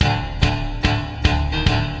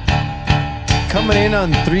Coming in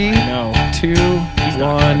on 3, 2, 1.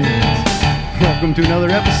 Welcome to another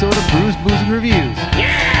episode of Brews, Booze, and Reviews.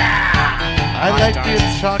 Yeah! I like being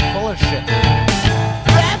chock full of shit.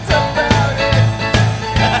 That's about it.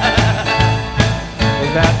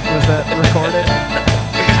 Was that recorded?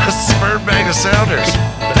 I got a smurred bag of Sounders.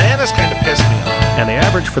 Bananas kind of pissed me off. And the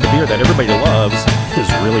average for the beer that everybody loves is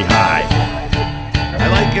really high. I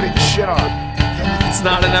like getting shit on. It's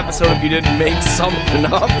not an episode if you didn't make something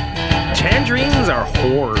up. Tangerines are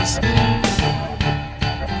whores.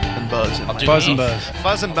 Fuzz and Buzz.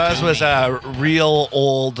 Fuzz and Buzz was a real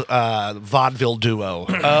old vaudeville duo.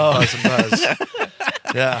 Oh, Fuzz and Buzz.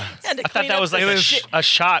 Yeah. I thought that was like a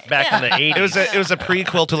shot back in the 80s. It was a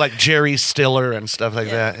prequel to like Jerry Stiller and stuff like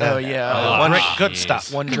that. Oh yeah, Great, good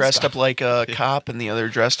stuff. One dressed up like a cop and the other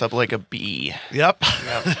dressed up like a bee. Yep.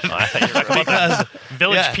 I thought you were talking about the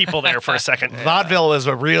village people there for a second. Vaudeville was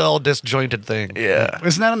a real disjointed thing. Yeah.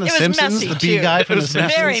 Wasn't that on The It was Simpsons? messy, The bee too. guy from The was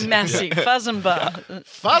Simpsons? Very messy. Fuzz and Buzz.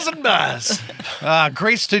 Fuzz and Buzz.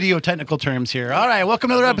 Great studio technical terms here. All right, welcome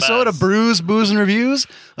to another Fuzz and episode Buzz. of Brews, Booze, and Reviews,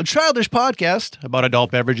 a childish podcast about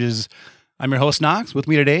adult beverages. I'm your host, Knox. With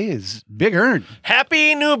me today is Big Ern.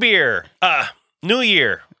 Happy New Beer. New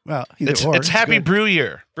Year. Well, It's Happy good. Brew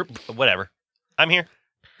Year. Whatever. I'm here.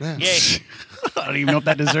 Yeah. Yay. I don't even know if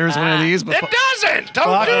that deserves one of these. But It doesn't.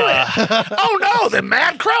 Don't do it. Oh no, the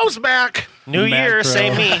Mad Crow's back. New Mad Year, Crow.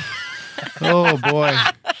 say me. Oh boy,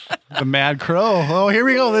 the Mad Crow. Oh, here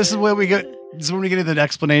we go. This is where we get. This is when we get into the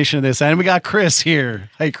explanation of this, and we got Chris here.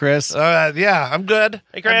 Hey, Chris. Yeah, I'm good.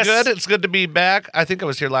 Hey, Chris. I'm good. It's good to be back. I think I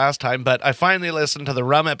was here last time, but I finally listened to the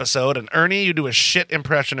rum episode, and Ernie, you do a shit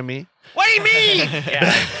impression of me. What do you mean? Yeah,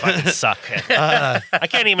 I fucking suck. I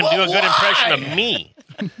can't even do a good impression of me.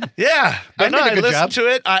 Yeah, Ben but no, did a I good listened job. to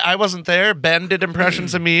it. I wasn't there. Ben did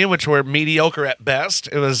impressions of me, which were mediocre at best.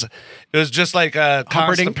 It was just like a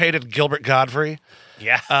Humperdinck? constipated Gilbert Godfrey.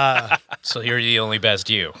 Yeah. So you're the only best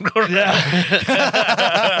you.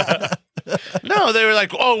 No, they were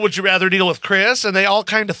like, "Oh, would you rather deal with Chris?" And they all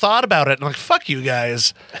kind of thought about it. And I'm like, "Fuck you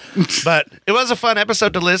guys!" But it was a fun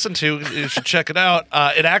episode to listen to. You should check it out.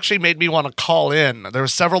 It actually made me want to call in. There were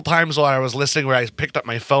several times while I was listening where I picked up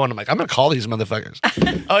my phone. I'm like, "I'm gonna call these motherfuckers."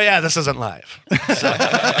 Oh yeah, this isn't live. So-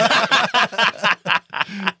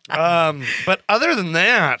 but other than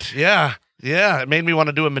that, yeah, it made me want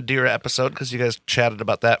to do a Madeira episode because you guys chatted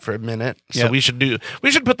about that for a minute. So Yep.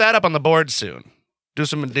 we should put that up on the board soon. Do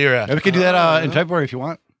some Madeira. We could do that in February if you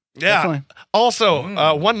want. Yeah. Definitely.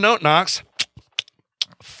 Also, one note, Knox.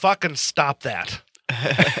 Fucking stop that.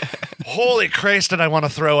 Holy Christ, did I want to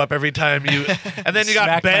throw up every time you... And then you got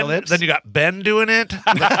Smack my Ben. lips. Then you got Ben doing it.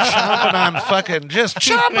 Like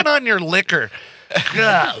chomping on your liquor.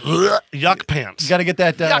 Yuck pants. You got to get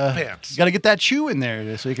that. Yuck pants. Got to get that chew in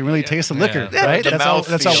there so you can really taste the liquor, Yeah, right? the That's how it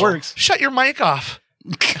mouthfeel. works. Shut your mic off.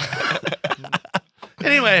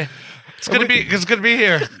 Anyway, it's good to be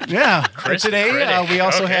here. Yeah. And today critic. we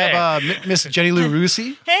also Okay. have Miss Jenny Lou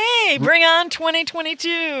Rusi. Hey, bring on 2022.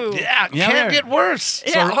 Yeah, Yeah, can't we are. get worse.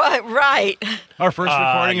 Yeah, right. Our first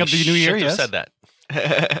recording of the new year. You Yes. said that.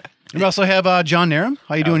 We also have John Narum.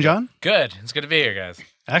 How you doing, John? Good. It's good to be here, guys.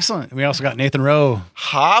 Excellent. We also got Nathan Rowe.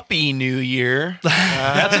 Happy New Year.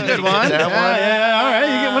 That's a good one. That one. Yeah, all right.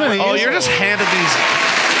 You get one of these. Oh, you're just handed these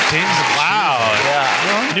things. Wow.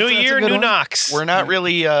 Yeah. New That's a Year, good new one. Knox. We're not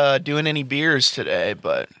really doing any beers today,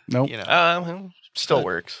 but Nope. you know, still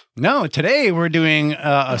works. No, today we're doing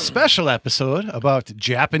a special episode about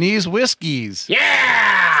Japanese whiskeys.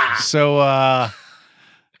 Yeah. So,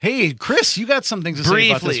 hey, Chris, you got some things to say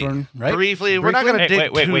about this Briefly, one, right? briefly. We're not going to Hey,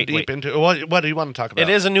 dig wait, too wait, deep wait. into it. What do you want to talk about? It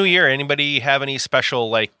is a new year. Anybody have any special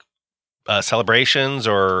like celebrations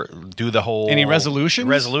or do the whole Any resolutions?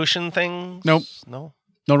 resolution thing? Nope. No.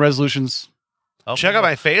 No resolutions. Okay. Check out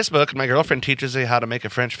my Facebook. My girlfriend teaches you how to make a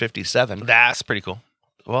French 57. That's pretty cool.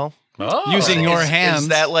 Well, Using your Is- hands. Is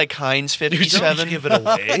that like Heinz Don't 57? give it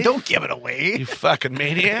away. Don't give it away. You fucking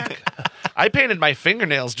maniac. I painted my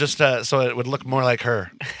fingernails just so it would look more like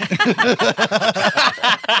her.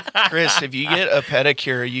 Chris, if you get a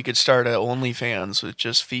pedicure, you could start an OnlyFans with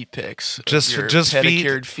just feet pics. of Just- your just feet.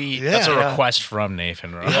 pedicured feet. Yeah. That's a Yeah. request from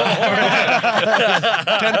Nathan. Right?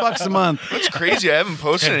 $10 a month. That's crazy. I haven't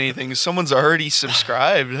posted anything. Someone's already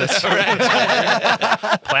subscribed. That's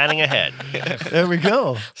planning ahead. There we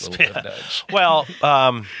go. Well,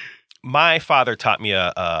 my father taught me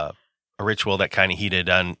a ritual that kind of he did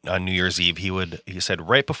on New Year's Eve. He said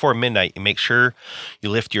right before midnight, you make sure you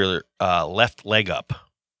lift your left leg up.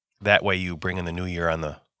 That way you bring in the new year on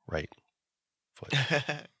the right foot.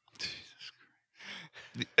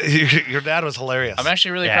 Your dad was hilarious. I'm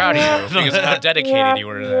actually really proud of you because of how dedicated you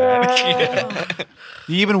were to that.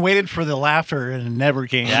 You even waited for the laughter and it never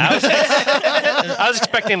came. Yeah, I was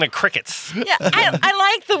expecting the crickets. Yeah,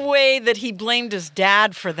 I like the way that he blamed his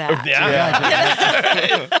dad for that.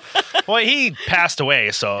 Yeah. Well, he passed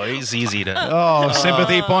away, so he's easy to. Oh,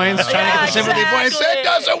 sympathy points. Trying to get the sympathy points. exactly. That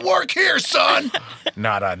doesn't work here, son.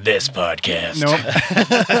 Not on this podcast.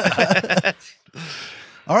 Nope.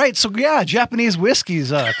 All right, so yeah, Japanese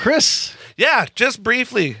whiskeys. Chris. Yeah, just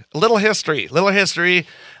briefly, a little history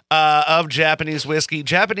of Japanese whiskey.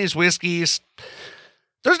 Japanese whiskeys,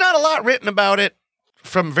 there's not a lot written about it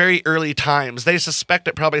from very early times. They suspect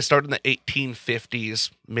it probably started in the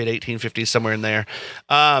 1850s, mid 1850s, somewhere in there.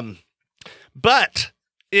 But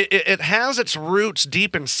it has its roots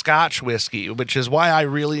deep in Scotch whiskey, which is why I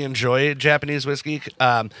really enjoy Japanese whiskey.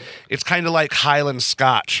 It's kind of like Highland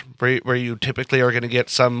Scotch, where you typically are going to get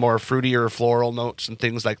some more fruitier floral notes and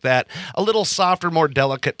things like that. A little softer, more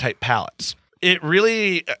delicate type palates. It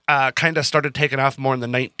really kind of started taking off more in the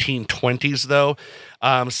 1920s, though.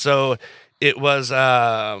 So it was,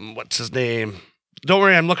 what's his name? Don't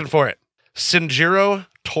worry, I'm looking for it. Shinjiro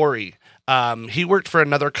Tori. He worked for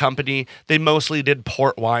another company. They mostly did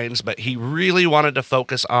port wines, but he really wanted to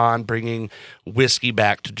focus on bringing whiskey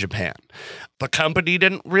back to Japan. The company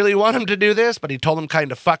didn't really want him to do this, but he told them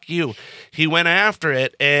kind of, fuck you. He went after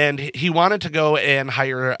it, and he wanted to go and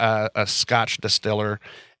hire a Scotch distiller.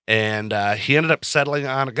 And he ended up settling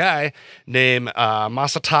on a guy named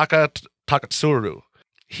Masataka Takatsuru.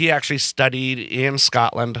 He actually studied in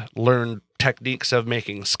Scotland, learned techniques of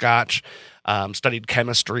making Scotch, studied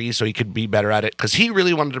chemistry so he could be better at it, because he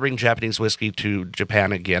really wanted to bring Japanese whiskey to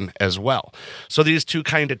Japan again as well. So these two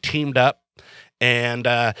kind of teamed up, and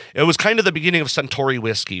it was kind of the beginning of Suntory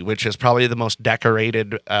whiskey, which is probably the most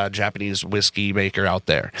decorated Japanese whiskey maker out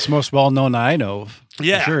there. It's the most well-known I know of.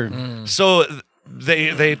 Yeah. For sure. So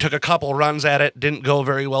they took a couple runs at it, didn't go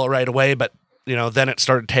very well right away, but then it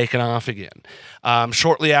started taking off again.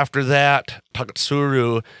 Shortly after that,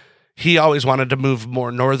 Takatsuru, he always wanted to move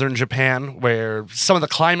more northern Japan, where some of the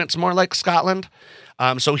climate's more like Scotland.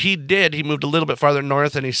 So he moved a little bit farther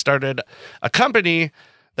north, and he started a company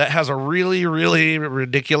that has a really, really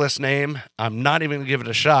ridiculous name. I'm not even going to give it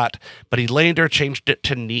a shot, but he later changed it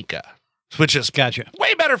to Nika, which is Gotcha.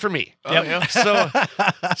 way better for me. Oh, yeah.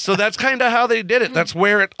 So that's kind of how they did it. That's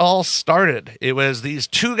where it all started. It was these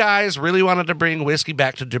two guys really wanted to bring whiskey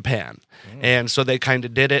back to Japan. And so they kind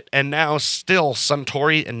of did it. And now still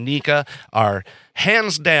Suntory and Nika are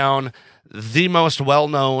hands down the most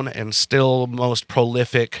well-known and still most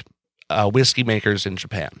prolific whiskey makers in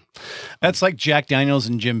Japan. That's like Jack Daniels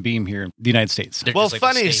and Jim Beam here in the United States. They're Well, just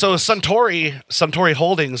like the funny. So staples. Suntory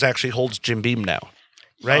Holdings actually holds Jim Beam now.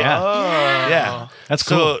 Right? Yeah. Yeah. That's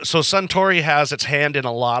cool. So Suntory has its hand in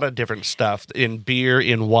a lot of different stuff, in beer,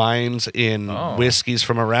 in wines, in whiskeys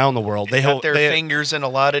from around the world. They Got their fingers in a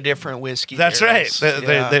lot of different whiskey. That's right. barrels.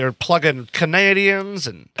 Yeah. They're plugging Canadians,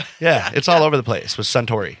 and it's all over the place with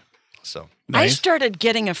Suntory. So I started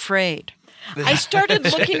getting afraid. I started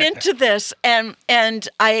looking into this, and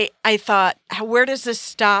I thought, where does this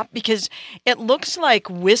stop? Because it looks like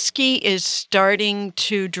whiskey is starting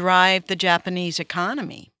to drive the Japanese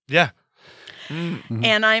economy. yeah,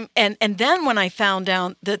 And then when I found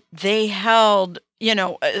out that they held,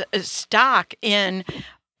 a stock in,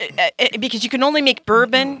 because you can only make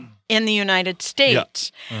bourbon in the United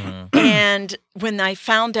States. And when I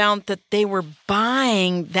found out that they were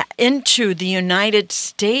buying that into the United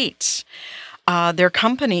States, their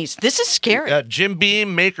companies, this is scary. Jim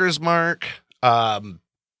Beam, Maker's Mark,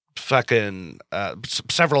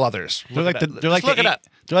 several others. They're like Look it up.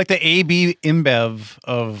 They're like the AB InBev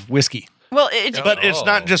of whiskey. Well, But it's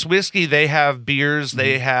not just whiskey. They have beers,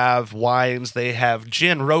 they have wines, they have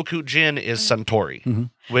gin. Roku gin is Suntory,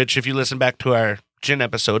 which if you listen back to our gin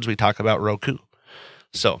episodes, we talk about Roku.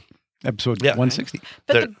 So, Episode Yeah. 160.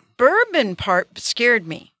 but they're- the bourbon part scared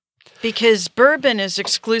me because bourbon is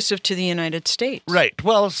exclusive to the United States. right.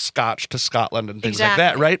 Well, Scotch to Scotland and things like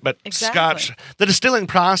that, Exactly. right? But Exactly. Scotch, the distilling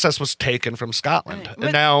process was taken from Scotland. Right. And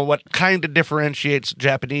But- now what kind of differentiates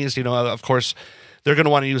Japanese, of course, they're going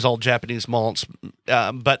to want to use all Japanese malts,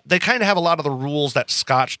 but they kind of have a lot of the rules that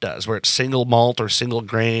Scotch does, where it's single malt or single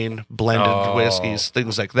grain, blended whiskeys,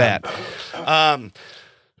 things like that.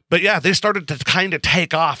 But yeah, they started to kind of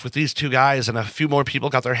take off with these two guys, and a few more people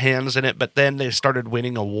got their hands in it, but then they started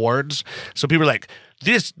winning awards. So people were like,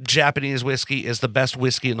 this Japanese whiskey is the best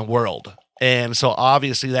whiskey in the world. And so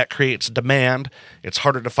obviously that creates demand. It's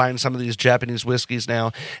harder to find some of these Japanese whiskeys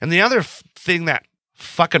now. And the other thing that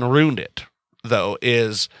fucking ruined it, though,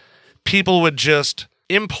 is people would just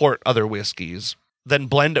import other whiskeys then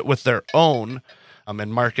blend it with their own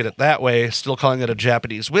and market it that way, still calling it a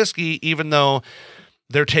Japanese whiskey, even though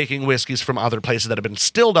they're taking whiskeys from other places that have been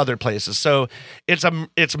distilled other places. So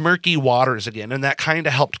it's murky waters again, and that kind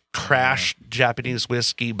of helped crash Japanese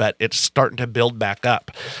whiskey, but it's starting to build back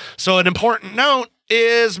up. So an important note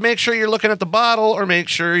is make sure you're looking at the bottle, or make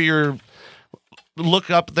sure you're look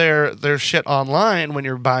up their shit online when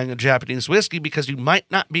you're buying a Japanese whiskey, because you might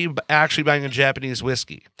not be actually buying a Japanese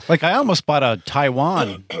whiskey. Like I almost bought a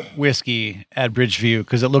Taiwan whiskey at Bridgeview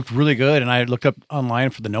because it looked really good, and I looked up online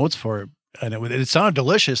for the notes for it, and it sounded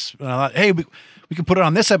delicious. And I thought, hey, we could put it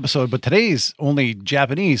on this episode, but today's only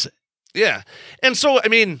Japanese. Yeah, and so I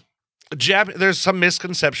mean, there's some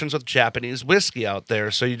misconceptions with Japanese whiskey out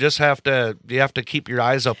there, so you just have to keep your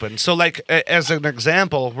eyes open. So, like as an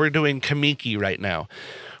example, we're doing Kamiki right now,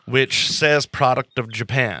 which says product of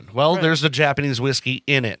Japan. Well, there's the Japanese whiskey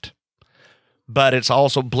in it, but it's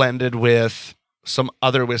also blended with some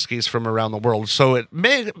other whiskeys from around the world. So it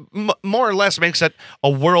more or less makes it a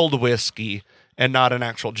world whiskey and not an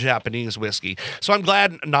actual Japanese whiskey. So I'm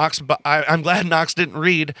glad Knox didn't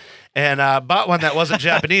read and bought one that wasn't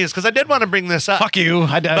Japanese, because I did want to bring this up. Fuck you.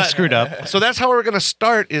 I screwed up. So that's how we're going to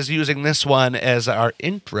start, is using this one as our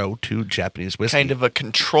intro to Japanese whiskey. Kind of a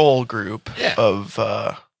control group of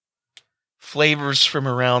flavors from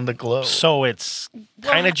around the globe. So it's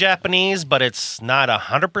kind of Japanese, but it's not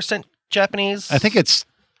 100% Japanese. I think it's,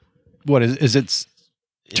 what is it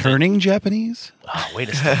turning Japanese? Oh, wait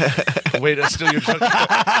a second. Way to steal your joke.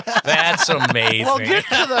 That's amazing. Well, get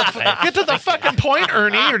to the fucking point,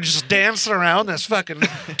 Ernie. You're just dancing around this fucking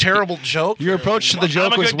terrible joke. Your approach to the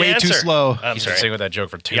joke I'm a was good way too dancer. slow. I'm He's sorry. been sitting with that joke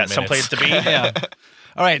for 2 You got minutes. someplace to be? Yeah.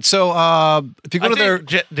 All right. So if you go to their,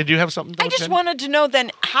 Did you have something? I just Jen? wanted to know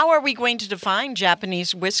then, how are we going to define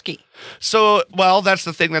Japanese whiskey? So, well, that's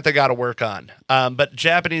the thing that they got to work on. But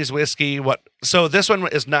Japanese whiskey, so this one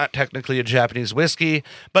is not technically a Japanese whiskey,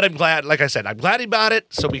 but I'm glad, like I said, I'm glad he bought it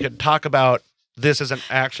so we could talk about this isn't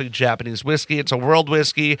actually Japanese whiskey. It's a world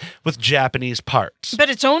whiskey with Japanese parts. But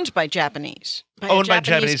it's owned by Japanese. Owned by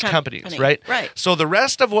Japanese companies, right? Right. So the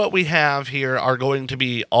rest of what we have here are going to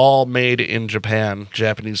be all made in Japan,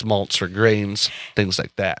 Japanese malts or grains, things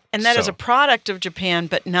like that. And that is So a product of Japan,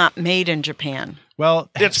 but not made in Japan. well,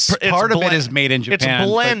 It's part of it blend- is made in it's Japan.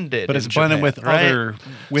 blended but it's in blended Japan, with right? other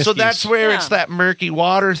whiskeys. So that's where it's Yeah. that murky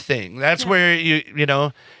water thing. That's where you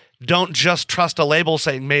know, don't just trust a label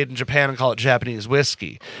saying made in Japan and call it Japanese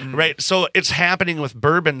whiskey, right? So it's happening with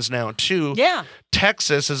bourbons now too. Yeah.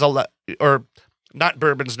 Texas is or not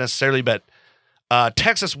bourbons necessarily, but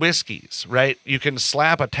Texas whiskeys, right? You can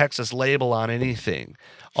slap a Texas label on anything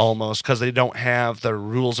almost, because they don't have the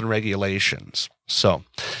rules and regulations. So,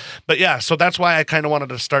 but yeah, so that's why I kind of wanted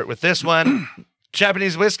to start with this one.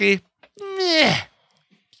 Japanese whiskey, meh.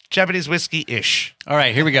 Japanese whiskey-ish. All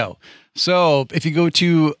right, here we go. So if you go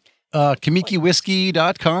to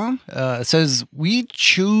KamikiWhiskey.com, it says we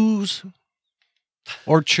choose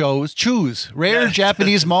rare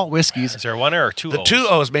Japanese malt whiskeys. Is there one or two? The O's? two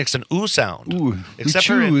O's makes an ooh sound. Ooh, Except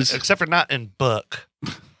for not in book.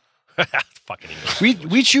 Fucking English.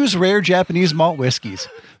 we choose rare Japanese malt whiskeys,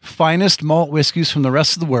 finest malt whiskeys from the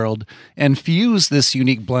rest of the world, and fuse this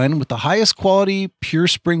unique blend with the highest quality pure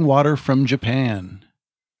spring water from Japan.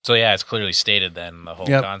 So yeah, it's clearly stated then, the whole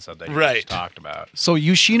Yep. concept that you Right. just talked about. So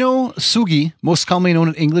Yoshino Sugi, most commonly known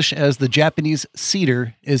in English as the Japanese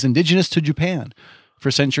cedar, is indigenous to Japan. For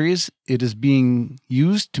centuries, it is being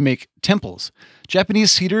used to make temples.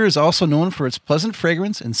 Japanese cedar is also known for its pleasant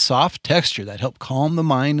fragrance and soft texture that help calm the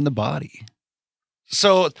mind and the body.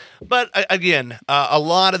 So, but again, a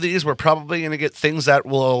lot of these we're probably going to get things that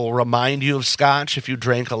will remind you of Scotch if you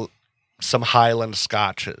drank some Highland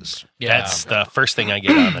Scotches. Yeah. That's the first thing I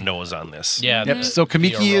get on the nose on this. Yeah. Yep. So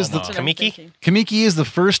Kamiki is the That's what I'm Kamiki? thinking. Kamiki is the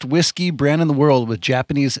first whiskey brand in the world with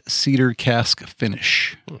Japanese cedar cask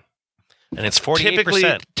finish. And it's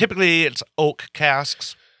 48%. Typically it's oak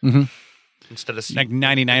casks Mhm. instead of Like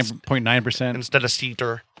 99.9%. instead of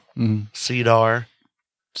cedar. Mhm. Cedar.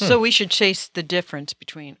 So we should chase the difference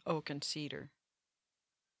between oak and cedar.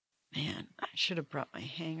 Man, I should have brought my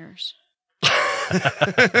hangers.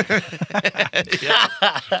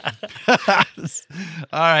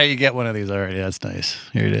 All right, you get one of these already. That's nice.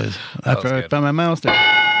 Here it is. I was good. found my mouse there.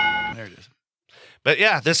 There it is. But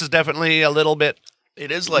yeah, this is definitely a little bit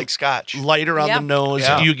It is like Scotch. lighter on Yep. the nose.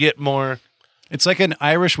 Yeah. You get more. It's like an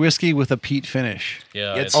Irish whiskey with a peat finish.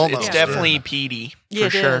 Yeah. It's almost. definitely peaty Yeah,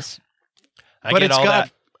 for it sure. is. I But get it's all got-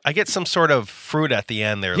 that. I get some sort of fruit at the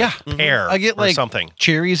end there. Yeah. Like pear I get or like something.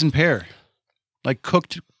 cherries and pear. Like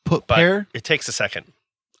cooked But pear. it takes a second.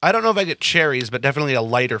 I don't know if I get cherries, but definitely a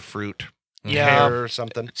lighter fruit. Yeah. Pear or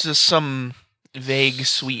something. It's just some vague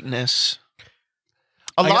sweetness.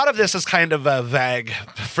 A lot of this is kind of a vague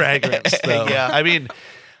fragrance, though. Yeah. I mean,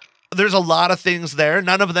 there's a lot of things there.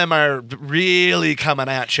 None of them are really coming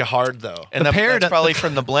at you hard, though. And The pear that's that- probably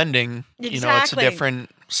from the blending. You know, it's a Exactly.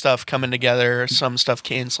 different stuff coming together, some stuff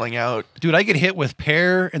canceling out. Dude, I get hit with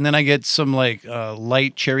pear, and then I get some like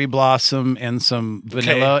light cherry blossom and some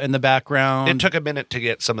vanilla in the background. It took a minute to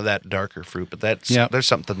get some of that darker fruit, but there's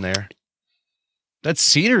something there. That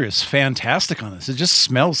cedar is fantastic on this. It just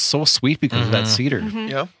smells so sweet because of that cedar.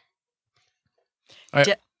 Mhm. Yeah. All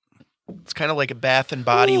right. It's kind of like a Bath and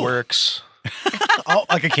Body Works. Oh,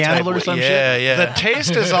 like a candle or some yeah, shit. yeah. The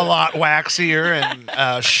taste is a lot waxier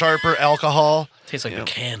and sharper alcohol. Tastes like the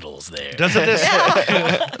candles there. Doesn't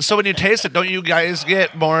this? So when you taste it, don't you guys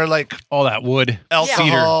get more like Oh, that wood.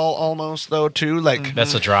 alcohol almost though too? Like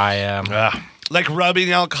That's a dry. like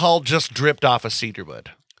rubbing alcohol just dripped off a cedar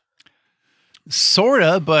wood.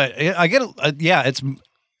 Sorta, but I get it's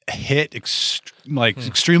hit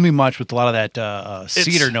extremely much with a lot of that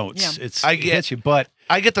cedar notes. yeah. It hits you, but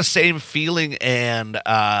I get the same feeling, and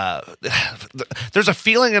there's a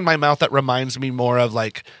feeling in my mouth that reminds me more of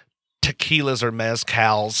like tequilas or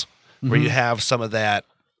mezcals, where you have some of that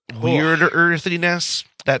weird earthiness.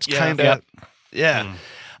 That's Yeah. kind of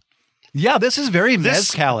yeah, this is very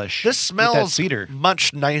This- mezcalish. This with that smells cedar.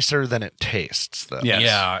 much nicer than it tastes, though. Yes.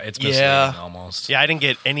 Yeah, it's misleading Yeah. almost. Yeah, I didn't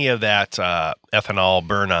get any of that ethanol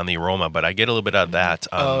burn on the aroma, but I get a little bit of that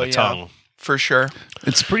on the tongue. For sure.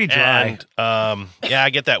 It's pretty dry. And I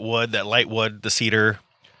get that wood, that light wood, the cedar,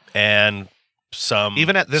 and some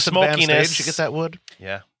Even at this advanced smokiness. stage, you get that wood.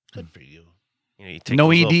 Yeah, Good for you. you take No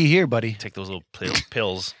those ED little- here, buddy. Take those little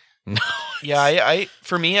pills. Yeah, I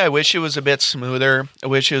for me, I wish it was a bit smoother. I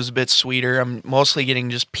wish it was a bit sweeter. I'm mostly getting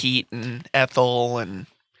just peat and ethyl and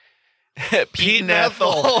Pete and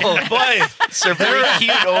Ethel. Boy, It's a very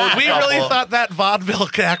cute old we couple. really thought that vaudeville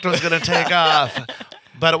act was going to take off.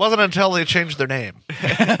 But it wasn't until they changed their name.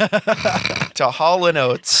 to Hall and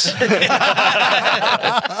Oates.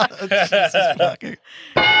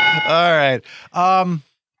 All right.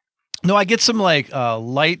 No, I get some light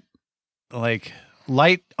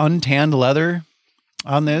untanned leather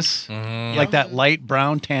on this, like that light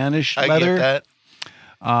brown tannish I leather. get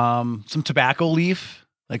that. Some tobacco leaf,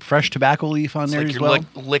 like fresh tobacco leaf on It's there like as you're well.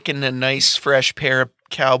 licking a nice fresh pair of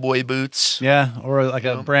cowboy boots. Yeah, or like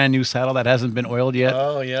a brand new saddle that hasn't been oiled yet.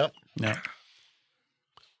 Oh, yeah. Yeah.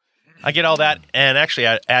 I get all that, and actually,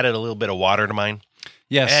 I added a little bit of water to mine,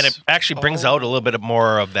 Yes. and it actually brings out a little bit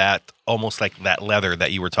more of that, almost like that leather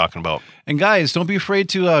that you were talking about. And guys, don't be afraid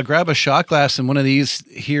to grab a shot glass in one of these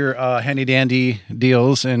here handy dandy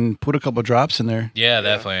deals and put a couple drops in there. Yeah,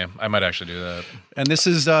 definitely. I might actually do that. And this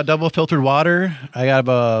is double filtered water. I have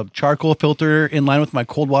a charcoal filter in line with my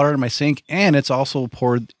cold water in my sink, and it's also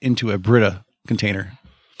poured into a Brita container,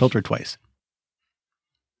 filtered twice.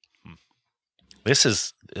 This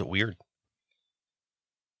is weird.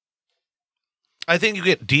 I think you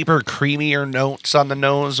get deeper, creamier notes on the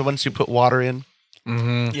nose once you put water in.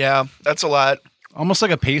 Mm-hmm. Yeah, that's a lot. Almost like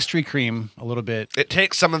a pastry cream, a little bit. It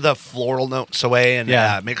takes some of the floral notes away and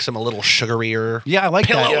Yeah. makes them a little sugarier. Yeah, I like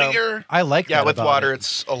that. Pillowier. I like Yeah, that with about water, it.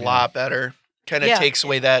 it's a lot better. Kind of Yeah. takes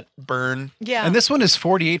away that burn. Yeah. And this one is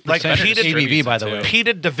 48% Like heated ABV, by the too. way.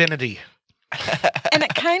 Peated divinity. and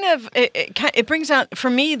it kind of it brings out, for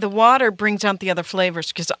me, the water brings out the other flavors,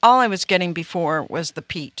 because all I was getting before was the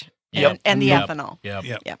peat and the Yep. ethanol. Yep.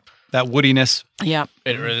 Yep. That woodiness. Yeah.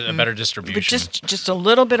 A better distribution. But just a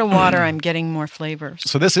little bit of water, I'm getting more flavors.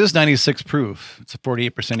 So this is 96 proof. It's a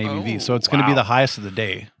 48% ABV. So it's going to be the highest of the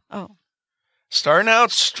day. Oh. Starting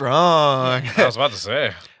out strong. I was about to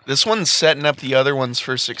say. This one's setting up the other ones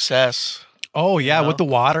for success. Oh, yeah. With the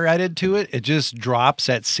water added to it, it just drops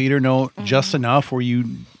that cedar note just enough where you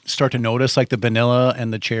start to notice like the vanilla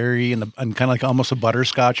and the cherry and kind of like almost a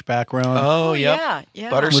butterscotch background. Oh, yep. yeah. Yeah.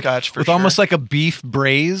 Butterscotch with for sure. almost like a beef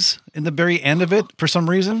braise in the very end of it for some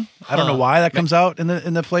reason. I don't know why that comes out in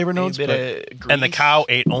the flavor notes. a bit But, of And the grease. cow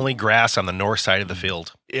ate only grass on the north side of the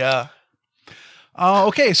field. Yeah.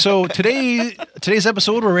 okay, so today's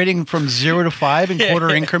episode we're rating from 0 to 5 in quarter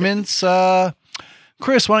increments.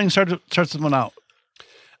 Chris, why don't you start someone out?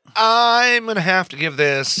 I'm going to have to give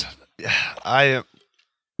this. I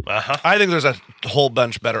think there's a whole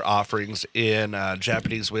bunch better offerings in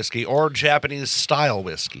Japanese whiskey or Japanese style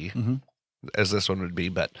whiskey, as this one would be.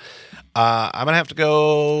 But I'm going to have to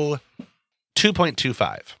go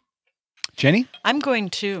 2.25. Jenny, I'm going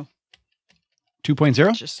to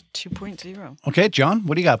 2.0. just 2.0. Okay, John,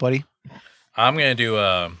 what do you got, buddy? I'm gonna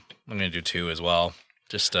do 2 as well.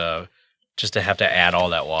 Just just to have to add all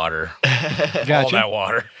that water. All Gotcha. that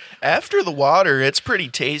water. After the water, it's pretty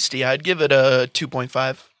tasty. I'd give it a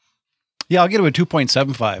 2.5. Yeah, I'll give it a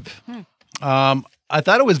 2.75. I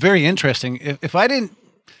thought it was very interesting. If I didn't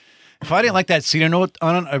like that cedar note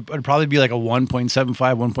on it, I'd probably be like a 1.75,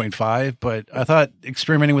 1.5. But I thought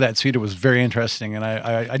experimenting with that cedar was very interesting, and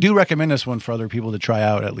I do recommend this one for other people to try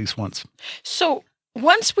out at least once. So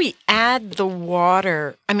once we add the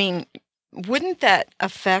water, I mean, wouldn't that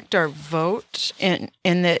affect our vote in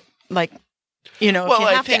that, like, you know, Well, if you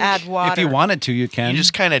I have to think add water? If you wanted to, you can. You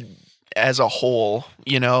just kind of, as a whole,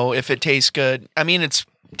 if it tastes good. I mean, it's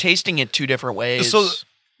tasting it two different ways. So-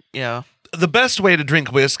 yeah. The best way to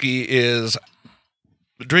drink whiskey is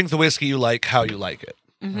drink the whiskey you like how you like it,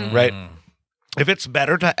 right? If it's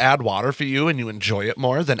better to add water for you and you enjoy it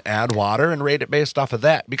more, then add water and rate it based off of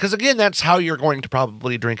that. Because again, that's how you're going to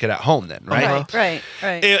probably drink it at home then, right?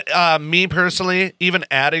 Right. Me personally, even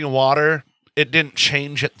adding water, it didn't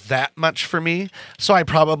change it that much for me. So I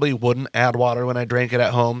probably wouldn't add water when I drank it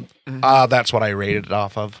at home. That's what I rated it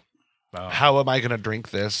off of. How am I going to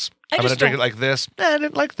drink this? I I'm going to just drink it don't- like this. I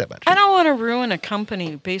didn't like that much. I don't want to ruin a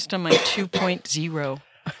company based on my 2.0.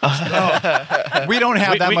 we don't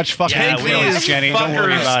have that much fucking yeah, we don't. influence, Jenny. Don't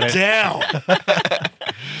worry about it. Down.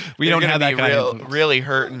 We don't You're have gonna that be kind of influence. really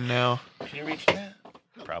hurting now.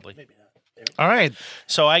 Probably. All right.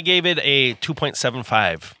 So I gave it a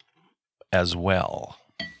 2.75 as well.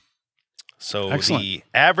 So Excellent. the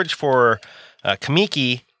average for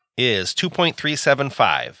Kamiki is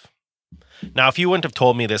 2.375. Now, if you wouldn't have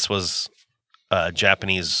told me this was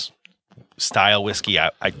Japanese style whiskey, I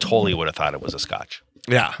totally would have thought it was a Scotch.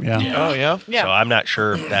 Yeah. Yeah. Oh, yeah? Yeah. So I'm not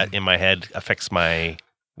sure if that in my head affects my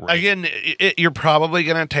rate. Again, you're probably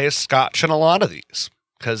going to taste Scotch in a lot of these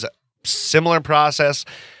because similar process.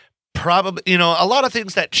 Probably, a lot of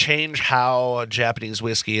things that change how a Japanese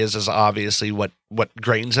whiskey is obviously what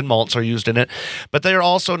grains and malts are used in it, but they're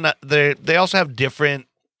also not. They also have different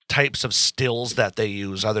types of stills that they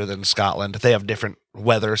use other than Scotland. They have different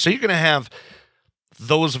weather, so you're going to have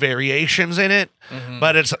those variations in it.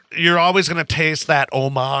 But you're always going to taste that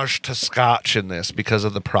homage to Scotch in this because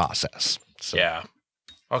of the process. So. Yeah.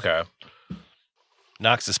 Okay.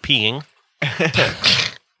 Knox is peeing.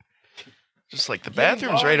 Just like the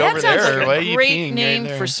bathroom's right over That sounds there. like Why are a you great peeing name right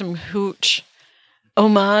there? for some hooch.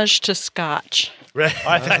 Homage to Scotch. Right. Oh,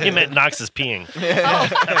 I thought you meant Knox is peeing.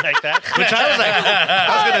 like that. Which I was like, I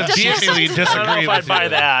was going to vehemently I don't disagree know if I'd with buy you.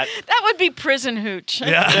 that. That would be prison hooch.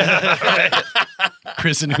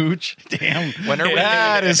 Prison hooch. Damn. When are we?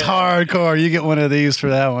 That is hardcore. You get one of these for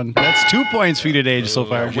that one. That's 2 points for you today so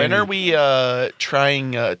far. When Jenny. are we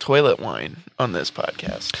trying toilet wine on this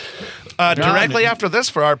podcast? Directly after this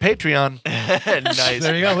for our Patreon. Nice.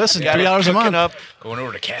 There you go. Listen, Got it $3 a cooking month. Up. Going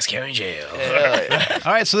over to Cass County Jail.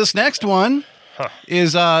 All right, so this next one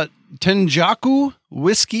is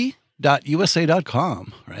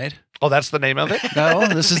tenjakuwhiskey.usa.com, right? Oh, that's the name of it? No,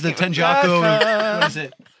 this is the Tenjaku, what is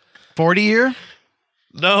it, 40 year?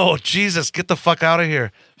 No, Jesus, get the fuck out of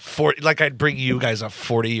here. Like I'd bring you guys a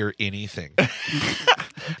 40-year anything.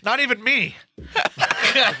 Not even me.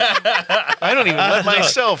 I don't even let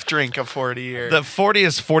myself drink a 40 year. The 40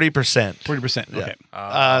 is 40%. 40%, okay.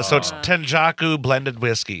 So it's Tenjaku blended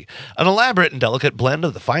whiskey, an elaborate and delicate blend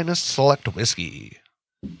of the finest select whiskey.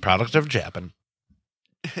 Product of Japan.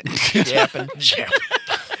 Yapping.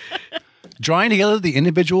 Drawing together the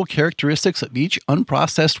individual characteristics of each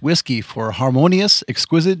unprocessed whiskey for a harmonious,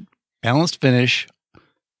 exquisite, balanced finish.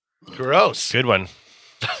 Gross. Good one.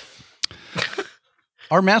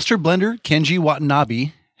 Our master blender, Kenji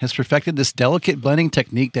Watanabe, has perfected this delicate blending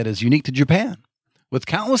technique that is unique to Japan. With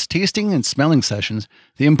countless tasting and smelling sessions,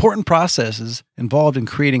 the important processes involved in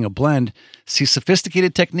creating a blend see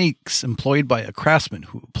sophisticated techniques employed by a craftsman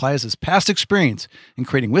who applies his past experience in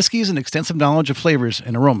creating whiskeys and extensive knowledge of flavors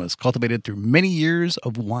and aromas cultivated through many years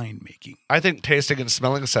of winemaking. I think tasting and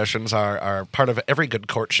smelling sessions are part of every good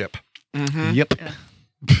courtship. Yep.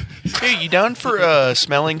 Hey, you down for a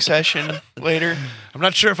smelling session later? I'm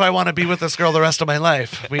not sure if I want to be with this girl the rest of my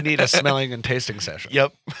life. We need a smelling and tasting session.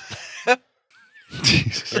 Yep.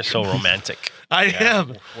 You're so romantic. I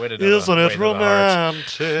am. Way to Isn't way it to the heart.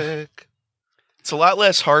 romantic? It's a lot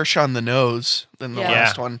less harsh on the nose than the Yeah.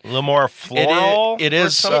 last one. A little more floral. It or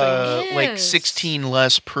is something? like Yes. 16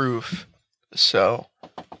 less proof. So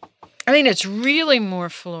I mean, it's really more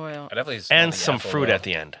floral. I definitely smell and the some apple, fruit though. at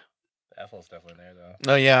the end. The apple's definitely there though.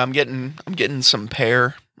 oh yeah, I'm getting some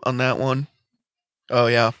pear on that one. Oh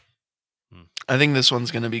yeah. I think this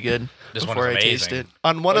one's gonna be good. This one before is I taste amazing. it.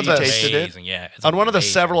 On one of you the tasted it? Amazing, yeah. It's on one of the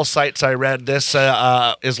amazing. several sites I read, this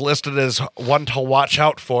is listed as one to watch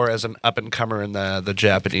out for as an up and comer in the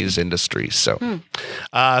Japanese industry. So, so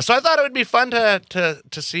I thought it would be fun to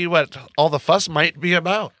see what all the fuss might be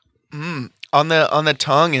about. On the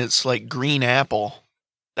tongue, it's like green apple.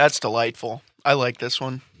 That's delightful. I like this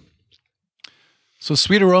one. So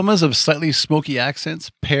sweet aromas of slightly smoky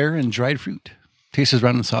accents, pear and dried fruit. Taste is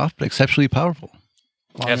round and soft, but exceptionally powerful.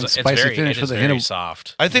 Long and It's spicy very, finish it with is a hint very of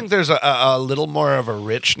soft. I think there's a little more of a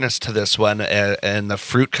richness to this one, and the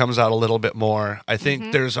fruit comes out a little bit more. I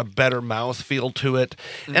think there's a better mouthfeel to it,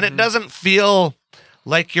 and it doesn't feel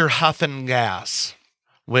like you're huffing gas,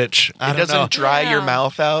 which I It don't doesn't know. dry your Yeah.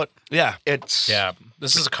 mouth out. Yeah, It's Yeah,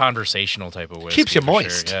 this is a conversational type of whiskey. Keeps you for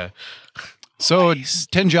moist. Sure. Yeah. So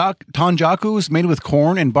Tonjaku is made with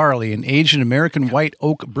corn and barley and aged in American white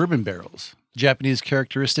oak bourbon barrels. Japanese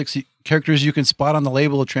characters you can spot on the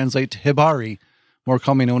label translate to hibari, more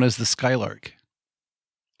commonly known as the skylark.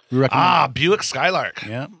 We recommend. Buick Skylark.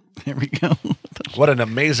 Yeah, there we go. What an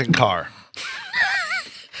amazing car.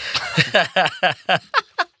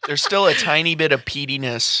 there's still a tiny bit of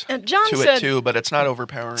peatiness John to said, it too, but it's not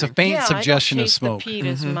overpowering. It's a faint yeah, suggestion I don't of taste smoke. the peat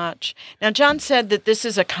as much. Now, John said that this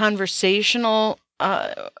is a conversational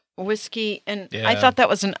whiskey, and I Yeah. thought that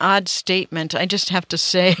was an odd statement. I just have to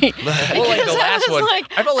say, Well, like the last one.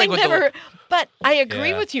 I felt like with the but I agree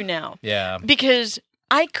Yeah. with you now yeah. because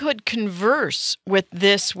I could converse with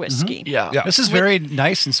this whiskey. yeah. Yeah. This is very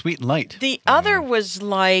nice and sweet and light. The other was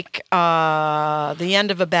like the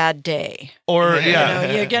end of a bad day. Or You yeah.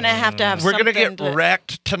 know, you're gonna have to have. We're gonna something get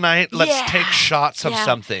wrecked tonight. Let's Yeah. take shots of Yeah.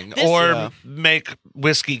 something, This- or Yeah. make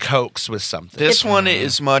whiskey cokes with something. This one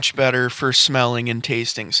is much better for smelling and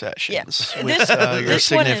tasting sessions Yeah. with This- your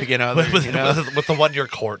this one is- significant other. with, You know? with the one year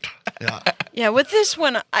court. Yeah. Yeah, with this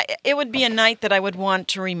one, it would be a night that I would want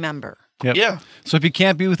to remember. Yep. Yeah. So if you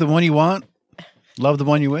can't be with the one you want, love the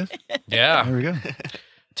one you're with. Yeah. There we go.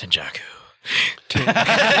 Tenjaku.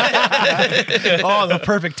 Oh, the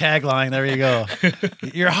perfect tagline. There you go.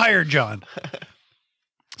 You're hired, John.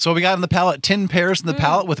 So we got in the palate 10 pears in the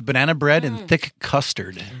palate with banana bread and thick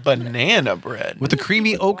custard. Banana bread. With a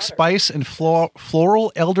creamy oak spice and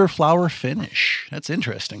floral elderflower finish. That's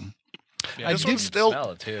interesting. Yeah, This you one's can still-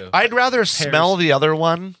 smell it too. I'd rather smell the other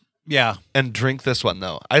one Yeah. and drink this one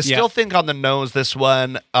though. I still think on the nose this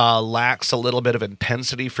one lacks a little bit of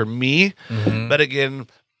intensity for me. But again,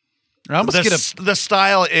 I almost the, get the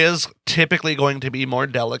style is typically going to be more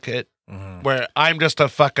delicate. Where I'm just a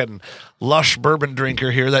fucking lush bourbon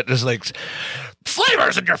drinker here that just like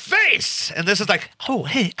flavors in your face, and this is like, oh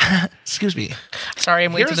hey, excuse me, Sorry,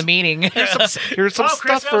 I'm late to Here's- the meeting. here's some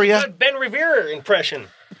stuff for you. Ben Revere impression.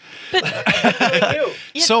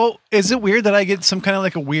 So is it weird that I get some kind of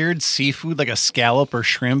like a weird seafood, like a scallop or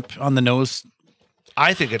shrimp on the nose?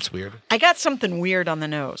 I think it's weird. I got something weird on the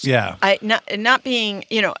nose. Yeah. I not being,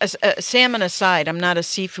 salmon aside, I'm not a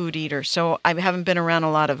seafood eater, so I haven't been around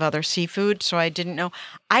a lot of other seafood, so I didn't know.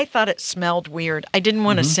 I thought it smelled weird. I didn't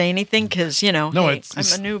want to say anything because, No, hey,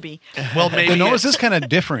 it's- I'm a newbie. Well, maybe The nose it's- is kind of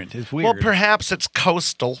different. It's weird. well, perhaps it's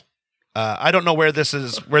coastal. I don't know where this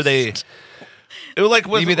is. Where they. Like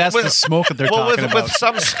with, Maybe that's with, the smoke that they're well, talking with, about. with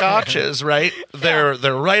some scotches, right? They're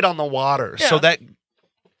right on the water, so that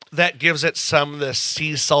gives it some of the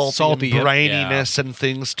sea salt Salty, and yep. brininess and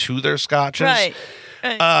things to their scotches. Right.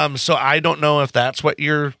 So I don't know if that's what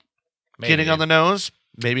you're getting on the nose.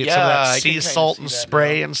 Maybe it's some of Yeah, that I can sea kinda salt see and that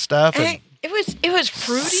spray now. and stuff, and It was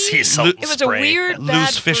fruity. Sea salt It was a weird bad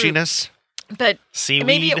loose fruit, fishiness. but Seaweed.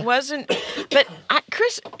 maybe it wasn't. But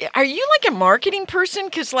Chris, are you like a marketing person?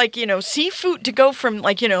 Because seafood to go from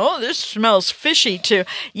oh, this smells fishy to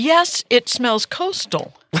yes, it smells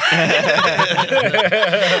coastal.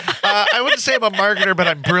 I wouldn't say I'm a marketer, but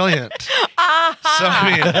I'm brilliant. So I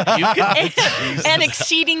mean, And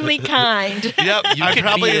exceedingly kind. yep,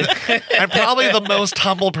 I'm probably the most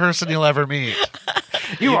humble person you'll ever meet.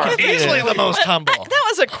 You are Easily the most humble. That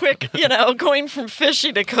was a quick, going from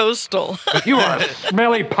fishy to coastal. you are a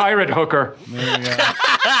smelly pirate hooker.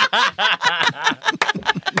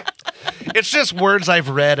 It's just words I've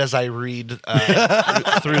read as I read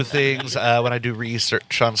through things when I do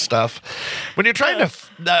research on stuff. When you're trying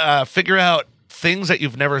to figure out things that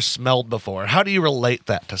you've never smelled before, how do you relate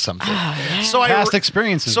that to something? So Past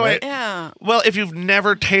experiences, So right? Yeah. well, if you've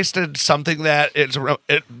never tasted something that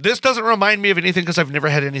this doesn't remind me of anything because I've never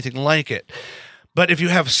had anything like it. But if you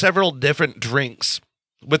have several different drinks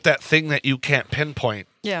with that thing that you can't pinpoint,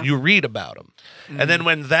 Yeah. you read about them. And then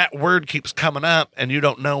when that word keeps coming up and you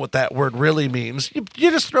don't know what that word really means,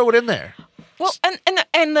 you just throw it in there. Well,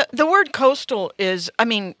 and the word coastal is, I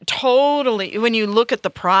mean, totally, when you look at the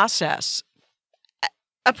process,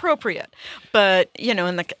 appropriate. But, you know,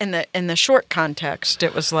 in the short context,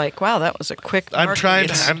 it was like, wow, that was a quick I'm trying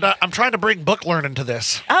marketing. to bring book learning to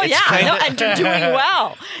this. Oh, It's yeah, kinda- and you're doing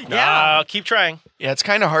well. Yeah. Keep trying. Yeah, it's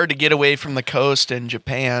kind of hard to get away from the coast in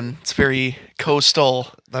Japan. It's very coastal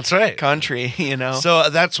That's right. country, you know.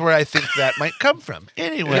 So that's where I think that might come from.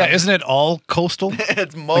 Anyway, Yeah, isn't it all coastal? it's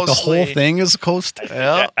Like mostly the whole thing is coast.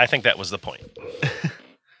 Yeah. I think that was the point.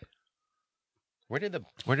 Where did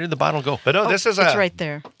the bottle go? but no, this is It's right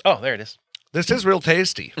there. Oh, there it is. this is real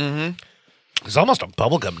tasty. Mm-hmm. There's almost a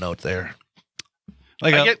bubblegum note there.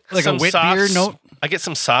 Like I get a some wit soft beer note. I get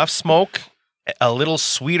some soft smoke, a little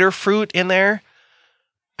sweeter fruit in there.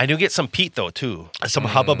 I do get some peat though too. Some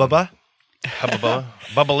hubba bubba.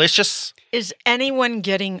 Bubblicious. Is anyone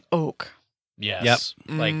getting oak? Yes.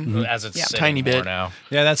 Like as it's Yeah. sitting Tiny more bit. now.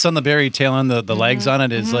 Yeah, that's on the berry tail end. The legs on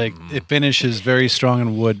it is like it finishes very strong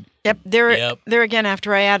in wood. Yep. There Yep. again,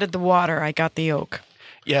 after I added the water, I got the oak.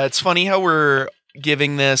 Yeah, it's funny how we're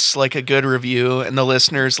giving this like a good review, and the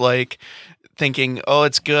listeners like thinking, "Oh,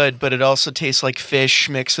 it's good," but it also tastes like fish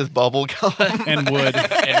mixed with bubble gum. And wood.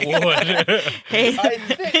 And wood. Hey,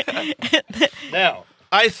 Now,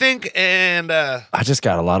 I think, and I just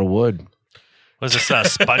got a lot of wood. Was this a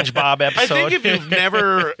SpongeBob I episode? think if you've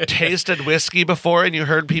never tasted whiskey before and you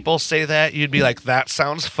heard people say that, you'd be like, that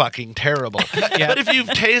sounds fucking terrible. But if you've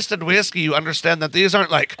tasted whiskey, you understand that these aren't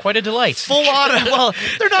like Quite a delight. full on. Well,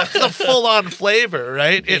 they're not the full on flavor,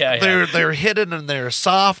 right? Yeah. They're hidden and they're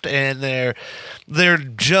soft and they're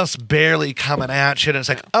just barely coming at you. And it's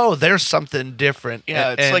like, oh, there's something different.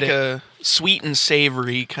 Yeah, it's And like a sweet and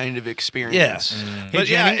savory kind of experience. Yes. But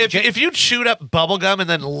yeah, if you'd chewed up bubblegum and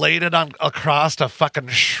then laid it on across a fucking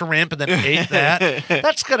shrimp and then ate that,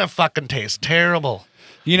 that's gonna fucking taste terrible.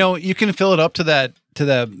 You know, you can fill it up to the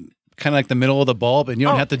kind of like the middle of the bulb, and you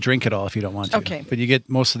don't have to drink it all if you don't want to. Okay. But you get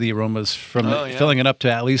most of the aromas from Oh, yeah. filling it up to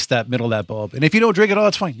at least that middle of that bulb. And if you don't drink it all,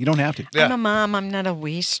 it's fine. You don't have to. Yeah. I'm a mom. I'm not a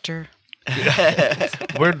waster.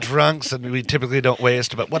 We're drunks and we typically don't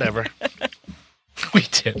waste, but whatever. We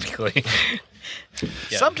typically.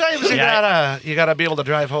 Sometimes you gotta be able to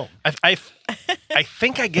drive home. I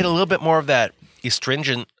think I get a little bit more of that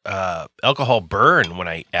astringent alcohol burn when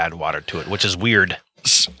I add water to it, which is weird.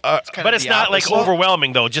 But it's not like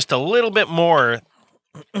overwhelming though. Just a little bit more,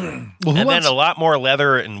 Well, and then a lot more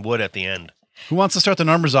leather and wood at the end. who wants to start the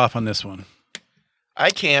numbers off on this one?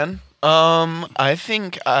 I can. I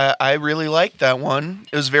think I really liked that one.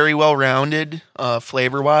 It was very well rounded,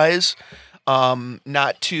 flavor wise.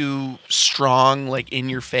 Not too strong, like in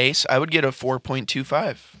your face. I would get a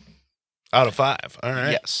 4.25. Out of 5. All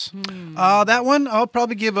right. Yes. That one, I'll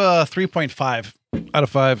probably give a 3.5 out of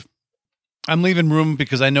 5. I'm leaving room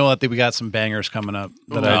because I know that we got some bangers coming up.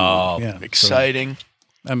 That Exciting.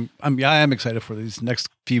 So I am excited for these next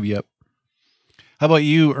few. Yep. How about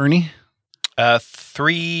you, Ernie?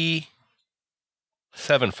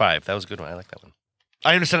 3.75. That was a good one. I like that one.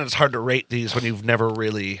 I understand it's hard to rate these when you've never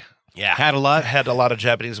really Yeah, Had a lot. had a lot of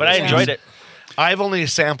Japanese but I whiskeys. enjoyed it. I've only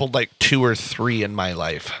sampled like 2 or 3 in my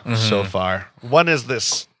life so far. One is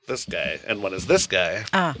this guy, and one is this guy.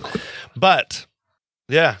 But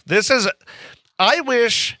yeah, this is. I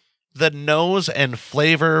wish the nose and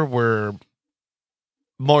flavor were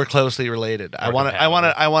more closely related. I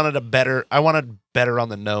wanted better on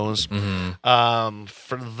the nose.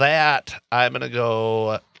 For that, I'm gonna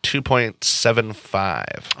go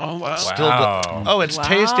 2.75. Oh, wow. Still Wow. oh, it's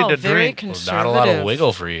tasty to very drink. Not a lot of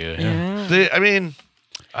wiggle for you. Yeah. I mean,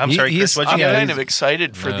 I'm sorry, Chris. What'd I'm you get? kind of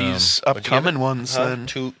excited for these upcoming ones then.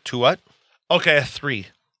 Two what? okay, a 3.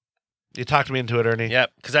 You talked me into it, Ernie. Yeah,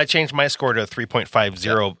 because I changed my score to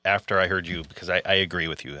 3.50 after I heard you because I agree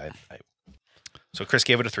with you. So Chris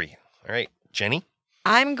gave it a 3. All right, Jenny?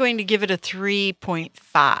 I'm going to give it a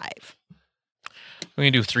 3.5. We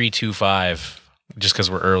can do 3.25 just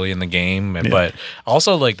because we're early in the game, but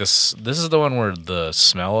also like this is the one where the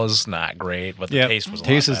smell is not great, but the taste was a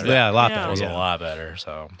lot better. a lot Yeah. better. It was yeah. a lot better.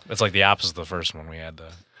 So it's like the opposite of the first one we had.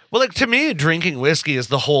 Well, like to me, drinking whiskey is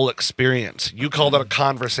the whole experience. You called it a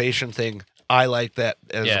conversation thing. I like that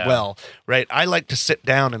as well, right? I like to sit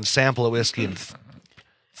down and sample a whiskey and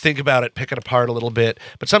think about it, pick it apart a little bit.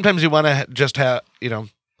 But sometimes you want to just have,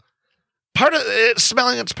 part of it,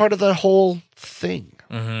 smelling. It's part of the whole thing,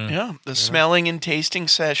 Yeah, the smelling and tasting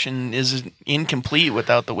session is incomplete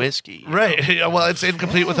without the whiskey. right? Yeah, well, it's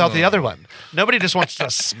incomplete without the other one. Nobody just wants a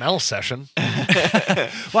smell session.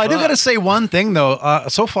 Well, I do got to say one thing though.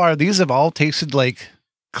 So far, these have all tasted like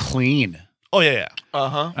clean. Oh yeah.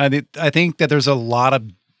 Uh-huh. I think that there's a lot of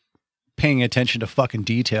paying attention to fucking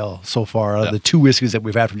detail so far. The 2 whiskeys that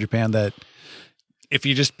we've had from Japan, that if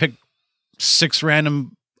you just pick 6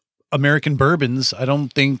 random American bourbons, I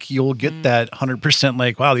don't think you'll get that 100%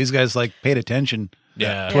 like, wow, these guys like paid attention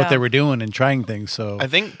to what they were doing and trying things. So I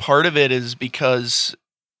think part of it is because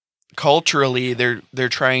culturally they're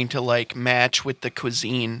trying to like match with the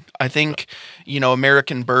cuisine. I think,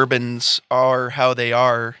 American bourbons are how they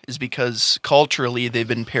are is because culturally they've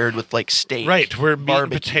been paired with like steak. Right. We're meat and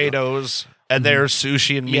barbecue. potatoes, and there's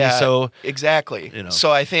sushi and Yeah, miso. exactly.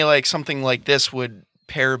 So I think like something like this would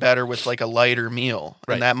pair better with like a lighter meal.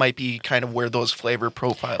 Right. And that might be kind of where those flavor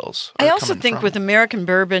profiles I are also coming think from. with American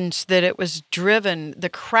bourbons that it was driven, the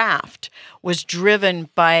craft was driven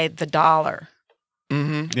by the dollar.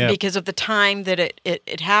 yeah. Because of the time that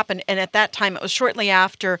it happened. And at that time, it was shortly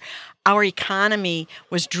after our economy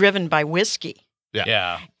was driven by whiskey.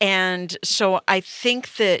 Yeah. And so I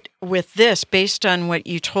think that with this, based on what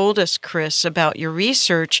you told us, Chris, about your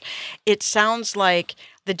research, it sounds like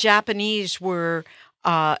the Japanese were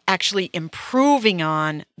actually improving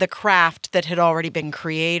on the craft that had already been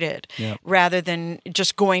created rather than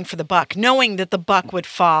just going for the buck, knowing that the buck would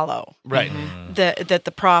follow. Right. That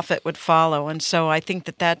the profit would follow. And so I think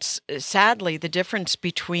that that's sadly the difference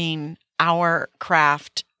between our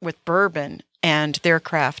craft with bourbon and their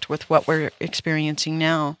craft with what we're experiencing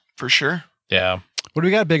now. For sure. Yeah. What do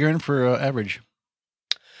we got, Big Earn, for average?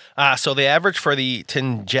 So the average for the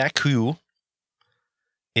Tenjaku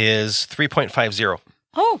is 3.50.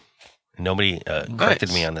 Oh, Nobody corrected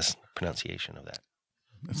Nice. me on this pronunciation of that.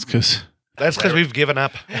 That's because That's because we've given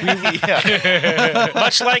up.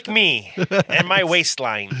 Much like me and my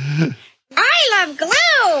waistline. I love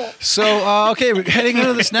glue. so. Okay, we're heading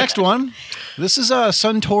into this next one. This is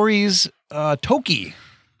Suntory's Toki,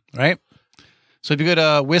 right? So if you go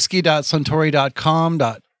to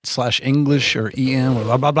whiskey.suntory.com/English or EM or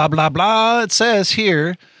blah blah blah blah blah, it says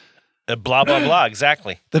here. Blah, blah, blah.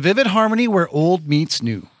 Exactly. The vivid harmony where old meets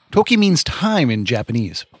new. Toki means time in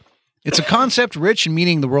Japanese. It's a concept rich in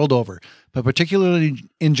meaning the world over, but particularly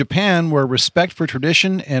in Japan, where respect for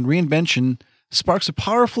tradition and reinvention sparks a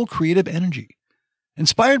powerful creative energy.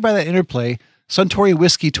 Inspired by that interplay, Suntory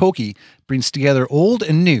Whiskey Toki brings together old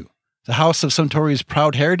and new, the house of Suntory's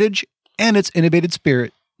proud heritage and its innovative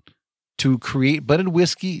spirit, to create blended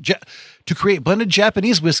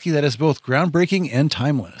Japanese whiskey that is both groundbreaking and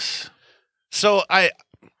timeless. So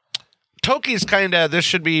Toki's this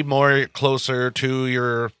should be more closer to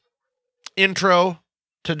your intro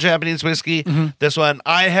to Japanese whiskey. Mm-hmm. This one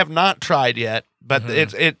I have not tried yet, but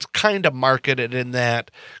it's kind of marketed in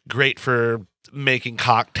that great for making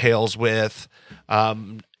cocktails with,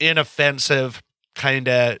 inoffensive, kind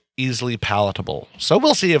of easily palatable. So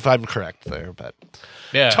we'll see if I'm correct there, but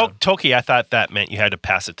Yeah. Toki, I thought that meant you had to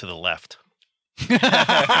pass it to the left. Oh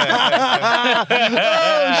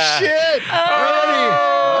shit!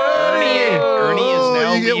 Ernie is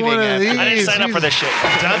now you get leaving one of after these. I didn't sign up for this shit.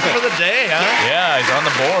 done for the day, huh? Yeah, he's on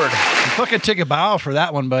the board. Fucking take a bow for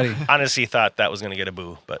that one, buddy. Honestly thought that was going to get a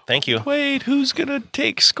boo, but thank you. Wait, who's gonna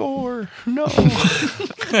take score? No.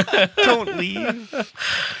 Don't leave.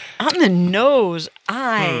 on the nose,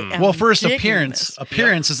 I am Well, first digging appearance. this.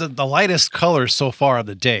 Appearance is the lightest color so far of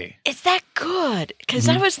the day. Is that good? Because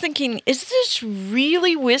I was thinking, is this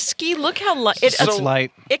really whiskey? Look how light It's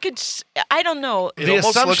light. It could. I don't know. It The almost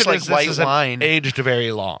assumption looks like is white this isn't wine. aged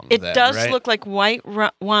very long. It then, does right? look like white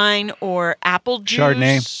wine or apple juice.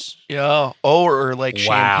 Chardonnay. Yeah. Oh, or like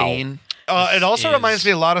champagne. It also is- reminds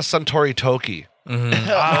me a lot of Suntory Toki. Oh,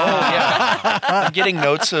 yeah. I'm getting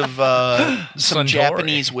notes of some Suntory.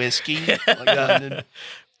 Japanese whiskey.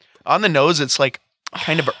 On the nose, it's like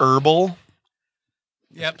kind of herbal.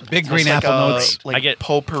 Yep. Big Almost green like apple a- notes. Like I get-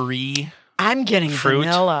 potpourri. I'm getting Fruit.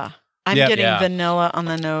 vanilla. I'm Yep. getting Yeah. vanilla on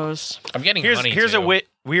the nose. I'm getting Here's honey. here's too. a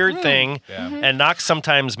weird thing, Yeah. and Knox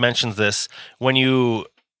sometimes mentions this when you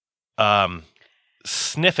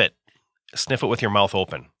sniff it with your mouth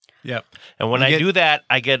open. Yep. And when You I get do that,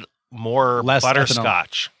 I get more less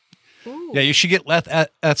butterscotch. Ooh. Yeah, you should get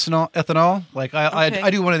ethanol. Like Okay. I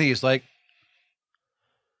do one of these, like,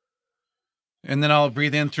 and then I'll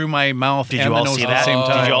breathe in through my mouth Did and you the all nose see at that? the same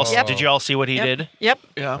time. Yep. Did you all see what he Yep. did? Yep.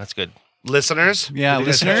 Yeah. That's good. Listeners? Yeah, Did you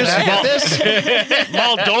guys listeners, catch you that? get this?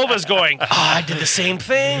 Moldova's going, I did the same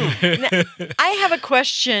thing. I have a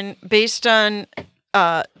question based on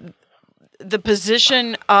the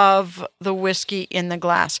position of the whiskey in the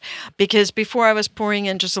glass, because before I was pouring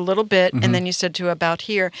in just a little bit, and then you said to about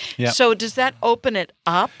here. Yeah. So does that open it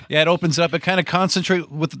up? Yeah, it opens up. It kind of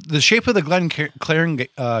concentrate with the shape of the Glencairn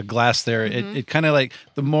glass there. It kind of like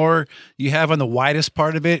the more you have on the widest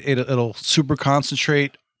part of it, it'll super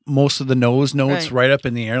concentrate most of the nose notes Right. right up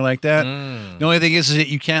in the air like that. The only thing is that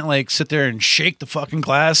you can't like sit there and shake the fucking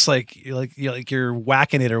glass like you're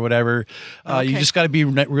whacking it or whatever. You Okay. just got to be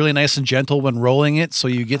really nice and gentle when rolling it, so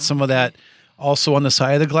you get some of that also on the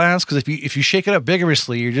side of the glass. Because if you shake it up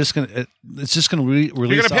vigorously, you're just gonna it's just gonna release.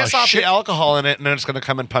 You're gonna piss off shit. the alcohol in it, and then it's gonna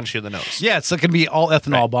come and punch you in the nose. Yeah, it's gonna be all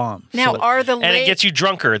ethanol bomb. Now, So- are the And it gets you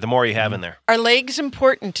drunker the more you have in there. are legs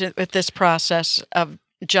important with this process of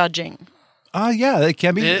judging? yeah, it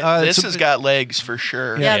can be. This has got legs for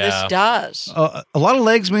sure. Yeah, Yeah. this does. A lot of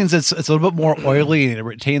legs means it's a little bit more oily and it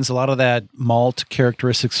retains a lot of that malt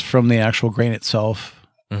characteristics from the actual grain itself.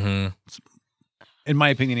 Mm-hmm. In my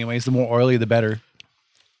opinion, anyways, the more oily, the better.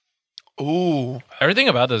 Ooh, Everything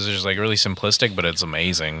about this is just like really simplistic, but it's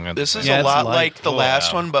amazing. this is Yeah, a it's lot light. like the Oh,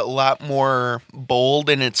 last yeah. one, but a lot more bold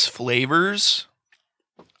in its flavors.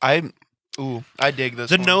 I dig this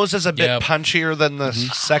The one. nose is a bit Yep. punchier than the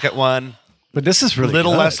second one. But this is A really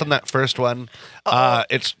little good. less than that first one.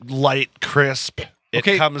 It's light, crisp. It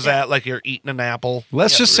Okay. comes at like you're eating an apple.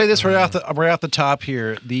 Let's just say this right off the top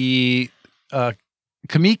here. The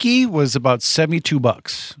Kamiki was about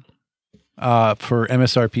 $72 for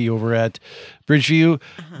MSRP over at Bridgeview.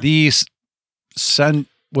 The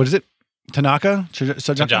what is it? Tanaka?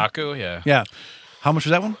 Tajaku, yeah. Yeah. How much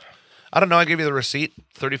was that one? I don't know. I gave you the receipt.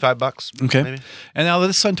 $35. Okay. Maybe And now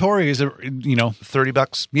this Suntory is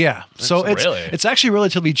 $30. yeah. So Really? it's actually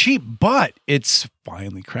relatively cheap, but it's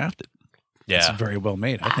finely crafted. It's Yeah. very well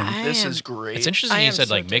made, I think. This is great. It's interesting I you am said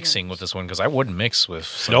so like digging mixing with this one because I wouldn't mix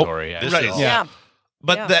with Nope. Suntory. This actually. is- Yeah.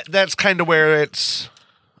 But Yeah. that's kind of where its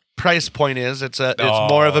price point is. It's Oh,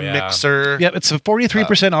 more of a yeah. mixer. Yep, it's a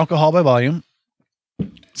 43% alcohol by volume.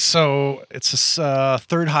 So it's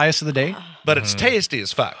third highest of the day. But it's tasty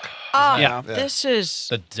as fuck. Oh, Yeah. this is.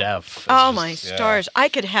 The depth. is Oh just- my yeah. stars! I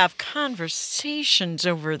could have conversations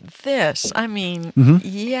over this. I mean,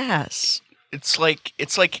 yes. It's like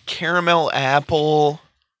caramel apple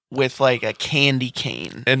with like a candy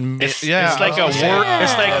cane. And It's, yeah, it's like a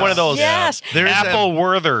it's like one of those Yes. There's apple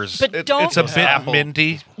Werthers. But don't it's a bit Apple.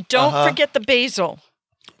 minty. don't forget the basil.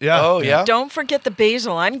 Yeah. Oh yeah. Don't forget the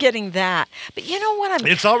basil. I'm getting that. But you know what?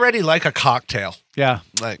 It's already like a cocktail. Yeah.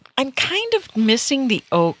 Like I'm kind of missing the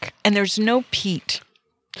oak, and there's no peat.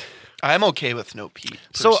 I'm okay with no peat.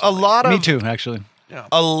 so a personally. lot of Me too, actually.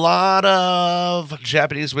 a lot of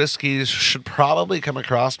Japanese whiskeys should probably come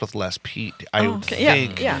across with less peat, I would Okay. Yeah,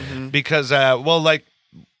 think. yeah. Because like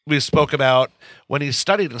we spoke about when he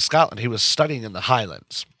studied in Scotland, he was studying in the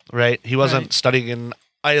Highlands, right? He wasn't Right. studying in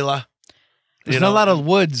Islay. There's not a lot of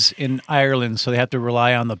woods in Ireland, so they have to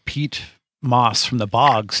rely on the peat moss from the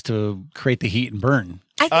bogs to create the heat and burn.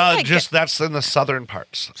 I think I just that's in the southern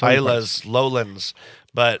parts. Southern Islas, lowlands.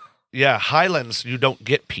 But yeah, Highlands, you don't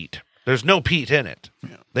get peat. There's no peat in it.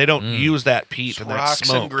 They don't use that peat It's and that rocks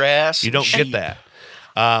smoke. and grass. You and don't sheep. get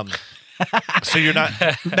that. So you're not.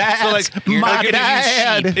 That's so like, my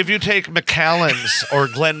dad. if you take Macallan's or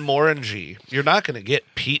Glenmorangie, you're not going to get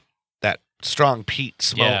peat, that strong peat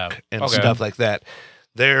smoke Yeah. and Okay. stuff like that.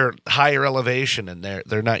 They're higher elevation and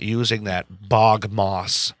they're not using that bog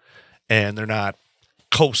moss, and they're not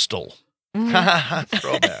coastal.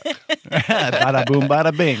 Throwback. Bada boom,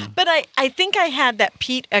 bada bing. But I think I had that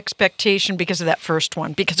peat expectation because of that first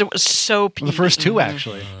one, because it was so peaty. The first two,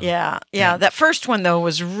 actually. Yeah. That first one, though,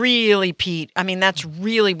 was really peat. I mean, that's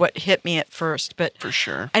really what hit me at first. But For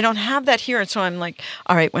sure. I don't have that here. And so I'm like,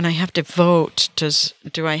 all right, when I have to vote,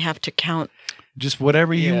 do I have to count? Just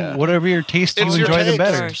whatever whatever your taste you It's your enjoy, the taste.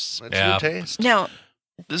 better. First? That's Yeah. your taste. Now,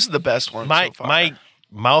 This is the best one my so far. my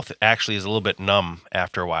mouth actually is a little bit numb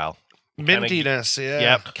after a while. Mintiness, yeah.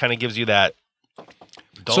 Yep, kind of gives you that. So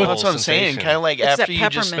dull that's what I'm saying. sensation. Kind of like It's that after you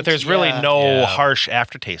just. peppermint. But there's really Yeah. no Yeah. harsh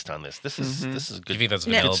aftertaste on this. This is Mm-hmm. this is Do good. you think that's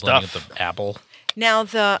Yeah. vanilla Good blending stuff. with the apple?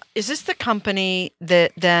 is this the company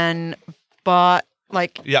that then bought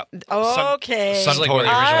like? Yep. Okay. Sun- Like Suntory. one of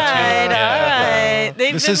the all original two. right, Yeah. all right.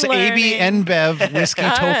 They've This been is learning. AB NBev Whiskey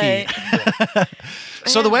All Toki. right.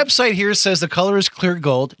 So the website here says the color is clear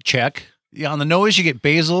gold. Check. Yeah, on the nose you get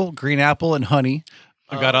basil, green apple, and honey.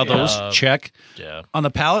 I got all those. Check. Yeah. On the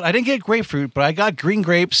palate, I didn't get grapefruit, but I got green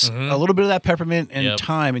grapes, a little bit of that peppermint, and Yep.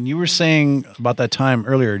 thyme. And you were saying about that thyme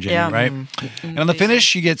earlier, Jenny, Yeah. right? And on the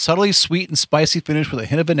finish, you get subtly sweet and spicy finish with a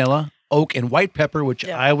hint of vanilla, oak, and white pepper, which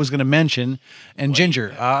Yeah. I was going to mention, and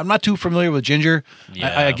ginger. I'm not too familiar with ginger. I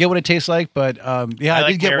Yeah. get what it tastes like, but yeah, I, I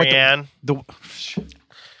like did get Marianne. what the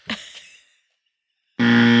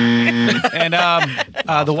and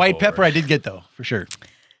the white pepper I did get though for sure.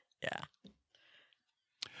 Yeah.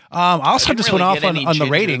 I also I didn't just really went off get on any the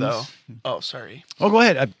ginger, ratings. though. Oh, sorry. Oh, go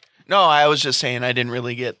ahead. I No, I was just saying I didn't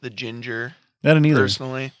really get the ginger didn't either.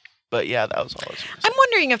 personally. But yeah, that was all I was gonna say. I'm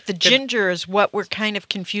wondering if the ginger is what we're kind of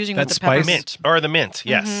confusing with That the spice? peppermint. Mint or the mint.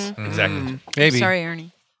 Yes, exactly. Maybe. Sorry,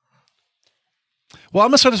 Ernie. Well, I'm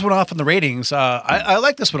going to start this one off in the ratings. I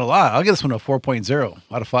like this one a lot. I'll give this one a 4.0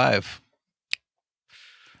 out of 5.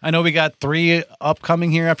 I know we got 3 upcoming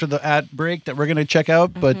here after the ad break that we're going to check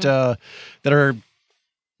out, but that are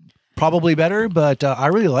probably better. But I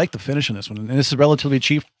really like the finish on this one. And this is relatively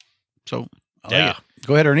cheap. So I like it.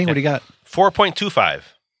 Go ahead, Ernie. What do you got? 4.25.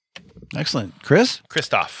 Excellent. Chris?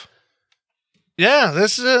 Christoph. Yeah,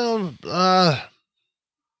 this is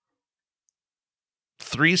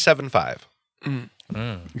 3.75.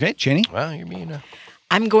 Okay, Cheney? Well, you're being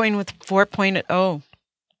I'm going with 4.0.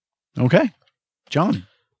 Okay. John?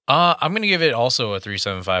 I'm gonna give it also a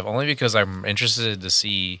 3.75, only because I'm interested to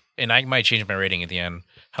see, and I might change my rating at the end.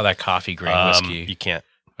 How that coffee grain whiskey? You can't.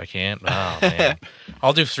 I can't. Oh man,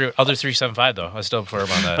 I'll do 3.75 though. I still firm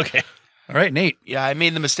on that. Okay. All right, Nate. Yeah, I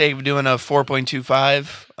made the mistake of doing a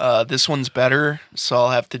 4.25. This one's better, so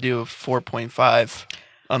I'll have to do a 4.5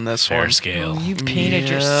 on this Fair one. scale. You painted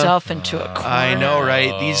yourself into a corner. I know,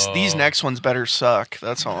 right? These next ones better suck.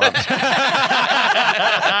 That's all I'm saying.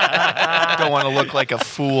 Don't want to look like a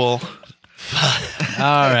fool. All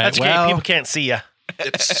right. That's okay. People can't see you.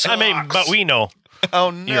 I mean, but we know.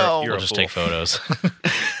 Oh no! You're We'll a just fool. take photos.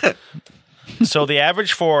 So the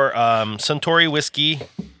average for Suntory whiskey,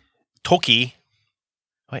 Toki.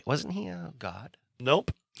 Wait, wasn't he a god?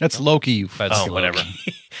 Nope. That's Loki. You That's Oh, whatever.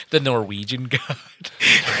 the Norwegian god.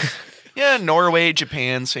 Yeah, Norway,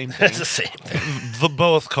 Japan, same thing. It's the same thing. The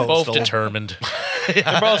both coastal. Both determined.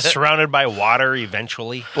 They're both surrounded by water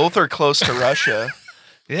eventually. Both are close to Russia.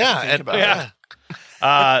 Yeah. Think And, about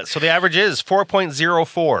yeah. So the average is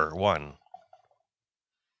 4.041.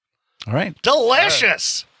 All right.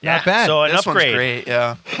 Delicious. Not bad. So an This one's upgrade. great.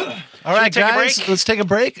 Yeah. All right, take a guys. break? Let's take a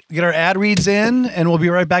break. Get our ad reads in, and we'll be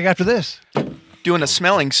right back after this. Doing a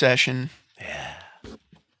smelling session.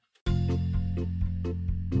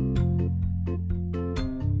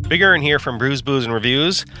 Big Earn here from Brews, Booze, and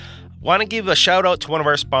Reviews. Want to give a shout out to one of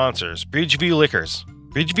our sponsors, Bridgeview Liquors.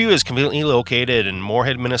 Bridgeview is conveniently located in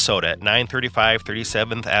Moorhead, Minnesota at 935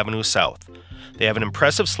 37th Avenue South. They have an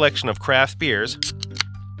impressive selection of craft beers,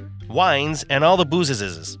 wines, and all the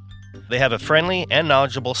boozes. They have a friendly and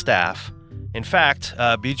knowledgeable staff. In fact,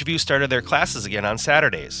 Bridgeview started their classes again on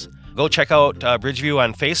Saturdays. Go check out Bridgeview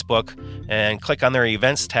on Facebook and click on their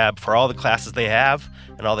events tab for all the classes they have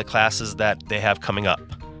and all the classes that they have coming up.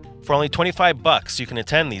 For only $25, you can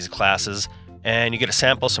attend these classes and you get to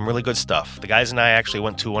sample some really good stuff. The guys and I actually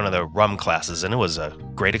went to one of the rum classes and it was a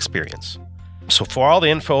great experience. So for all the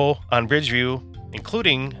info on Bridgeview,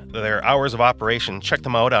 including their hours of operation, check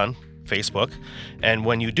them out on Facebook. And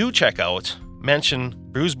when you do check out, mention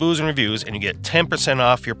Brews, Booze, and Reviews and you get 10%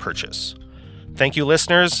 off your purchase. Thank you,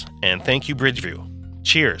 listeners, and thank you, Bridgeview.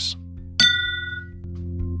 Cheers.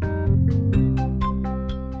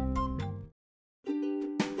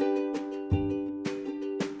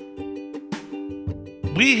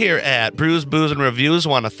 We here at Brews, Booze, and Reviews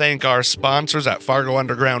want to thank our sponsors at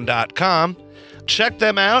FargoUnderground.com. Check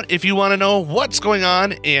them out if you want to know what's going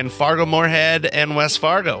on in Fargo, Moorhead, and West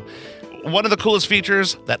Fargo. One of the coolest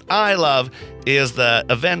features that I love is the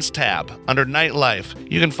events tab under Nightlife.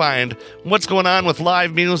 You can find what's going on with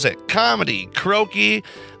live music, comedy, karaoke,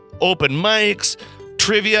 open mics,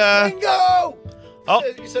 trivia. Bingo! Oh.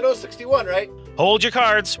 You said 061, right? Hold your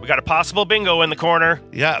cards. We got a possible bingo in the corner.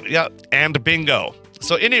 Yeah, and bingo.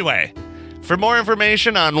 So anyway, for more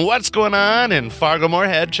information on what's going on in Fargo,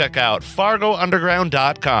 Moorhead, check out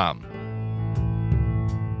FargoUnderground.com.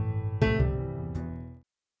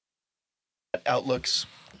 Outlook's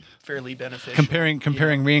fairly beneficial.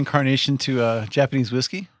 Comparing reincarnation to Japanese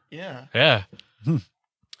whiskey. Yeah. Yeah.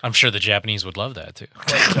 I'm sure the Japanese would love that too.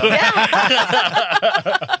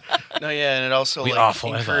 No, yeah, and it also We like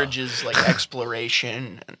awful encourages like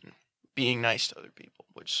exploration and being nice to other people,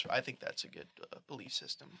 which I think that's a good belief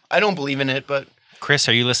system. I don't believe in it, but Chris,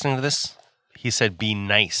 are you listening to this? He said, be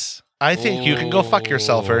nice. I think you can go fuck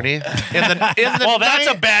yourself, Ernie. Well, that's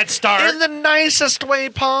a bad start. In the nicest way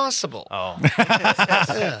possible. Oh.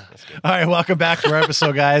 All right, welcome back to our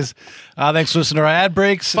episode, guys. Thanks for listening to our ad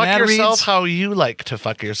breaks. Fuck and ad yourself reads. how you like to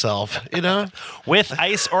fuck yourself, you know? With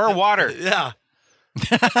ice or water. Yeah.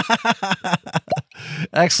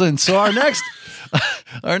 Excellent. So our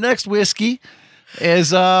next whiskey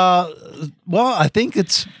is I think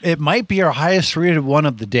it might be our highest rated one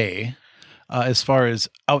of the day. As far as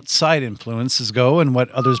outside influences go and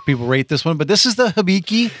what others people rate this one. But this is the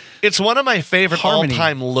Hibiki. It's one of my favorite Harmony.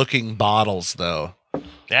 all-time looking bottles, though.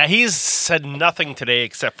 Yeah, he's said nothing today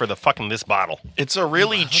except for this bottle. It's a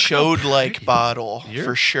really chode-like bottle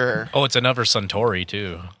for sure. Oh, it's another Suntory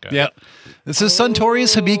too. Okay. Yep. This is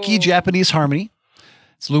Suntory's Hibiki Japanese Harmony.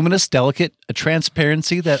 It's luminous, delicate, a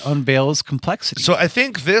transparency that unveils complexity. So I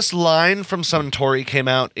think this line from Suntory came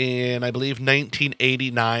out in, I believe,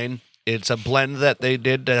 1989. It's a blend that they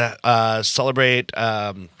did to celebrate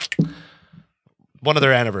one of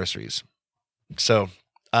their anniversaries. So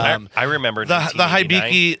I remember the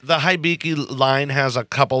 1989. Hibiki line has a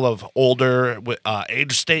couple of older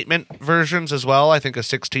age statement versions as well. I think a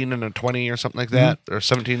 16 and a 20 or something like that, or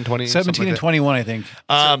 17, 20. 17 and 21, I think.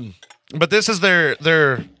 But this is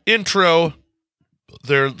their intro.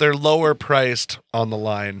 They're lower priced on the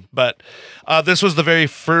line, but this was the very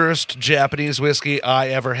first Japanese whiskey I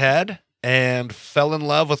ever had, and fell in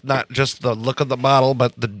love with not just the look of the bottle,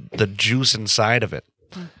 but the juice inside of it.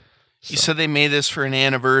 You said they made this for an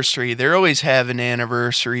anniversary. They're always having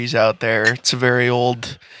anniversaries out there. It's a very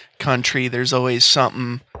old country. There's always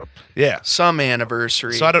something. Yeah. Some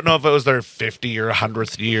anniversary. So I don't know if it was their 50 or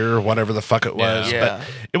 100th year or whatever the fuck it was. Yeah.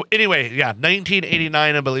 But anyway,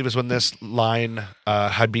 1989, I believe, is when this line,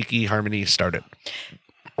 Hibiki Harmony, started.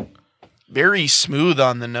 Very smooth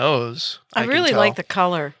on the nose. I can really tell. like the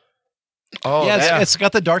color. Oh, Yeah, it's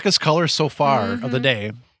got the darkest color so far of the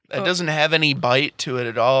day. It doesn't have any bite to it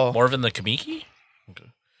at all. More than the Kamiki?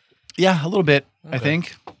 Yeah, a little bit, I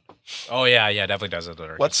think. Oh yeah, definitely does it.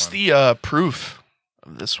 What's the proof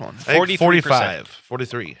of this one? I think 43%.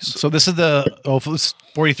 43. So this is the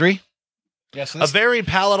 43? Yes. A very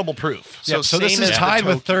palatable proof. So this same is as the tied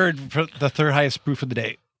with Toki. the third highest proof of the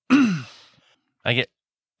day. I get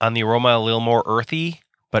on the aroma a little more earthy,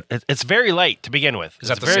 but it's very light to begin with. Is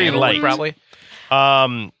that It's the very sandalwood, light? probably?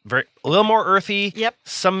 A little more earthy. Yep.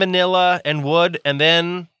 Some vanilla and wood, and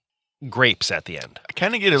then grapes at the end. I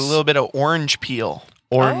kind of get a little bit of orange peel.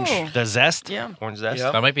 Orange. Oh. The zest. Yeah. Orange zest.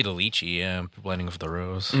 Yep. That might be the lychee, yeah, blending with the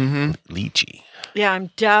rose. Mm-hmm. Lychee. Yeah, I'm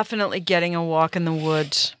definitely getting a walk in the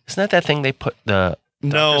woods. Isn't that thing they put the No,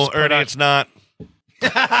 doctors put Ernie, on- it's not.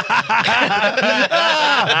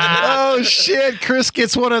 Oh, shit. Chris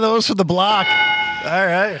gets one of those for the block. All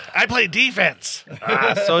right. I play defense.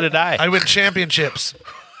 So did I. I win championships.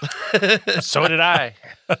 So did I.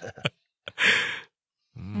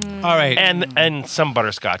 All right. And some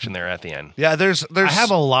butterscotch in there at the end. Yeah, there's I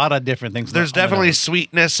have a lot of different things. there's on the definitely nose.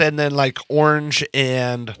 sweetness and then like orange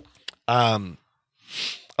and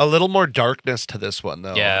a little more darkness to this one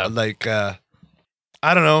though. Yeah. Like I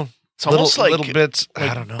don't know. It's almost little like bits.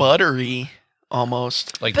 like I don't know. buttery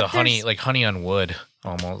almost. Like But the honey, there's- like honey on wood,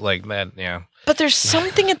 almost like that. Yeah. But there's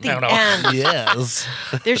something at the I don't know. end. Yes.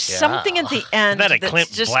 There's something at the end Isn't that a that's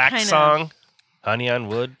Clint just Black kinda, song? Honey on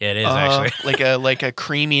wood. Yeah, it is actually. like a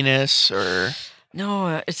creaminess, or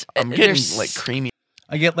No, it's I'm getting there's- like creamy.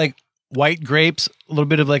 I get like white grapes, a little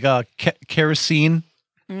bit of like a kerosene,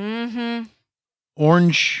 Mhm.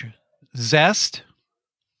 orange zest,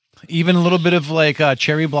 even a little bit of like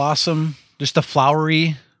cherry blossom, just the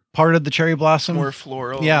flowery part of the cherry blossom. More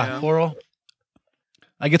floral. yeah, floral.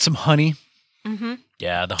 I get some honey, Mhm.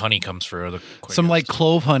 Yeah, the honey comes through. some like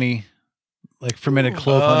clove honey, like fermented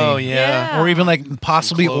clove Oh honey. yeah. Or even like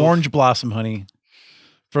possibly clove. orange blossom honey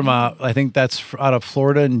from I think that's out of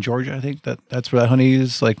Florida and Georgia. I think that's where that honey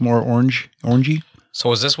is like more orangey. So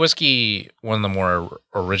was this whiskey one of the more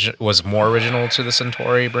original to the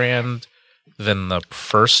Suntory brand than the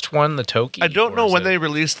first one, the Toki? I don't Or know is when it- they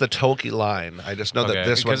released the Toki line. I just know that Okay,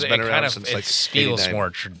 this because one's been it around kind of, since it like feels 89. more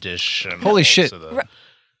traditional. Holy shit. to the-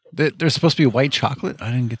 There's supposed to be white chocolate. I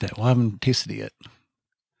didn't get that. Well, I haven't tasted it yet.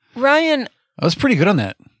 Ryan, I was pretty good on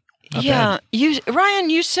that. Not yeah, bad. Ryan,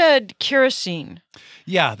 you said kerosene.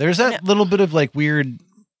 Yeah, there's that little bit of like weird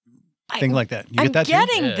thing like that. You I'm get that too?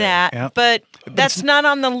 getting Yeah. that, Yeah. but that's not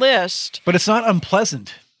on the list. But it's not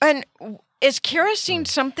unpleasant. And is kerosene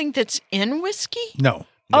something that's in whiskey? No.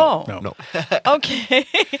 Oh. No. Okay.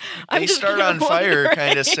 I'm They just start on kinda fire wondering.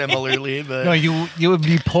 kind of similarly, but No, you would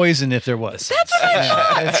be poisoned if there was. That's what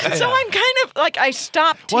I'm. So I'm kind of like I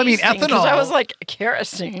stopped. Well, I mean, tasting 'cause I ethanol- was like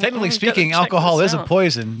kerosene. Technically I'm speaking, gonna check alcohol this is a out.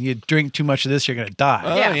 poison. You drink too much of this, you're gonna die.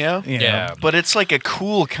 oh Yeah. yeah. You know? Yeah. But it's like a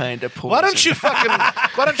cool kind of poison. Why don't you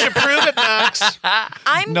prove it, Knox?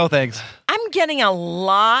 I'm No thanks. I'm getting a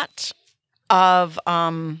lot of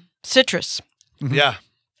citrus. Yeah.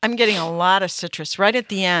 I'm getting a lot of citrus right at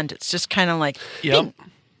the end. It's just kind of like Yep.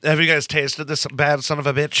 Have you guys tasted this bad son of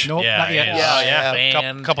a bitch? Nope, Yeah, not yet. yeah, Yeah,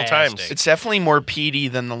 yeah. couple times. Fantastic. It's definitely more peaty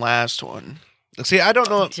than the last one. See, I don't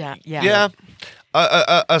know. yeah. Yeah.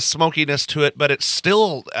 A smokiness to it, but it's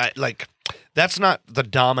still like that's not the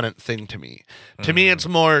dominant thing to me. To me, it's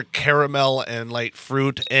more caramel and light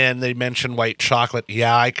fruit, and they mention white chocolate.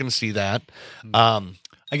 Yeah, I can see that.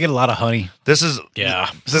 I get a lot of honey. This is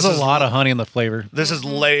There's a lot of honey in the flavor. This is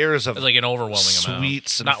layers of It's like an overwhelming amount.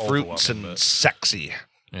 sweets and Not fruits overwhelming, and but- sexy.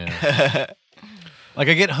 Yeah. Like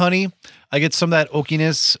I get honey, I get some of that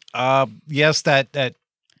oakiness. Yes, that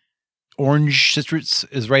orange citrus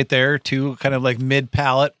is right there too, kind of like mid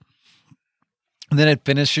palate. And then it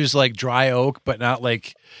finishes like dry oak, but not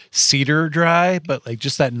like cedar dry, but like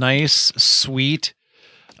just that nice sweet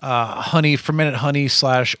honey, fermented honey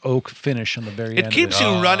 / oak finish on the very end. It keeps of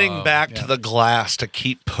you running back yeah. to the glass to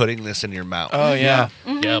keep putting this in your mouth. Oh yeah.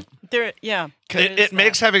 Yep. It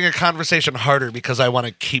makes having a conversation harder because I want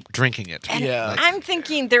to keep drinking it. And Yeah. I'm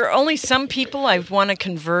thinking there are only some people I want to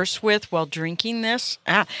converse with while drinking this.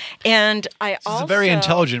 And I It's also a very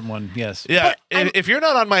intelligent one, yes. Yeah, if you're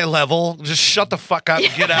not on my level, just shut the fuck up,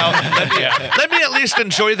 get out. And let me at least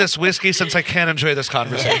enjoy this whiskey since I can't enjoy this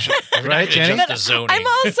conversation. Right, Jenny? Just the zoning. I'm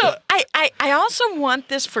also I also want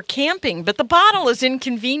this for camping, but the bottle is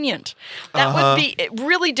inconvenient. That would be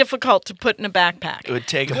really difficult to put in a backpack. It would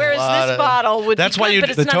take a Whereas lot this of- bottle would That's be why good, you- but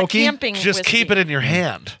it's the not Toki? a camping Just whiskey. keep it in your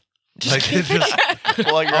hand. Like, it just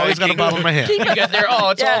Well, you're always got a hiking. bottle in my hand. Keep You get there. Oh,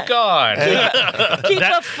 it's Yeah. all gone. Keep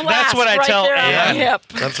a flask that's what I right tell there on Ann. the hip.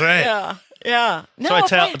 That's right. Yeah. No, So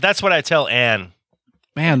if I- that's what I tell Ann.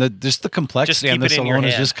 Man, just the complexity Just keep on this it in your alone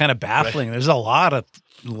is hand. just kind of baffling. There's a lot of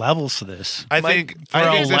levels to this. I think For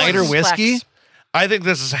a this lighter is- whiskey, I think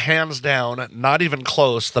this is hands down, not even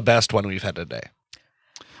close, the best one we've had today.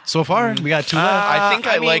 so far we got two left. I think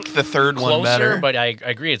I mean, like the third one Closer, better. but I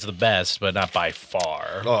agree it's the best, but not by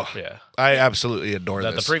far. Oh. Yeah. I absolutely adore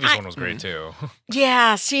The this. previous one was great too.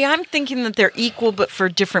 Yeah, see, I'm thinking that they're equal, but for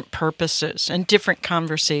different purposes and different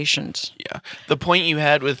conversations. Yeah. The point you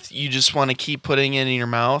had with you just want to keep putting it in your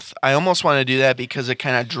mouth, I almost want to do that because it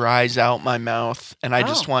kind of dries out my mouth and I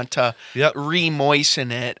just want to Yep.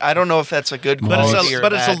 re-moisten it. I don't know if that's a good But quality or it's a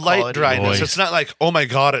bad light quality. dryness. Moist. It's not like, oh my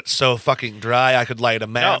god, it's so fucking dry. I could light a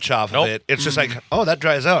match off Nope. of it. It's just like, oh, that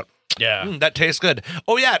dries out. Yeah. That tastes good.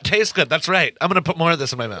 Oh yeah, it tastes good. That's right. I'm gonna put more of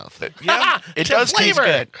this in my mouth. Yeah, it To does taste flavor.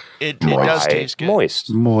 good. It does taste good. Moist.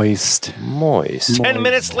 10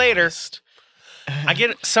 minutes later, I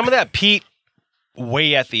get some of that peat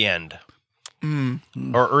way at the end.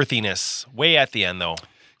 Or earthiness. Way at the end, though.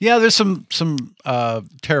 Yeah, there's some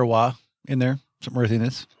terroir in there, some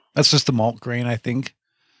earthiness. That's just the malt grain, I think.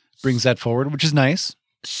 Brings that forward, which is nice.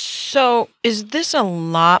 So, is this a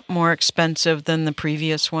lot more expensive than the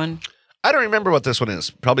previous one? I don't remember what this one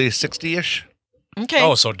is. Probably 60-ish. Okay.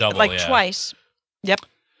 Oh, so double, like yeah. twice. Yep.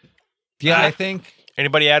 Yeah, I think.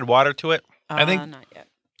 Anybody add water to it? I think- Not yet.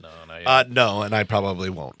 No, not yet. No, and I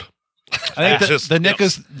probably won't. I think Just- the Nika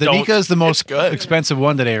is the most expensive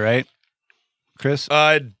one today, right, Chris?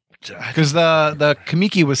 Because the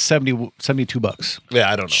Kamiki was $72.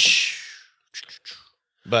 Yeah, I don't know.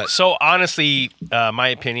 But So, honestly, my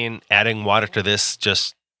opinion, adding water to this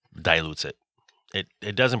just dilutes it.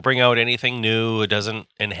 It doesn't bring out anything new. It doesn't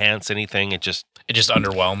enhance anything. It just, It just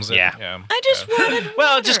underwhelms it. Yeah. I just wanted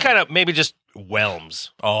well, it water. just kind of maybe just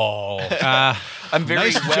whelms. Oh. I'm very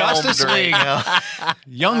Nice whelmed Justice right League. now.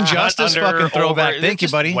 Young Justice Under, fucking throwback. over, Thank you,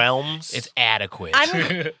 just buddy. Whelms. It's adequate.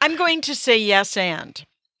 I'm going to say yes and.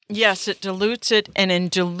 Yes, it dilutes it, and in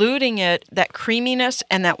diluting it, that creaminess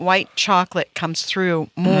and that white chocolate comes through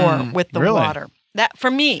more with the really? water. That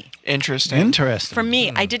for me, Interesting. Interesting. for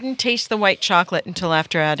me, I didn't taste the white chocolate until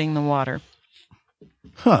after adding the water.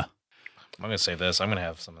 Huh. I'm going to say this. I'm going to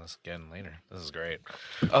have some of this again later. This is great.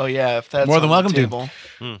 Oh yeah, if that's More than on the welcome to.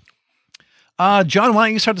 table. John, why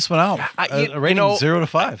don't you start this one out? you A rating know, 0 to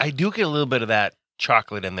 5. I do get a little bit of that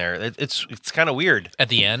chocolate in there. It's kind of weird. At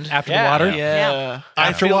the end? After Yeah. the water? Yeah.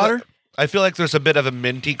 After feel water? like- I feel like there's a bit of a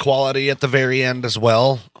minty quality at the very end as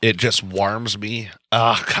well. It just warms me.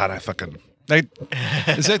 Oh God, I fucking. Like,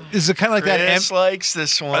 is it kind of like that? Chris likes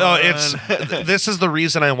this one. Oh, this is the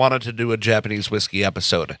reason I wanted to do a Japanese whiskey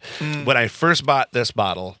episode. When I first bought this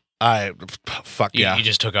bottle, fuck You, yeah. you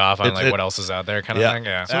just took off on It's- like what else is out there kind of Yeah. thing?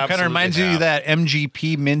 Yeah. So it kind of Absolutely reminds you have. of that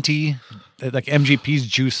MGP minty. Like MGP's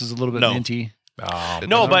juice is a little bit No. minty. It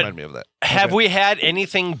No, doesn't but remind me of that. have we had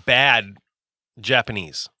anything bad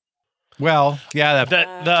Japanese? Well, yeah, The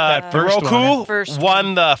that first Roku one. First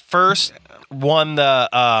won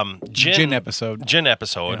the gin episode. Gin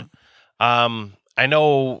episode. I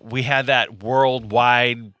know we had that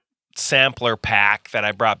worldwide sampler pack that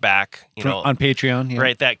I brought back, on Patreon. Yeah.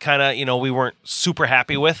 right? That kind of, we weren't super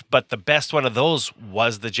happy with, but the best one of those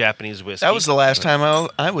was the Japanese whiskey. That was the last time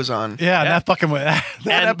I was on. Yeah, that fucking that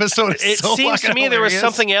And episode is it so seems to fucking me there was hilarious.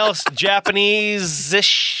 something else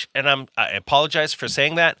Japanese-ish, and I apologize for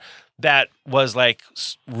saying that was like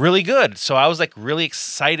really good. So I was like really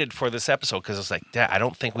excited for this episode because it's like, I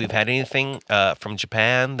don't think we've had anything from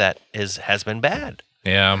Japan that has been bad.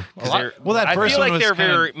 Yeah. Well, that I first feel one like was they're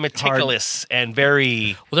kinda very meticulous and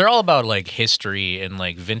very. Well, they're all about like history and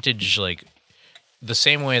like vintage, like the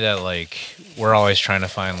same way that like we're always trying to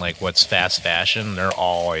find like what's fast fashion. They're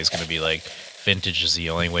always going to be like vintage is the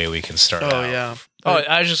only way we can start. Oh out. yeah. Oh,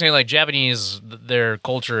 I was just saying, like Japanese, their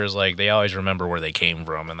culture is like they always remember where they came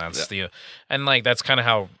from, and that's and like that's kind of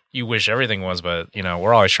how you wish everything was. But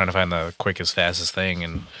we're always trying to find the quickest, fastest thing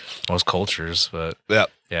in most cultures. But Yeah.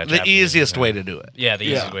 yeah, The Japanese, easiest way to do it. Yeah, the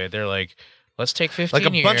easiest way. They're like, let's take 15 Like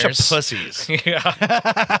a years. bunch of pussies. Yeah.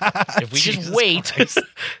 If we just wait,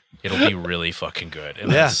 it'll be really fucking good.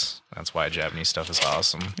 And Yeah. that's why Japanese stuff is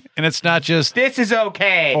awesome. And it's not just This is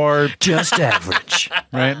okay. or Just average.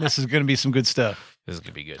 right. This is going to be some good stuff. This is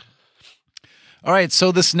gonna be good. All right.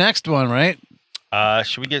 So this next one, right?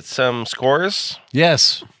 Should we get some scores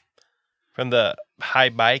Yes. from the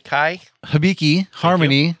Hibaikai? Habiki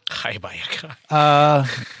Harmony. Hi, bye.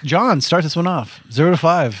 John, start this one off. 0 to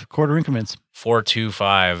 5 quarter increments.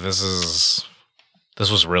 4.25.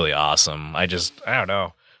 This was really awesome. I don't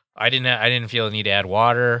know. I didn't feel the need to add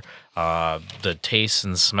water. The taste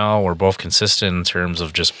and smell were both consistent in terms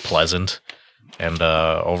of just pleasant, and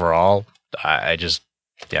overall, I just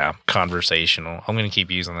conversational. I'm gonna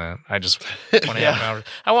keep using that. I just want to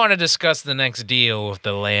I want to discuss the next deal with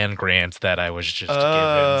the land grants that I was just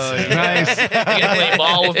given. Nice. You gonna play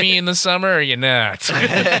ball with me in the summer, or you not?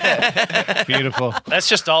 Beautiful. Let's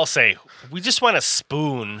just all say we just want a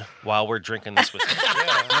spoon while we're drinking this whiskey.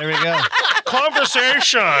 There we go.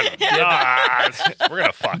 Conversation. Ah, we're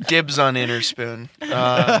gonna fuck. Dibs on inner spoon.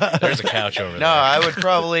 There's a couch over No,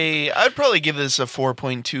 there. I'd probably give this a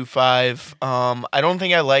 4.25. I don't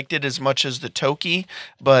think I liked it as much as the Toki,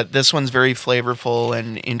 but this one's very flavorful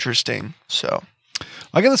and interesting. So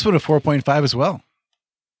I got this one a 4.5 as well.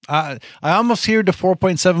 I almost hear to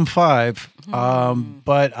 4.75,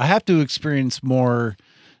 but I have to experience more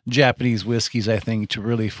Japanese whiskeys, I think, to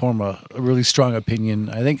really form a really strong opinion.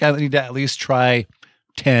 I think I need to at least try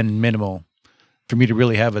 10 minimal for me to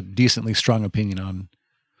really have a decently strong opinion on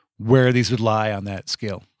where these would lie on that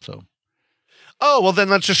scale. So, Oh, well, then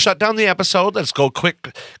let's just shut down the episode. Let's go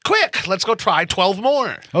quick. Let's go try 12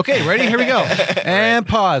 more. okay, ready? Here we go. And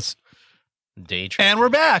pause. Day trip. And we're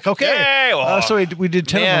back. Okay. Yay, well, So we did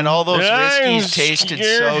 10 of man, them. all those I'm whiskeys tasted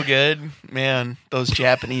so good. Man, those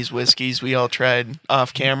Japanese whiskeys we all tried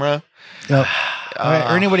off camera. Yep. All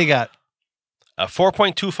right, Ernie, what do you got?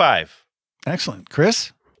 4.25. Excellent.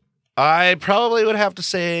 Chris? I probably would have to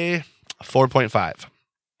say 4.5.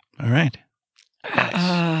 All right.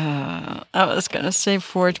 I was going to say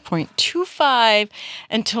 4.25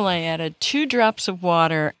 until I added 2 drops of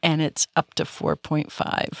water, and it's up to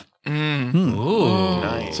 4.5. Ooh.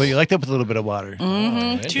 Nice. So you like that with a little bit of water.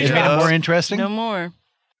 Mm-hmm. 2 It made it drops. more interesting? No more.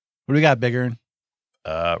 What do we got, Big Ern?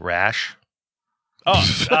 Rash.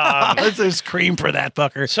 Oh, Let's just cream for that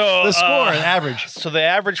fucker. so The score, average. So the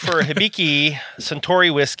average for Hibiki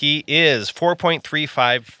Suntory whiskey is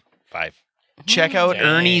 4.355. Check out Dang.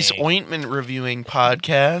 Ernie's ointment reviewing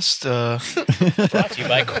podcast. Brought to you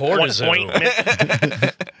by Cortisone.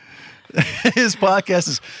 Ointment. His podcast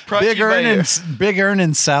is Brought to Big you by- Big Ern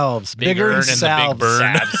and Salves. Big Ern and the Big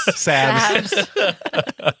Burn. Salves. Abs.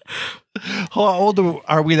 How old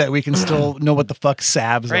are we that we can still know what the fuck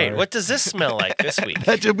salves Right. are? What does this smell like this week?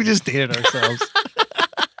 We just dated ourselves.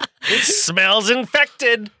 It smells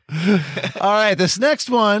infected. All right, this next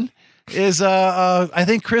one is I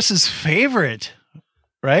think Chris's favorite,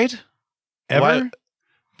 right? Ever? What?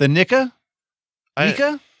 The Nika? I-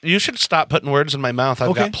 Nika? You should stop putting words in my mouth. I've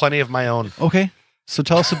Okay. got plenty of my own. Okay. So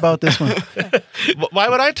tell us about this one. Why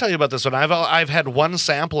would I tell you about this one? I've had one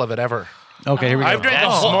sample of it ever. Okay, here we go. I've drank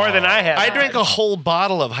That's more than I have. I drank a whole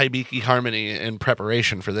bottle of Hibiki Harmony in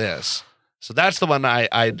preparation for this. So that's the one I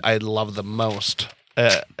love the most,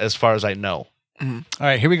 as far as I know. All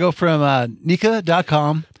right, here we go from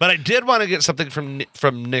Nika.com. But I did want to get something from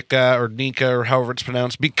Nika or however it's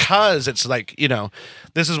pronounced, because it's like,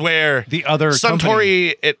 this is where The other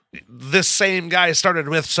Suntory, this same guy started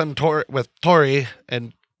with Tori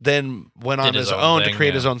and then went on Did his his own own to thing,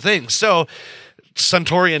 create his own thing. So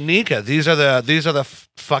Suntory and Nika, these are the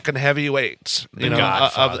fucking heavyweights, The of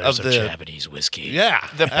godfathers of the Japanese whiskey. yeah,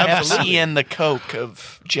 the Pepsi absolutely. and the Coke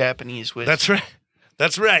of Japanese whiskey. That's right.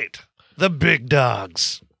 That's right. The big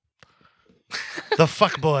dogs. The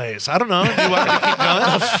fuck boys. I don't know. Do you want me to keep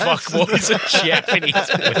going? Fuck boys and Japanese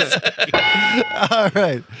whiskey. All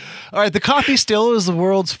right. The coffee still is the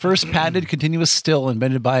world's first patented continuous still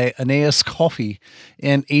invented by Aeneas Coffee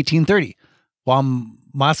in 1830. While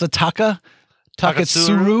Masataka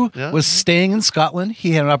Takatsuru yeah. was staying in Scotland,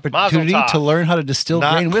 he had an opportunity Mazel tov. to learn how to distill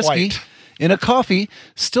Not grain whiskey quite. in a coffee,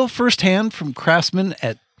 still firsthand from craftsman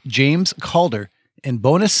at James Calder in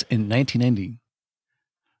Bonus in 1990.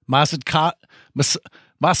 Masataka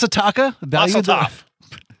valued the, Mazel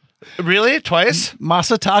Really? Twice?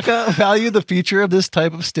 Masataka valued the feature of this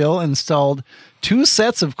type of still and installed 2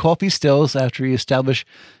 sets of coffee stills after he established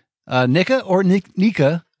Nika or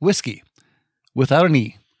Nika whiskey without an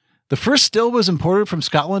E. The first still was imported from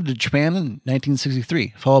Scotland to Japan in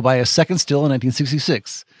 1963, followed by a second still in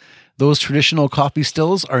 1966. Those traditional coffee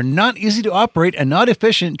stills are not easy to operate and not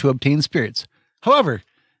efficient to obtain spirits. However,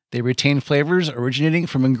 they retain flavors originating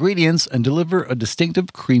from ingredients and deliver a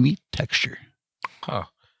distinctive creamy texture. Huh.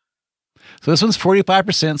 So this one's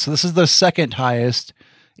 45%. So this is the second highest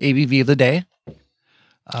ABV of the day.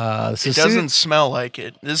 It doesn't smell like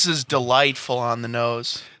it. This is delightful on the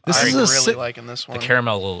nose. This I'm is a really liking this The one.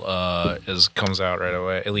 caramel comes out right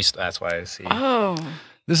away. At least that's why I see. Oh.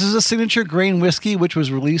 This is a signature grain whiskey which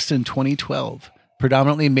was released in 2012.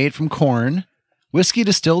 Predominantly made from corn, whiskey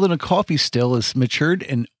distilled in a coffee still is matured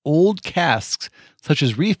in old casks, such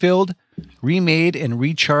as refilled, remade, and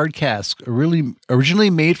recharred casks, originally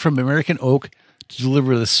made from American oak to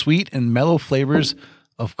deliver the sweet and mellow flavors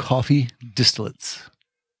of coffee distillates.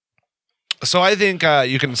 So I think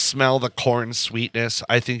you can smell the corn sweetness.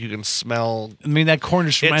 I think you can smell. I mean, that corn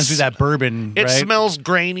just reminds me of that bourbon, It right? smells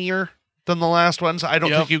grainier than the last ones. I don't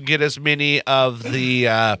Yep. think you get as many of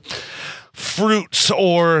the fruits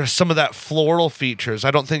or some of that floral features. I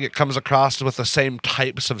don't think it comes across with the same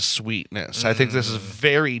types of sweetness. I think this is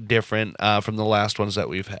very different from the last ones that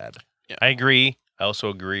we've had. I agree. I also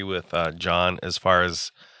agree with John as far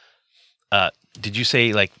as. Did you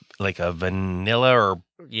say like a vanilla or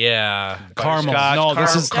Yeah. Caramel. butterscotch? No,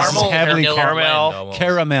 this is caramel, heavily caramel.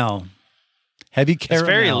 Caramel. Heavy It's caramel.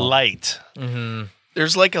 very light, Mm-hmm.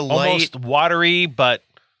 There's like a light. almost watery, but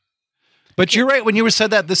But you're right when you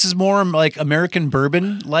said that this is more like American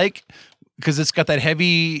bourbon, like because it's got that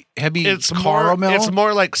heavy It's caramel. more. It's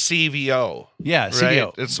more like CVO. yeah, Right?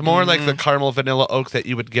 CVO. It's more like the caramel vanilla oak that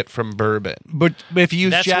you would get from bourbon. But if you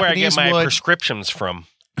use that's where I get Japanese my wood, prescriptions from.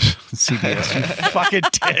 CVS, you fucking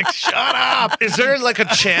dick. Shut up. Is there like a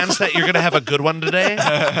chance that you're gonna have a good one today?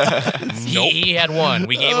 He had one.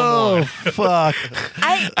 We gave him Oh one. fuck!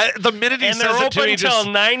 The minute he And says they're it to open me, until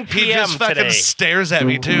 9 he p.m. just fucking today. stares at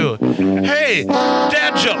me too. Hey,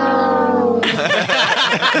 dad joke.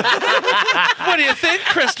 What do you think,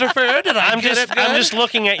 Christopher? Did I get it good? I'm just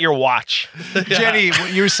looking at your watch. Jenny,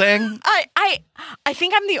 what you were saying? I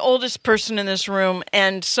think I'm the oldest person in this room,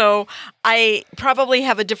 and so I probably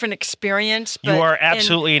have a different experience. You but are in-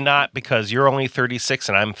 absolutely not, because you're only 36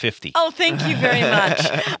 and I'm 50. Oh, thank you very much.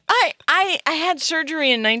 I had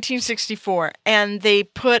surgery in 1964, and they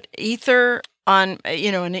put ether on,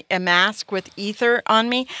 a mask with ether on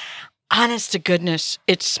me. Honest to goodness,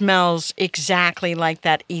 it smells exactly like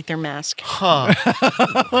that ether mask. Huh.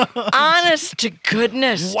 Honest to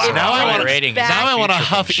goodness. Wow. Now I wanna- rating. now I want to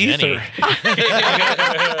Future huff from Jenny. ether.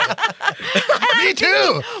 Me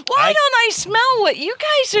too. Why don't I smell what you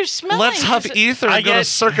guys are smelling? Let's huff ether and go to get-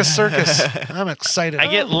 Circus Circus. I'm excited. I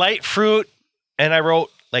get light fruit, and I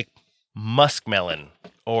wrote like muskmelon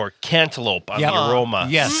or cantaloupe on Yeah. the aroma.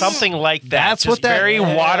 Yes. Something like that. That's Just what that- very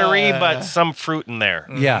watery, but some fruit in there.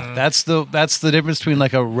 Yeah, that's the difference between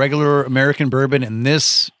like a regular American bourbon and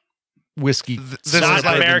this whiskey. This Not is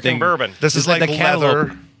like American thing. bourbon. This It's is like like the cantaloupe.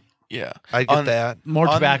 leather. Yeah. I get On- that. More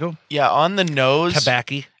on- tobacco. Yeah, on the nose.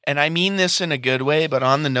 Tobacco. And I mean this in a good way, but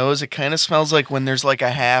on the nose, it kind of smells like when there's like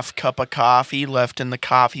a half cup of coffee left in the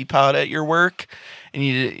coffee pot at your work, and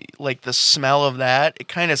you like the smell of that. It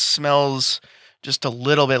kind of smells just a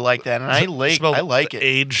little bit like that, and I like it.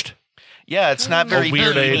 Aged. Yeah, it's not very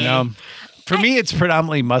weird peaty. age. No. For me, it's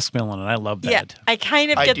predominantly muskmelon, and I love that. Yeah, I kind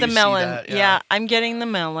of I get do the see melon. that, yeah. yeah. I'm getting the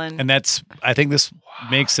melon. And I think this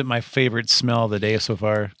makes it my favorite smell of the day so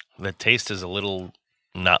far. The taste is a little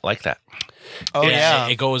not like that. Oh yeah,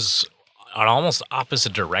 It goes an almost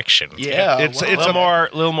opposite direction. yeah. It's wow.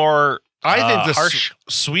 A little more. I think the harsh.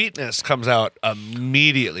 sweetness comes out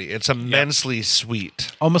immediately. It's immensely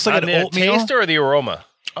sweet. Almost like On an the oatmeal. taste or the aroma?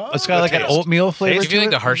 It's got like an taste. oatmeal flavor Do you to feel like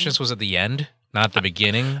it. the harshness was at the end, not the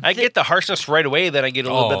beginning? I get the harshness right away. Then I get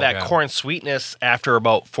a little bit of that okay. corn sweetness after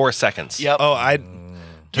about 4 seconds. Yep. Oh,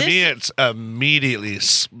 To me, it's immediately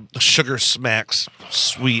sugar smacks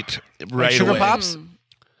sweet right Sugar away. Pops?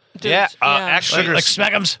 Yeah, actually, Like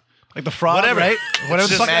Smack'ems? Like the frog, Whatever. right? Whatever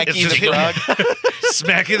the fuck. Smacky the frog.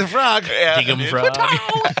 Smacky the Frog. Dig 'em frog.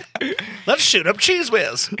 Let's shoot up Cheese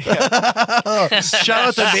Whiz. Shout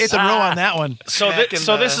out to Nathan Rowe on that one. So, Smacking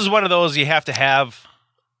so this the- is one of those you have to have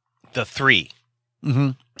the 3.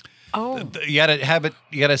 Oh, You gotta have it.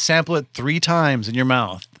 You gotta sample it 3 times in your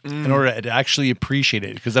mouth in order to actually appreciate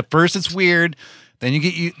it. Because at first it's weird, then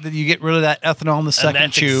you get rid of that ethanol in the And second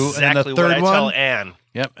that's chew, exactly and then the third what I tell one. Ann.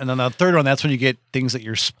 Yep, and then the third one. That's when you get things that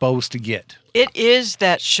you're supposed to get. it is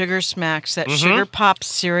that Sugar Smacks, that Sugar Pop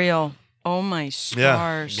cereal. Oh my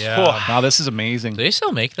stars! Yeah. Wow, this is amazing. Do they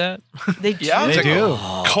still make that? They do. Yeah, They do.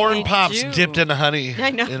 Corn They Pops do. dipped in honey.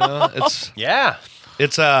 I know. You know, Yeah.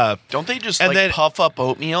 it's Don't they just And like then- puff up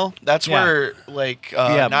oatmeal? That's Yeah. where like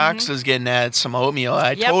Yeah. Knox is getting at some oatmeal.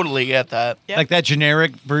 I Yep. totally get that. Yep. Like that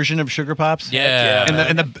generic version of Sugar Pops. Yeah.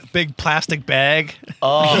 In the big plastic bag.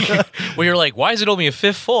 Oh, Where you're like, why is it only a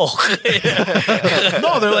fifth full?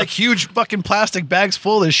 No, they're like huge fucking plastic bags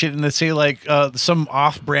full of this shit, and they say like some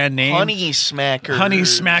off-brand name. honey smackers. Honey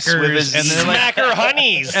smackers, with a and Z. they're like- Smacker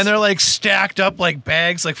honeys. And they're like stacked up like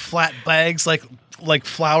bags, like flat bags, like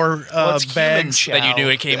flour Well, it's human bags. chow. Then you knew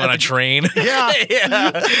it came on a train. Yeah,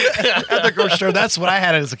 at the grocery store. That's what I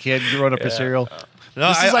had as a kid growing up with cereal. No,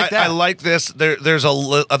 This is like that. I like this. There's a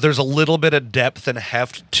little bit of depth and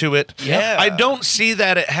heft to it. Yeah. I don't see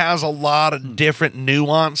that it has a lot of different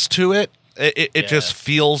nuance to it. It just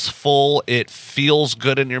feels full. It feels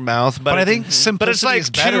good in your mouth. But I think but simplicity it's like is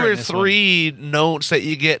better 2 or in this one. 3 notes that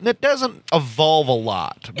you get, and it doesn't evolve a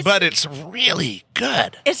lot. But it's really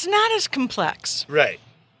good. It's not as complex. Right.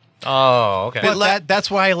 Oh, okay. But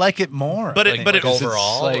that's why I like it more. But Like it's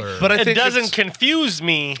overall, like- or- But I it think doesn't it's- confuse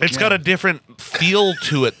me. It's got a different feel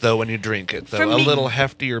to it, though, when you drink it, though. For A me- little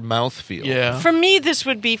heftier mouth feel. Yeah. For me, this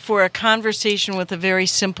would be for a conversation with a very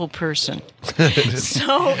simple person.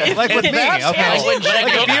 So, if like with me, Yes. okay.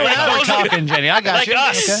 Like if you and I were talking, Jenny, I got Like you.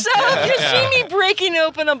 us. Okay. So if you see me breaking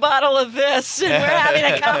open a bottle of this and we're having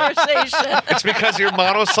a conversation, It's because you're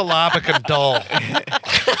monosyllabic and dull.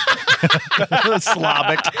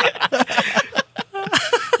 Slavic.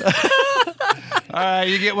 All right,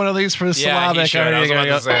 you get one of these for the Yeah, he Slavic. should. I was There we about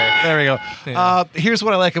go. to say. There we go. Here's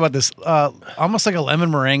what I like about this. Almost like a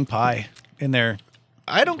lemon meringue pie in there.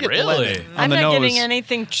 I don't get Really? lemon. On I'm the not nose. getting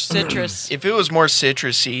anything citrus. If it was more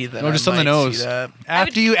citrusy, then No, I just on the might nose. see that.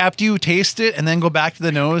 After you taste it and then go back to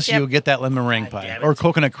the nose, Yep. you'll get that lemon meringue pie or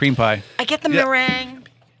coconut cream pie. I get the meringue.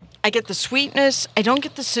 I get the sweetness. I don't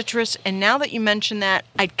get the citrus. And now that you mention that,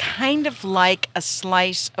 I'd kind of like a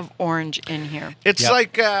slice of orange in here. It's Yep.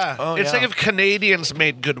 like Oh, it's yeah. like if Canadians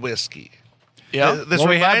made good whiskey. Yeah. This Well,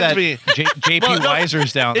 we have reminds that me. JP Well, no,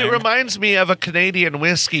 Weiser's down It there. reminds me of a Canadian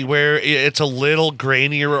whiskey where it's a little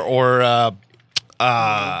grainier, or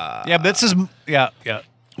Yeah, but this is yeah.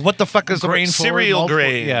 what the fuck is the Grain word? forward, Cereal multiple-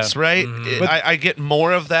 grains, yeah. right? But- I get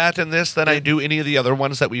more of that in this than I do any of the other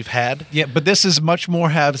ones that we've had. Yeah, but this is much more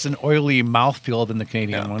has an oily mouthfeel than the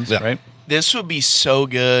Canadian ones, Yeah. right? This would be so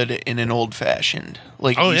good in an old fashioned.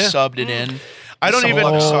 Like Oh, you yeah. subbed it in. I don't Some even.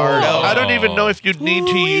 Luxardo. I don't even know if you'd need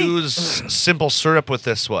to use simple syrup with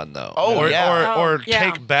this one, though. Oh, or, yeah. or yeah.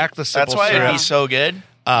 take back the simple That's why syrup. it'd be so good. You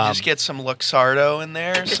just get some Luxardo in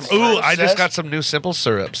there. Some Ooh, I just zest. got some new simple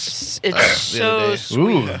syrups. It's the other so day.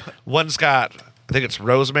 sweet. Ooh. One's got, I think it's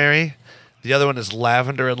rosemary. The other one is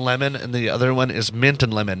lavender and lemon, and the other one is mint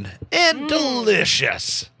and lemon, and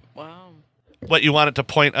delicious. Wow. What, you want it to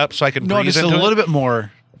point up so I can No, breathe just a into little it? bit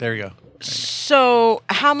more. There you go. So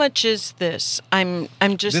how much is this? I'm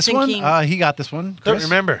just This thinking one, he got this one. Don't Chris?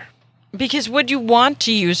 remember. because would you want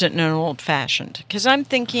to use it in an old fashioned? Because I'm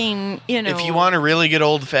thinking, you know, If you want a really good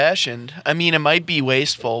old fashioned, I mean, it might be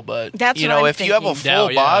wasteful, but That's you what know, I'm if you have a thinking. full Oh,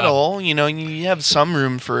 yeah. bottle, you know, you have some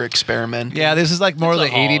room for experiment. Yeah, this is like more It's the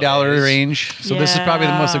the $80 holidays. range. So this is probably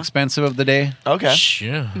the most Yeah. expensive of the day. Okay.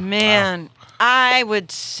 Yeah. man, I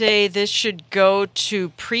would say this should go to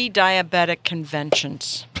pre-diabetic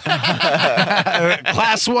conventions.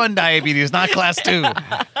 Class 1 diabetes, not class 2.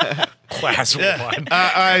 Class one.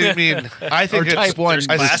 I mean, I Or think it's type 1.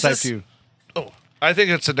 I, This is type 2. I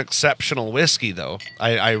think it's an exceptional whiskey, though.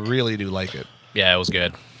 I really do like it. Yeah, it was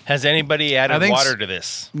good. Has anybody added I think water to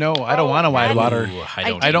this? No, I don't want to white water. Ooh, I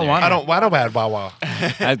don't want I it. don't want to bad wow.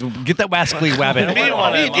 Get that wascally wabbit.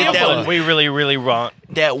 We did that one. We really, really want.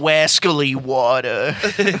 That wascally water.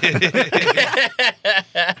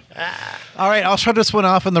 All right, I'll start this one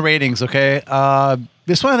off in the ratings. Okay,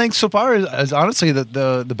 this one I think so far is honestly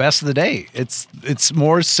the best of the day. It's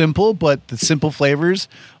more simple, but the simple flavors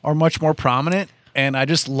are much more prominent. and I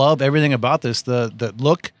just love everything about this. The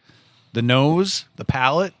look, the nose, the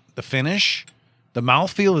palate, the finish, the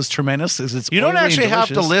mouthfeel is tremendous. It's You don't oily and actually have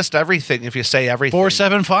to delicious. list everything if you say everything.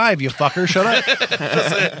 475, you fucker. Shut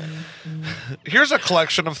up. Here's a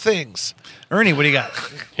collection of things. Ernie, what do you got?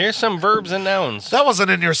 Here's some verbs and nouns. That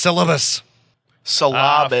wasn't in your syllabus.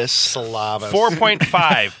 Syllabus. Syllabus.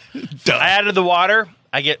 4.5. I added the water.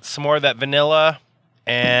 I get some more of that vanilla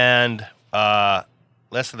and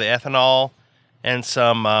less of the ethanol and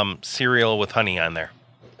some cereal with honey on there.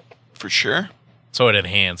 For sure. So it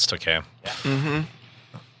enhanced. Okay.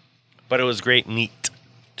 But it was great neat,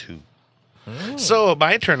 too. So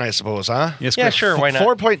my turn, I suppose, huh? Yes, Yeah, Chris. sure. Why not?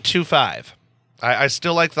 4.25. I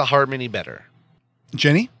still like the Harmony better.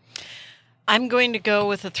 Jenny? I'm going to go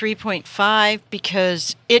with a 3.5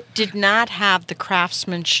 because it did not have the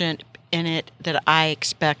craftsmanship in it that I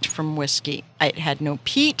expect from whiskey. It had no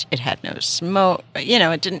peat, it had no smoke. You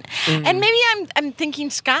know, it didn't. And maybe I'm thinking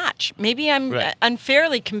Scotch. Maybe I'm Right.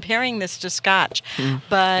 unfairly comparing this to Scotch.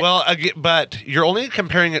 But Well, but you're only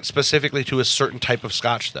comparing it specifically to a certain type of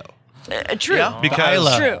Scotch, though. true. Yeah.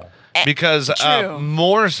 Because True. because True.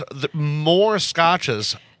 more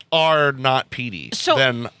Scotches are not peaty So-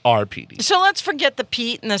 than are peaty. So let's forget the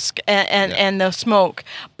peat and and the smoke.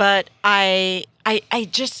 But I'm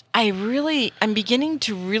beginning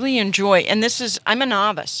to really enjoy, and I'm a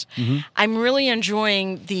novice. I'm really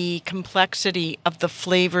enjoying the complexity of the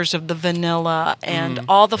flavors of the vanilla and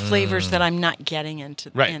all the flavors that I'm not getting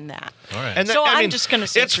into Right. in that. All right. And So I I'm mean, just gonna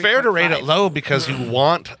say it's fair to rate it 3.5. low because you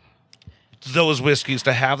want those whiskeys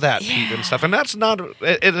to have that peat and stuff, and that's not.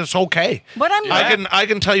 It's okay. What I'm I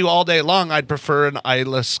can tell you all day long. I'd prefer an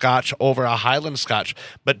Islay Scotch over a Highland Scotch,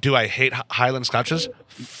 but do I hate Highland Scotches?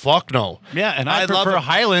 Fuck no. Yeah, and I love prefer them.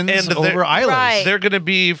 Highlands And over they're- Islands. Right. They're going to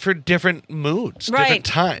be for different moods, right. different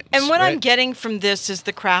times. And what I'm right? getting from this is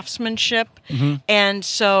the craftsmanship. And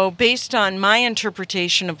so, based on my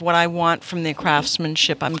interpretation of what I want from the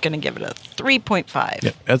craftsmanship, I'm going to give it a 3.5.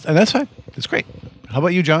 Yeah, and that's fine. It's great. How about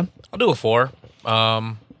you, John? I'll do a 4.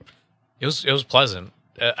 It was pleasant.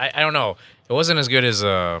 I don't know. It wasn't as good as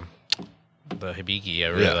the Hibiki. I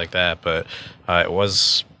really Yeah. like that, but it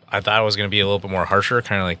was. I thought it was going to be a little bit more harsher,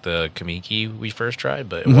 kind of like the Kamiki we first tried,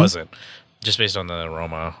 but it wasn't. Just based on the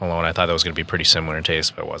aroma alone, I thought that was going to be pretty similar in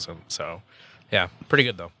taste, but it wasn't. So, yeah, pretty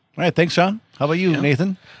good though. All right, thanks, John. How about you,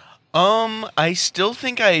 Nathan? I still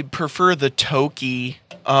think I prefer the Toki,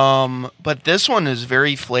 but this one is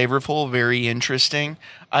very flavorful, very interesting.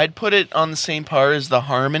 I'd put it on the same par as the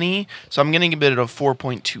Harmony, so I'm going to give it a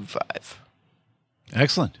 4.25.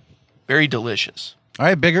 Excellent. Very delicious. All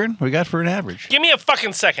right, Biggern, what we got for an average? Give me a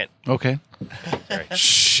fucking second. Okay.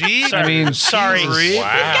 She. I mean, Sorry.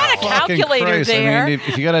 Got a fucking calculator Christ. there. I mean,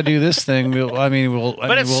 if you got to do this thing, we'll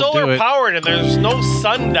But it's we'll solar do it. powered and there's no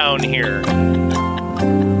sun down here.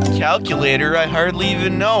 Calculator, I hardly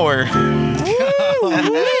even know her.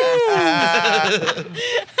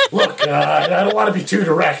 Look, I don't want to be too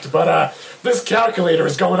direct, but this calculator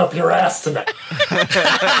is going up your ass tonight.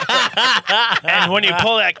 And when you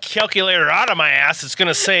pull that calculator out of my ass, it's going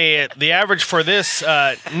to say the average for this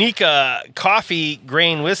Nika coffee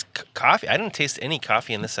grain coffee. I didn't taste any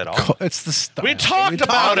coffee in this at all. It's the style. We talked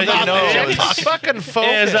about it, you know. it. Fucking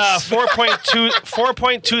focus. Is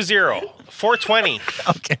 4.20. 420.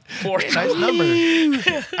 Okay. Nice number.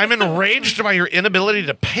 I'm enraged by your inability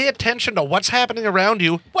to pay attention to what's happening around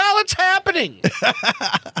you while it's happening.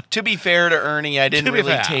 To be fair to Ernie, I didn't To be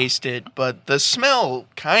really fair. taste it, but the smell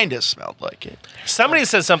kind of smelled like it. Somebody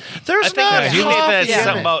said something. There's I think not you coffee said in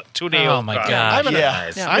something it. about 2 days. Oh my god!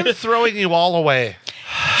 I'm throwing you all away.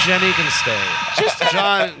 Jenny can stay.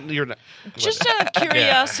 John, you're not. Just out of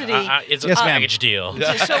curiosity, It's a Yes, ma'am. package deal.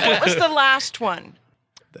 so what was the last one?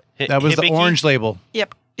 That was the Hibiki, orange label.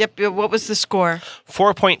 Yep. What was the score?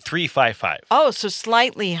 4.355. Oh, so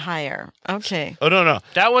slightly higher. Okay. Oh no.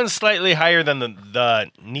 That one's slightly higher than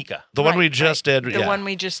the Nika. The one we Right, just right. did. The yeah. one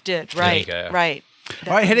we just did. Right. Jamaica. Right.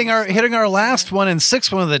 All right, hitting our last one and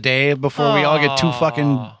sixth one of the day before we all get too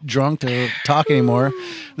fucking drunk to talk anymore.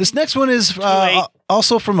 This next one is late.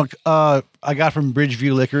 also from I got from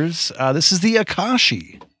Bridgeview Liquors. This is the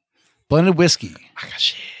Akashi blended whiskey.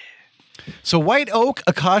 So White Oak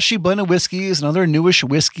Akashi blended whiskey is another newish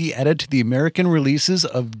whiskey added to the American releases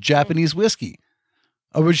of Japanese whiskey.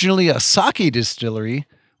 Originally a sake distillery,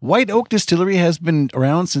 White Oak Distillery has been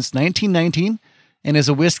around since 1919 and is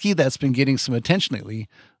a whiskey that's been getting some attention lately,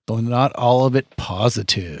 though not all of it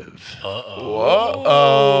positive.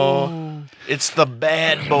 Uh-oh. It's the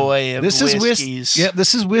bad boy of This is whiskeys. whiskey. Yeah,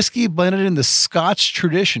 this is whiskey blended in the Scotch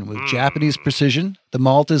tradition with Japanese precision. The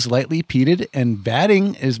malt is lightly peated, and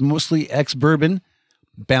vatting is mostly ex-bourbon,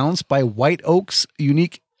 balanced by White Oak's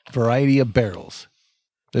unique variety of barrels.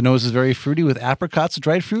 The nose is very fruity with apricots,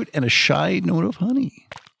 dried fruit, and a shy note of honey.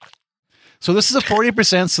 So this is a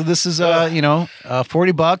 40%. So this is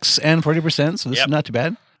 $40 and 40%. So this is not too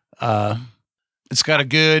bad. It's got a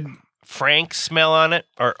good frank smell on it,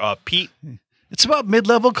 or peat. It's about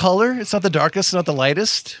mid-level color. It's not the darkest, not the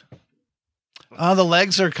lightest. The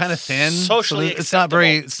legs are kind of thin. Socially so it's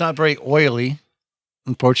not very oily,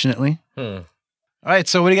 unfortunately. All right,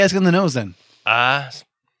 so what do you guys get in the nose then? The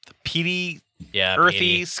peaty,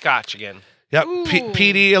 earthy Scotch again. Yep,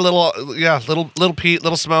 peaty, a little peat,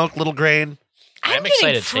 little smoke, little grain. I'm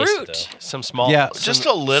excited to taste it, though. Some small, just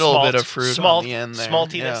a little bit of fruit on the end there.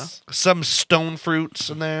 Maltiness. Some stone fruits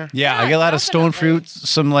in there. Yeah, I get a lot of stone fruit,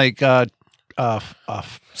 some like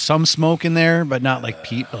some smoke in there, but not like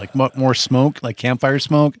peat, but like more smoke, like campfire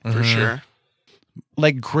smoke. For sure.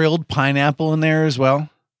 Like grilled pineapple in there as well.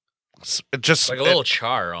 Just like a little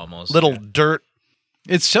char almost. Little dirt.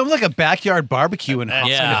 It's something like a backyard barbecue in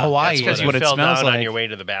Hawaii That's is what it fell smells down like. on your way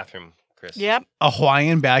to the bathroom, Chris. Yep. A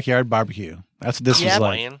Hawaiian backyard barbecue. That's what this was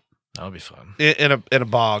like. That would be fun. In a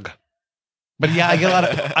bog. But yeah, I get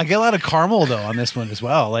a lot of caramel though on this one as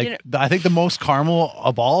well. Like I think the most caramel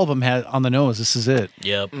of all of them had on the nose. This is it.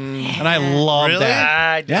 Yep. And I love Really?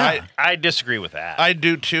 that. I disagree with that. I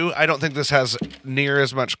do too. I don't think this has near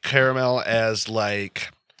as much caramel as the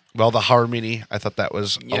Harmony. I thought that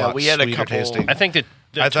was a lot we had a sweeter couple- tasting. I think that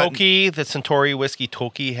the Toki, the Centauri whiskey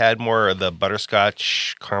Toki, had more of the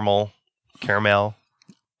butterscotch caramel.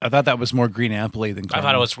 I thought that was more green apple than caramel. I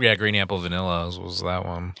thought it was green apple vanilla was that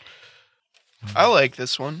one. I like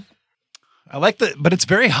this one. I like but it's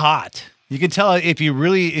very hot. You can tell if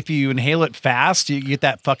you inhale it fast, you get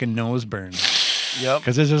that fucking nose burn. Yep.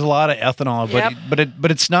 Because there's a lot of ethanol,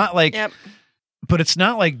 but it's not like but it's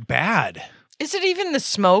not like bad. Is it even the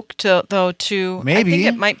smoke though? Too Maybe. I think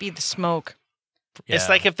it might be the smoke. It's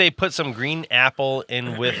like if they put some green apple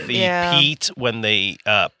in with the peat when they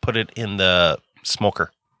put it in the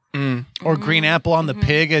smoker. Or green apple on the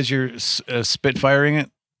pig as you're spit firing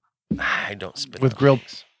it. I don't spit with grilled.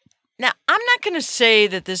 Now, I'm not going to say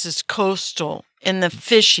that this is coastal in the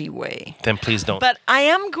fishy way. Then please don't. But I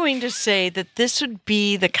am going to say that this would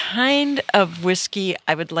be the kind of whiskey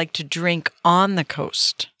I would like to drink on the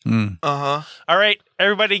coast. Uh-huh. All right,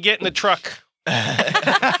 everybody get in the truck.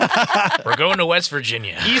 We're going to West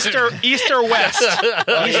Virginia. East or west?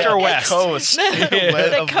 East or west? Coast.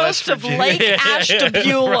 The coast of Lake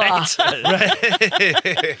Ashtabula.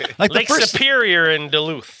 Like Lake Superior in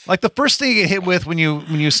Duluth. Like the first thing you get hit with when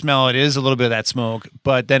you smell it is a little bit of that smoke,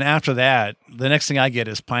 but then after that, the next thing I get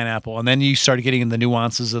is pineapple, and then you start getting in the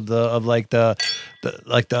nuances of the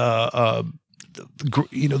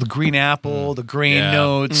green apple, the grain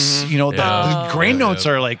notes. The grain notes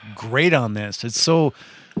are like great on this. It's so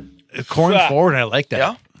corn forward, and I like that.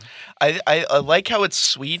 Yeah. I like how it's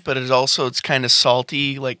sweet, but it's kind of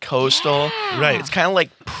salty, like coastal. Right. It's kind of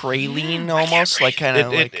like praline almost, like kind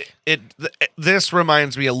of This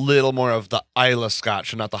reminds me a little more of the Isla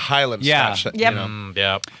Scotch and not the Highland Scotch.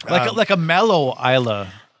 Yep. Like a mellow Isla.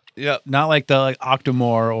 Yep. Not like the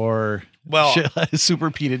Octomore or super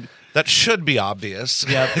peated. That should be obvious.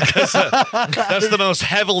 Yeah, because that's the most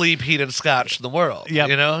heavily peated Scotch in the world. Yep.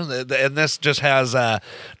 And this just has a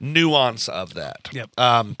nuance of that. Yep.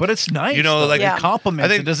 But it's nice. It complements. I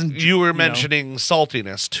think it doesn't. You were mentioning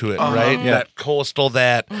saltiness to it, right? Yeah. That coastal,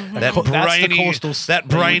 that briny, that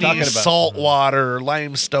briny saltwater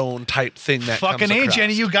limestone type thing that fucking comes across.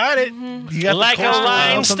 Jenny, you got it. You got like a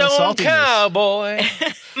limestone cowboy.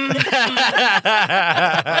 Did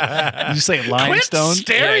you say limestone? Quit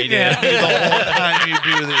staring at me the whole time you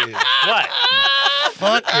do these. What?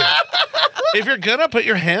 Fuck it. If you're gonna put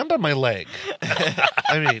your hand on my leg,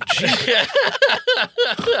 I mean, Jesus.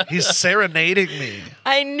 He's serenading me.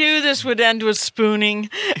 I knew this would end with spooning.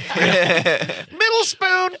 Middle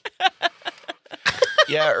spoon.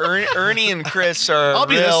 Yeah, Ernie and Chris are I'll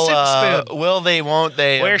be real, the sip spoon. will they, won't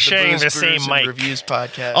they? We're of the sharing Booze, the same Brews, and mic. Reviews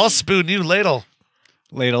podcast. I'll spoon you ladle.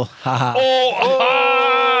 Ladle. Haha.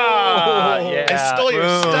 Yeah. I stole your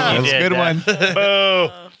Boom. stuff. That was a good one. Boo.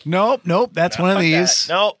 Nope. That's one of these.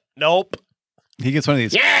 Nope. He gets one of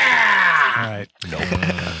these. Yeah. All right. Nope.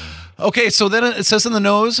 Okay, so then it says on the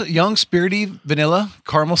nose, young, spirity, vanilla,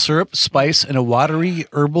 caramel syrup, spice, and a watery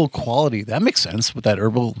herbal quality. That makes sense with that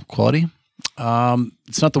herbal quality.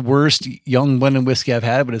 It's not the worst young blended whiskey I've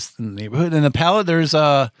had, but it's in the neighborhood. In the palate, there's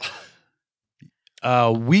a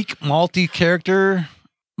weak malty character,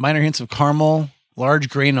 minor hints of caramel, large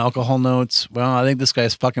grain alcohol notes. Well, I think this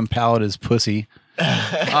guy's fucking palate is pussy.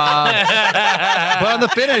 But on the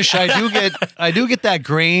finish, I do get that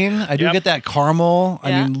grain. I do get that caramel. I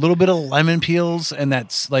Yeah. mean, a little bit of lemon peels, and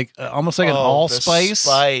that's like almost like an the allspice.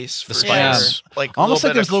 Spice. The for spice. sure. Like Almost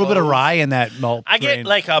like there's a little bit of clove. rye in that malt. I get grain,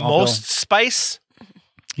 like a malt most spice, bill.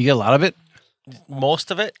 You get a lot of it.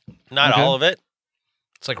 most of it, not Okay. all of it.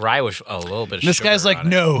 It's like rye with a little bit of And this sugar guy's like, on it.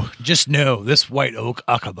 no, just no. This white oak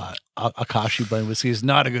Akashi blend whiskey is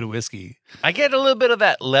not a good whiskey. I get a little bit of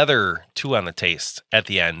that leather too on the taste at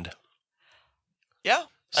the end. Yeah.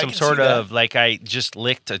 I Some can sort see that. of like I just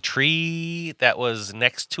licked a tree that was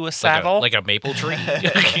next to a Like saddle. like a maple tree.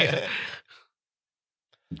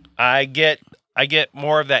 I get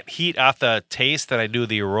more of that heat off the taste than I do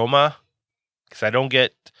the aroma because I don't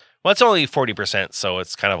get. Well, it's only 40%, so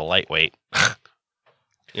it's kind of a lightweight.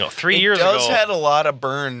 3 years It does ago, had a lot of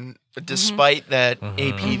burn, despite that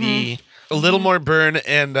APV. A little more burn,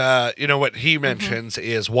 and what he mentions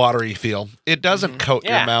is watery feel. It doesn't coat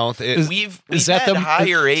your Yeah. mouth. We've Is that had the-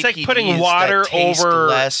 higher it's like APVs putting that water taste over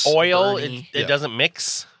less oil. burny. It doesn't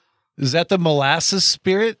mix. Is that the molasses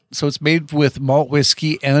spirit? So it's made with malt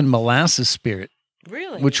whiskey and molasses spirit,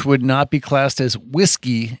 Really? which would not be classed as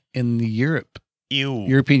whiskey in the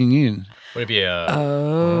European Union. Would it be a?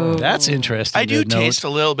 Oh. That's interesting. I do to note. taste a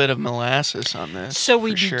little bit of molasses on this. So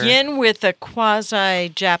we for sure. begin with a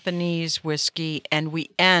quasi-Japanese whiskey and we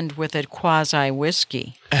end with a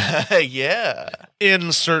quasi-whiskey. Yeah.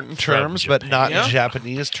 in certain terms, but not Yeah.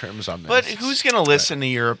 Japanese terms on this. But who's going to listen to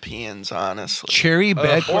Europeans, honestly? Cherry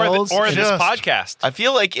bedwells. Or this Just- podcast. I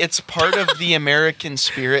feel like it's part of the American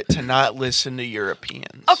spirit to not listen to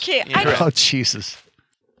Europeans. Okay, You I know? don't- Oh Jesus!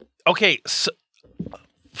 Okay, so,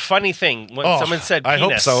 funny thing when Oh, someone said I hope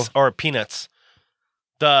peanuts so. or peanuts,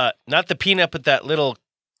 not the peanut, but that little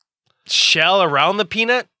shell around the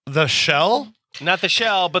peanut. the shell? Not the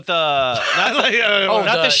shell, but the not, Like,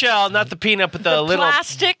 not the the- shell, not the peanut, but the little.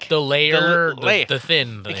 plastic. The layer, The layer. the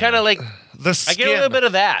thin. It kind of like the I skin. get a little bit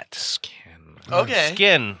of that skin. Okay.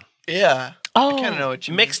 skin Yeah. Oh, I kind of know what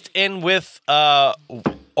you mixed in with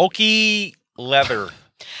oaky leather.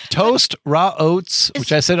 Toast, raw oats,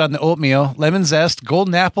 which I said on the oatmeal, lemon zest,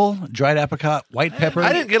 golden apple, dried apricot, white pepper,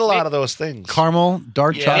 I didn't get a lot of those things. caramel,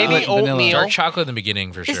 dark Yeah. chocolate, Maybe and vanilla. oatmeal. Dark chocolate in the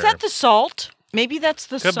beginning for sure. is that the salt? Maybe that's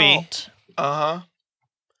the Could be. salt. mean. Uh-huh. Like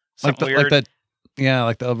Something the, weird.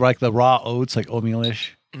 like the raw oats, like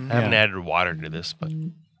oatmeal-ish. I haven't added water to this, but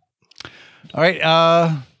All right, you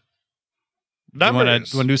want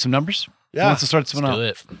Numbers. to do some numbers? Who Yeah. wants to start someone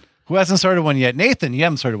Let's off? do it. Who hasn't started one yet? Nathan, you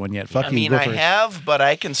haven't started one yet. Fuck I you. mean, Go I first. have, but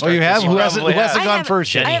I can Oh, start. you have? this Who one. hasn't probably gone have.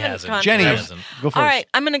 first I yet? haven't hasn't. gone Jenny, first. go first. All right,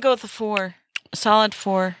 I'm going to go with a 4. A solid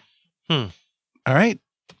 4. All right.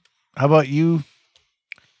 How about you,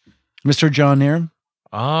 Mr. John Nairn?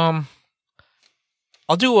 I'll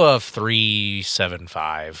do a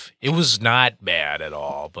 3.75. It was not bad at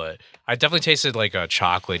all, but I definitely tasted like a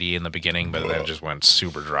chocolatey in the beginning, but then it just went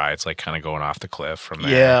super dry. It's like kind of going off the cliff from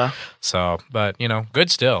there. Yeah. So, but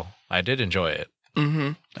good still. I did enjoy it.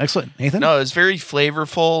 Mm-hmm. Excellent. Nathan? No, it's very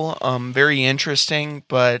flavorful, very interesting,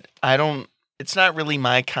 but it's not really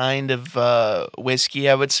my kind of whiskey,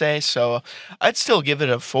 I would say. So I'd still give it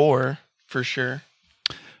a 4 for sure.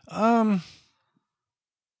 I'll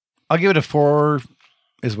give it a 4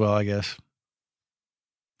 as well, I guess.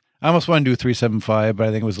 I almost want to do 3.75, but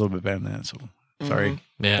I think it was a little bit better than that. So sorry.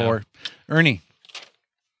 Yeah. 4. Ernie.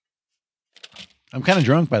 I'm kind of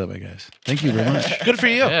drunk, by the way, guys. Thank you very much. Good for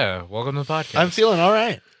you. Yeah. Welcome to the podcast. I'm feeling all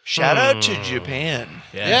right. Shout out to Japan.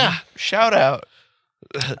 Yeah. Shout out.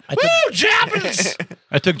 Woo, Japanese!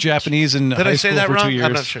 I took Japanese in Did high I say school that for wrong? 2 years.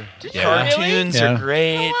 I'm not sure. Yeah. Cartoons Yeah. are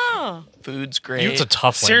great. Oh, Food's great. It's a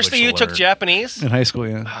tough seriously, you language took to learn. Japanese? In high school,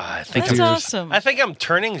 yeah. I think that's years. awesome. I think I'm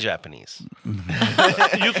turning Japanese.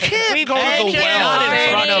 You can't go to the Not well. in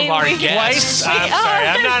front of our We- guests. I'm sorry.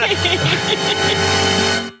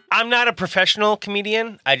 I'm not a professional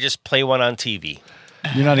comedian. I just play one on TV.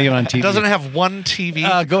 You're not even on TV. Doesn't have one TV.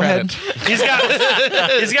 Go credit.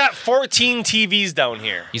 ahead. He's got 14 TVs down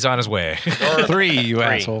here. He's on his way. Or 3, you three,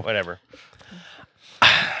 asshole. whatever.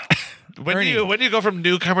 When do you go from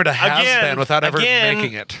newcomer to has-been without ever again.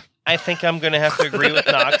 making it? I think I'm going to have to agree with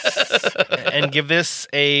Knox and give this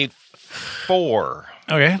a 4.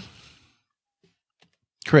 Okay.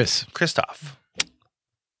 Chris. Christoph.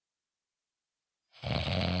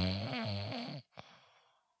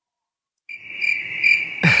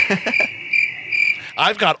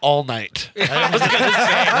 I've got all night.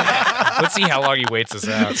 Let's see how long he waits this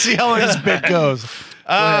out. See how this bit goes.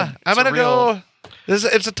 I'm gonna go.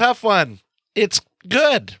 It's a tough one. It's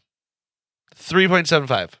good.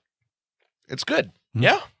 3.75. It's good.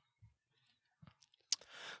 Yeah.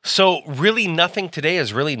 So really, nothing today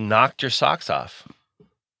has really knocked your socks off.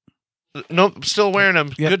 Nope, still wearing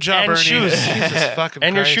them. Yep. Good job, And Ernie. shoes. Jesus fucking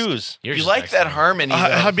And your Christ. shoes. Yours You is like that excellent. harmony, though.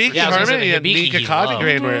 Habiki Yeah, I was gonna say Harmony the and Hibiki Nika he Coffee loved.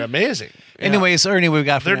 Grain were amazing. Anyways, Ernie, we've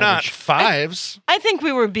got for They're an not average. fives. I think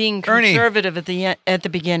we were being Ernie. conservative at the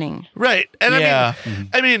beginning. Right. And Yeah.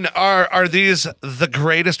 I mean, are these the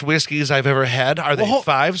greatest whiskeys I've ever had? Are they Well,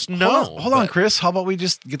 fives? No. Hold on, but Chris. How about we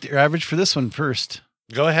just get your average for this one first?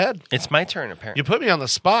 Go ahead. It's my turn, apparently. You put me on the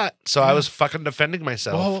spot, so I was fucking defending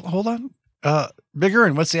myself. Well, hold on. Big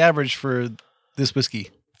Ern, what's the average for this whiskey?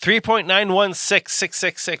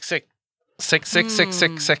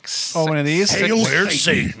 3.91666666666. Oh, one of these? Where's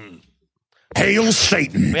Satan? Hail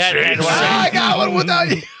Satan. We had one. I got one without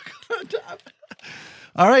you.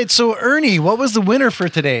 All right, so Ernie, what was the winner for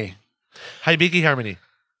today? Hibiki Harmony.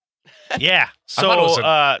 Yeah. thought it was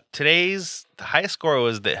So today's the highest score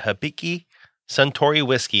was the Hibiki Suntory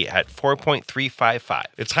whiskey at 4.355.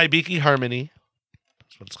 It's Hibiki Harmony.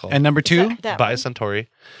 That's what it's called. And number two? That by one? Suntory.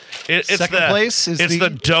 It's Second the, place is it's the-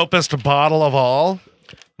 the dopest bottle of all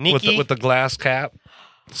Nikki, with the glass cap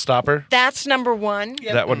stopper. That's number one.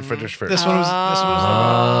 That one finished first. This one was.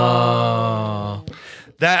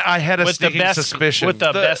 That I had a with the sneaking best suspicion. with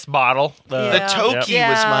the best bottle. The Yeah. Toki Yep.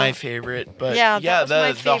 was Yeah. my favorite, but Yeah, yeah, that was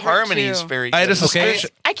my the favorite, harmony's too. very good. I had a Okay. suspicion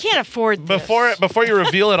I can't afford this. before you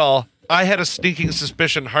reveal it all. I had a sneaking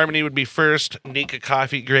suspicion Harmony would be first, Nika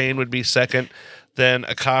Coffee Grain would be second, then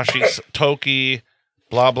Akashi's Toki,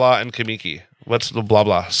 blah blah, and Kamiki. What's the blah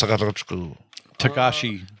blah? Sakatochu.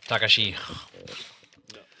 Takashi. Takashi.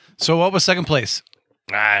 So what was second place?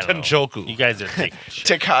 I don't know. Tenjoku. You guys are taking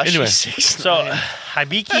shit. Takashi Anyway. 6. So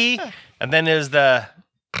Hibiki, and then there's the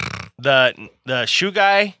shoe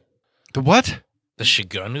guy, The what? The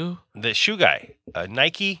Shigunu? the shoe guy,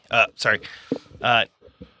 Nike.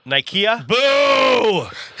 Nikea, Boo!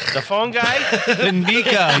 the phone guy. The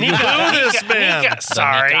Nika. Boo this man. Nika,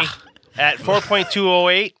 sorry, at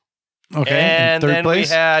 4.208. Okay. And third then place?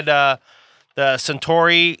 we had the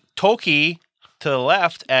Suntory Toki to the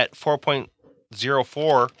left at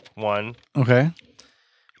 4.041. Okay.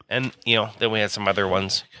 And, then we had some other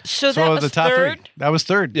ones. So that So was the top third. three. That was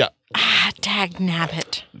third. Yeah. Ah, dag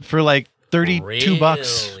nabbit. For like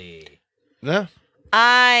 $32. Really? Yeah.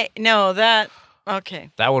 Okay.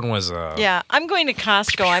 That one was Yeah, I'm going to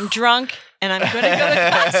Costco. I'm drunk, and I'm going to go to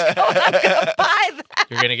Costco. And I'm going to buy that.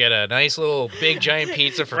 You're gonna get a nice little big giant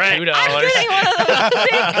pizza for Right. $2. I'm getting one of those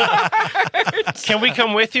big cards. Can we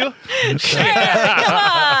come with you? Sure, come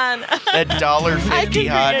on. That $1.50 I can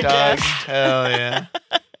hot bring a dog. gift. Hell yeah.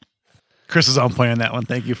 Chris is on point on that one.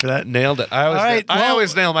 Thank you for that. Nailed it. I well-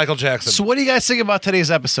 always nail Michael Jackson. So what do you guys think about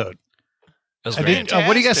today's episode? It was What great. do you guys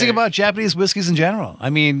think Fantastic. about Japanese whiskeys in general?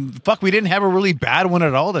 I mean, fuck, we didn't have a really bad one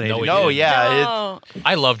at all today. No, did we we? No, did. yeah. No.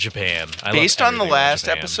 I love Japan. I love Based on the everything about last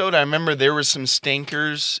Japan. episode, I remember there was some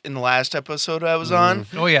stinkers in the last episode I was on.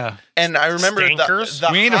 Oh, yeah. And I remember Stinkers? the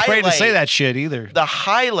We ain't afraid to say highlight- that shit either. The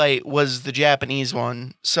highlight was the Japanese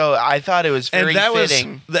one. So I thought it was very and that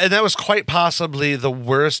fitting. was quite possibly the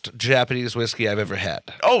worst Japanese whiskey I've ever had.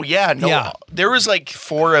 Oh yeah, no. Yeah. There was like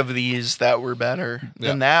 4 of these that were better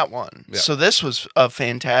than that one. Yeah. So this was a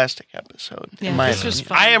fantastic episode. Yeah, in my this was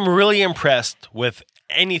opinion. fun. I am really impressed with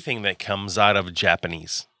anything that comes out of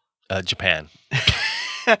Japan.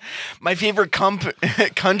 My favorite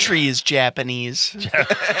country is Japanese.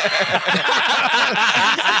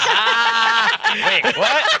 Wait,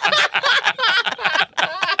 what?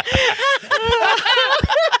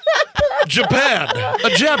 Japan, a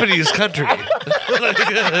Japanese country.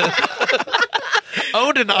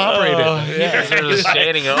 Owned and operated.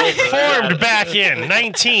 Standing over. Formed back in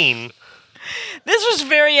 19. This was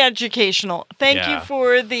very educational. Thank Yeah. you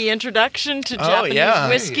for the introduction to Oh, Japanese yeah.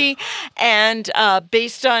 whiskey. And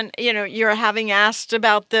based on, you're having asked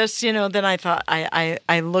about this, then I thought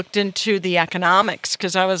I looked into the economics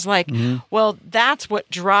because I was like, well, that's what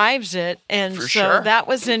drives it. And For so sure. that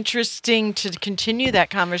was interesting to continue that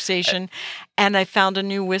conversation. And I found a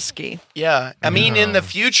new whiskey. Yeah. I mean, in the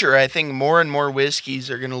future, I think more and more whiskeys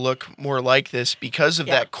are going to look more like this because of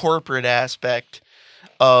Yeah. that corporate aspect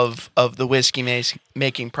of the whiskey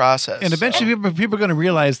making process. And eventually, people are going to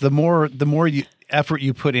realize the more effort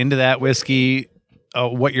you put into that whiskey,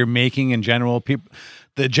 what you're making in general,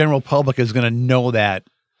 the general public is going to know that,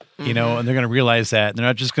 and they're going to realize that. They're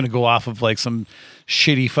not just going to go off of like some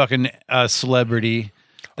shitty fucking celebrity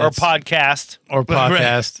Or podcast. or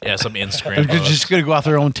podcast. Yeah, some Instagram. They're just going to go off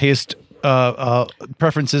their own taste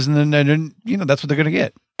preferences, and then that's what they're going to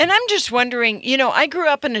get. And I'm just wondering, I grew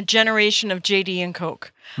up in a generation of JD and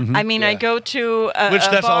Coke. I mean, I go to a Which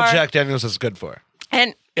that's bar, all Jack Daniels is good for.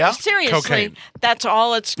 And Yeah. Seriously, Cocaine. that's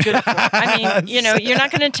all it's good for. I mean, you're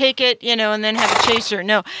not going to take it, and then have a chaser.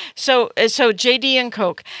 No. So JD and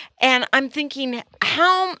Coke. And I'm thinking,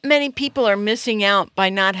 how many people are missing out by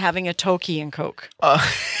not having a Toki and Coke?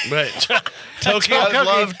 Right. Toki. I would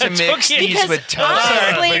love to mix these Because with Toki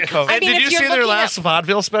honestly, and Coke. I mean, Did if you you're see their looking last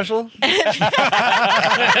vaudeville special? Toki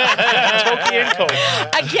and Coke.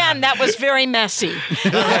 Again, that was very messy. Do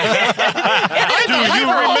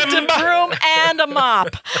you remember? Broom and a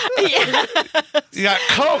mop. Yeah. You got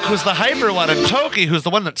Coke, who's the hyper one, and Toki, who's the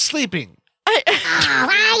one that's sleeping.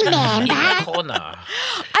 Oh, nah.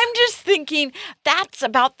 I'm just thinking that's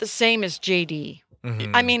about the same as JD.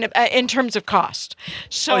 I mean, in terms of cost.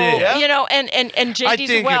 So, yeah. and JD's I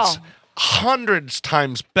think well. it's hundreds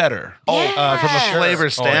times better Yes. from a flavor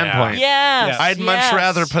standpoint. Yes. I'd much yes.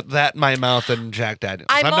 rather put that in my mouth than Jack Daniels.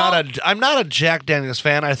 I'm not a Jack Daniels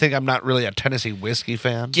fan. I think I'm not really a Tennessee whiskey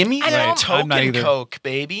fan. Give me I'm that al- I'm Toke not and either. Coke,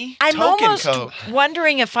 baby. I'm Toke and almost Coke.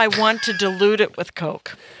 wondering if I want to dilute it with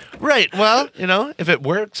Coke. Right. Well, if it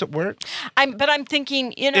works, it works. But I'm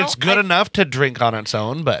thinking, It's good enough to drink on its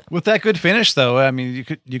own, but With that good finish, though, I mean,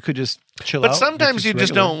 you could just chill out. but sometimes you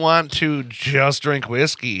just don't want to just drink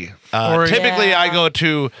whiskey. Typically, I go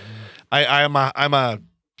to I'm a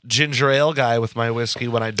ginger ale guy with my whiskey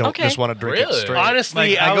when I don't Okay. just want to drink it Really? straight.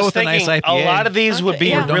 Honestly, Like, I I go was with a nice thinking a IPA. lot of these would be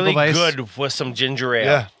yeah. really Dunkel Weiss. good with some ginger ale.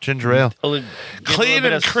 Yeah, ginger ale. A little- give a Clean little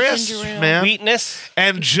bit and of crisp, Ginger ale. man. sweetness.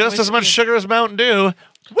 And just as much sugar as Mountain Dew.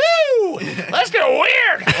 Woo! Let's get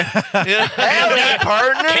weird. Hell yeah,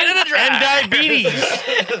 partner. And diabetes.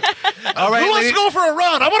 All right, Who wants to go for a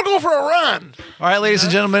run? I want to go for a run. All right, ladies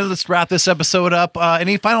and gentlemen, let's wrap this episode up.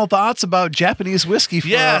 Any final thoughts about Japanese whiskey for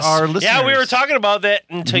Yes. our listeners? Yeah, we were talking about that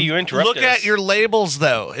until you interrupted Look us. at your labels,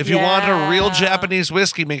 though. If you want a real Yeah. Japanese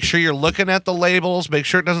whiskey, make sure you're looking at the labels. Make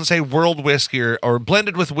sure it doesn't say world whiskey or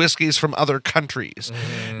blended with whiskeys from other countries.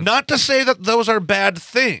 Not to say that those are bad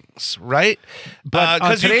things, right? But on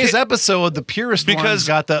 'cause you today's can- episode, the purest ones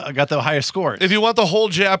got the highest scores. if you want the whole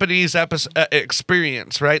Japanese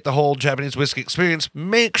experience, right? The whole Japanese whiskey experience,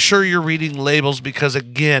 make sure you're reading labels because,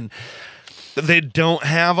 again, they don't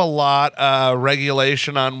have a lot of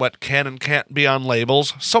regulation on what can and can't be on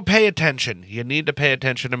labels. So pay attention. You need to pay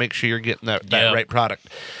attention to make sure you're getting that Yep. right product.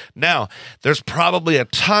 Now, there's probably a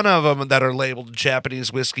ton of them that are labeled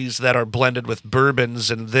Japanese whiskeys that are blended with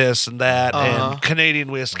bourbons and this and that and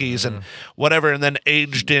Canadian whiskeys and whatever, and then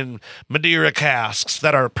aged in Madeira casks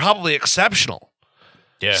that are probably exceptional.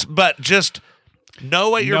 Yeah. But just know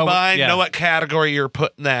what you're Know- buying, yeah. know what category you're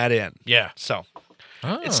putting that in. Yeah. So,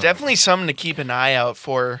 It's definitely something to keep an eye out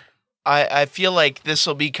for. I feel like this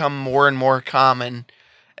will become more and more common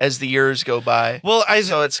as the years go by. well,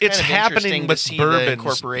 So it's kind of happening interesting with to see the bourbons.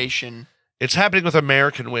 incorporation. It's happening with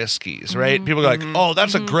American whiskeys, right? People go like, "Oh,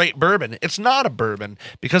 that's a great bourbon." It's not a bourbon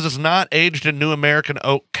because it's not aged in new American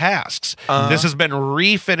oak casks. This has been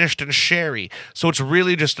refinished in sherry, so it's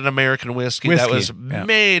really just an American whiskey that was yeah.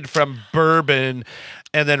 made from bourbon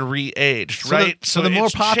and then re-aged, So right? so the more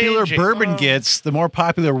it's popular changing. bourbon gets, the more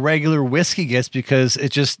popular regular whiskey gets because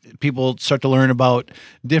it just people start to learn about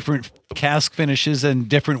different cask finishes and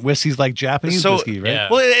different whiskeys like Japanese So- whiskey, right? Yeah.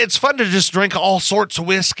 Well, it's fun to just drink all sorts of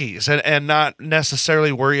whiskeys and not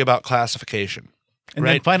necessarily worry about classification. And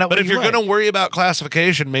then find out But what if you you're like. going to worry about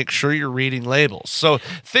classification, make sure you're reading labels. So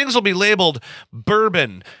things will be labeled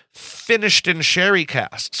bourbon, finished in sherry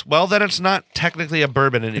casks. Well, then it's not technically a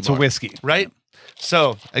bourbon anymore. It's a whiskey. right?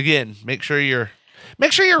 So again, make sure you're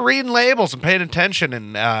reading labels and paying attention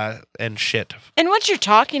and shit. And what you're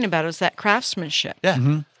talking about is that craftsmanship.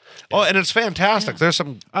 Yeah. Oh, and it's fantastic. There's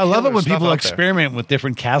some. I love it killer when stuff people out there. experiment with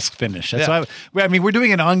different cask finish. That's Yeah. why I mean, we're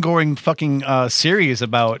doing an ongoing fucking series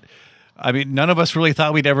about. I mean, none of us really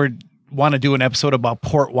thought we'd ever want to do an episode about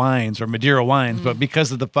port wines or Madeira wines, but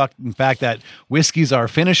because of the fact that whiskeys are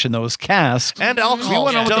finished in those casks, And we alcohol.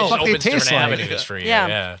 want to know what the don't. fuck they Opens taste different like. avenues for you. Yeah.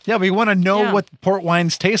 Yeah. Yeah, we want to know Yeah. what port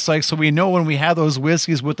wines taste like, so we know when we have those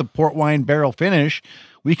whiskeys with the port wine barrel finish,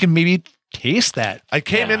 we can maybe taste that. I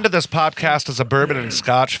came into this podcast as a bourbon and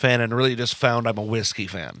scotch fan and really just found I'm a whiskey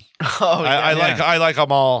fan. Oh, I like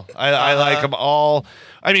them all. I like them all.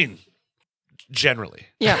 I mean, generally.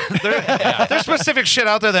 Yeah. There's specific shit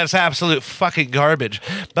out there that's absolute fucking garbage.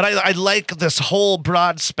 But I like this whole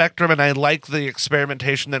broad spectrum and I like the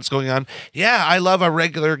experimentation that's going on. Yeah, I love a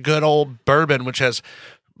regular good old bourbon, which has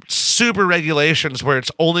super regulations where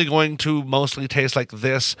it's only going to mostly taste like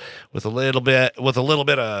this with a little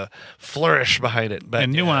bit of flourish behind it. But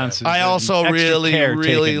And nuances. I and also extra really, care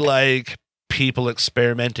really taken. like people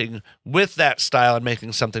experimenting with that style and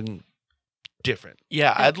making something different.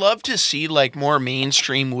 Yeah, I'd love to see like more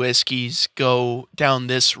mainstream whiskeys go down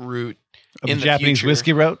this route Of in the the Japanese future.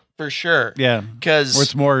 whiskey route. For sure. Yeah. Because Where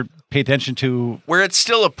it's more pay attention to. where it's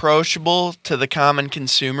still approachable to the common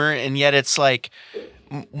consumer, and yet it's like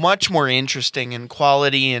much more interesting in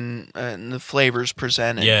quality and the flavors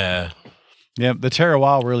presented. Yeah. Yeah, the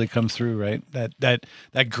terroir really comes through, right?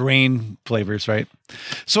 That grain flavors, right?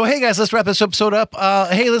 So, hey guys, let's wrap this episode up.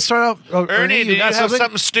 Hey, let's start out. Ernie, do you got have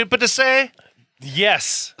something stupid to say?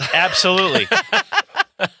 Yes, absolutely.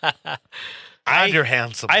 God, you're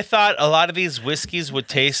handsome. I thought a lot of these whiskeys would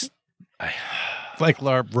taste. like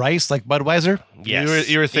rice, like Budweiser. Yes,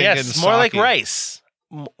 You were thinking yes, more like sake. rice,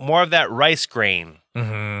 more of that rice grain,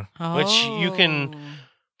 Mm-hmm. which you can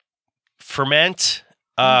ferment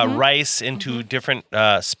rice into different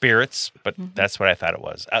spirits. But that's what I thought it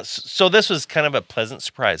was. So this was kind of a pleasant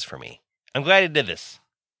surprise for me. I'm glad I did this.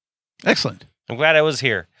 Excellent. I'm glad I was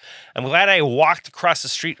here. I'm glad I walked across the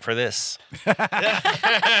street for this. Excellent.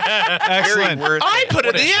 I put in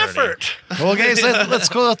What a the journey. effort. Well, guys, let's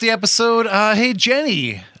close out the episode. Hey,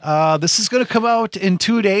 Jenny, this is going to come out in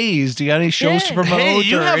 2 days. Do you got any shows to Yay. promote Hey,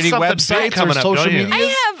 you or have any something big websites or coming up, social don't you?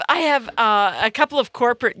 media? I have a couple of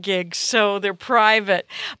corporate gigs, so they're private.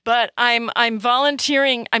 But I'm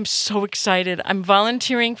volunteering. I'm so excited. I'm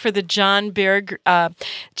volunteering for the John Bear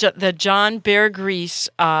Grease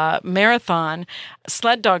marathon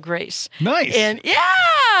sled dog race. Nice. And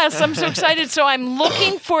yes, I'm so excited. So I'm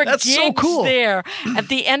looking for That's gigs so cool. there. At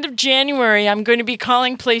the end of January, I'm going to be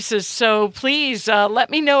calling places. So please let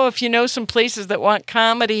me know if you know some places that want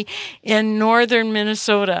comedy in northern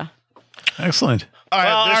Minnesota. Excellent. All right,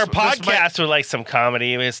 Well, this- our this might- podcast would like some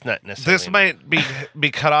comedy. I mean, it's not necessarily. This might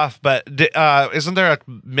be cut off, but isn't there a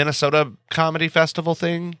Minnesota comedy festival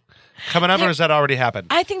thing coming up, or has that already happened?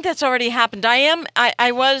 I think that's already happened.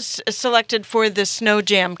 I was selected for the Snow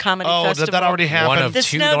Jam Comedy Oh, Festival. did that already happen? One of The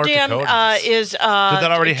two Snow North Jam Dakotans. is Did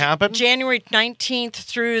that already happen? January 19th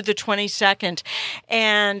through the 22nd.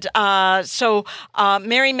 And so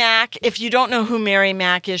Mary Mack, if you don't know who Mary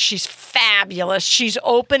Mack is, she's fabulous. She's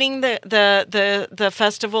opening the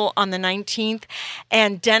festival on the 19th,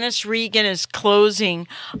 and Dennis Regan is closing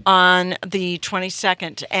on the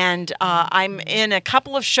 22nd. And I'm in a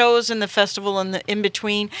couple of shows in the festival in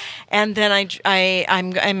between, and then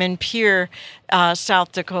I'm in Pierre,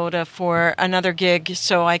 South Dakota for another gig.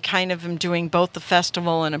 So I kind of am doing both the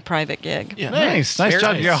festival and a private gig. Yeah. Nice Very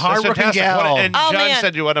job. nice. You're a That's hardworking fantastic. gal. And Oh, John man.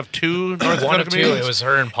 said you're one of two North One Dakota of two. comedians. It was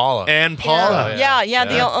her and Paula. And Paula. Yeah.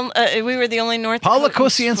 We were the only North Paula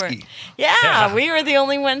Dakotans Kosienski. Yeah, we were the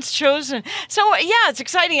only ones chosen. So yeah, it's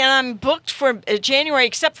exciting, and I'm booked for January.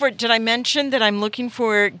 Except for, did I mention that I'm looking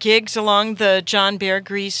for gigs along the John Bear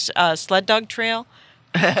Grease sled dog trail?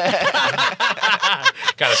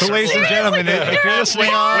 Got So, ladies and gentlemen, if you're listening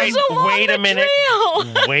on, Wait a minute.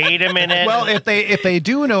 Wait a minute. well, if they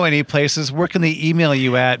do know any places, where can they email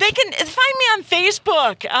you at? They can find me on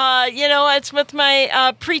Facebook. It's with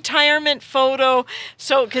my pre-retirement photo.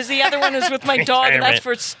 So, because the other one is with my dog, and that's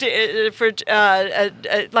for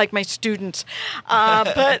like my students.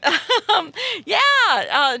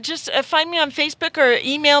 Just find me on Facebook or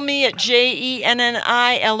email me at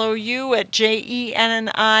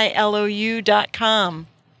JENNILOU@JENNILOU.com.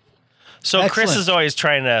 So Chris Excellent. is always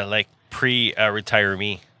trying to retire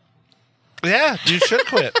me. Yeah, you should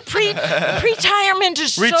quit. Pre-retirement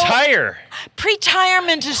is Retire.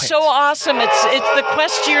 Pre-retirement is so awesome. It's the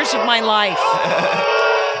quest years of my life.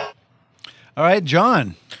 All right,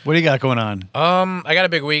 John, what do you got going on? I got a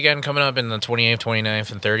big weekend coming up in the 28th,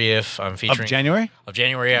 29th, and 30th. I'm featuring Of January? Of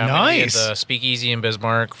January, yeah. I'm gonna be Nice. at the Speakeasy in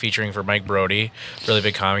Bismarck, featuring for Mike Brody, really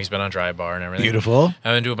big comic. He's been on Dry Bar and everything. Beautiful.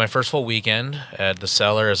 I'm gonna do my first full weekend at the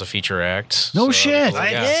Cellar as a feature act. No that'll be shit. cool.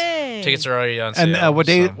 Nice. Yeah. Yay. Tickets are already on sale. And what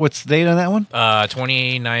day? so- What's the date on that one?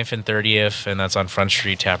 29th and 30th, and that's on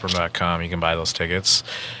frontstreettaproom.com. You can buy those tickets.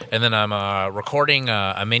 And then I'm recording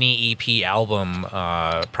a mini EP album,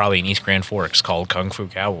 probably in East Grand Forks, called Kung Fu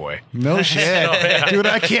Cowboy. No shit, dude!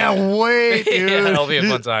 I can't wait, dude. Yeah, it'll be a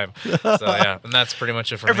fun time. So yeah, and that's pretty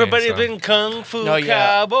much it for Everybody me. so. been Kung Fu No,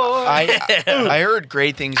 yeah. Cowboy. I heard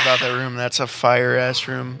great things about that room. That's a fire ass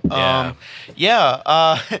room.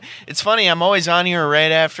 Yeah. It's funny. I'm always on here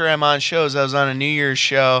right after I'm on shows. I was on a New Year's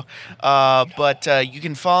show, but you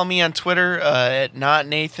can follow me on Twitter at not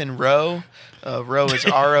Nathan Rowe. Rowe is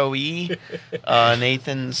ROE.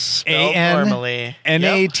 Nathan's spelled normally.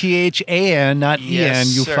 Nathan, not Yes,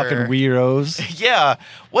 En. You sir. fucking weirdos. Yeah.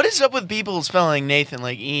 What is up with people spelling Nathan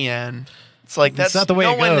like En? It's like that's not the way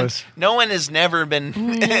no it one, goes. No one has never been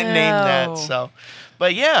named that. So,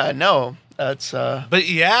 but yeah, no, that's But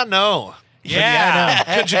yeah, no. Yeah.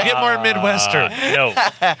 Could you get more Midwestern? No.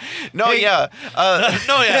 no, yeah,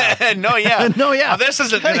 no, yeah. no, yeah. No, yeah. This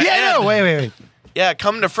isn't gonna Yeah, end. no, wait. Yeah,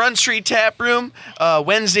 come to Front Street Tap Room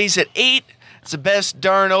Wednesdays at 8. It's the best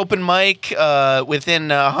darn open mic within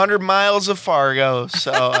 100 miles of Fargo.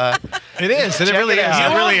 So It is. It Check really it is.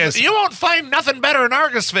 out. It really is. You won't find nothing better in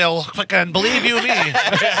Argusville. Fucking believe you me.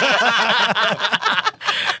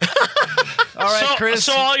 All right, Chris.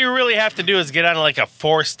 So all you really have to do is get on like a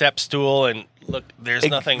 4-step stool and look. There's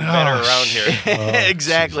nothing better around here.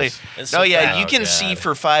 exactly. It's No, so yeah, bad. you can Oh, see God.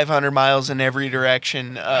 for 500 miles in every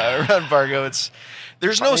direction around Fargo.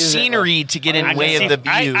 There's no scenery to get in I way can of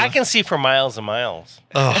the see- view. I can see for miles and miles.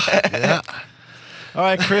 All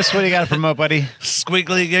right, Chris, what do you got to promote, buddy?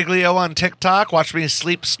 Squiggly Gigglio on TikTok. Watch me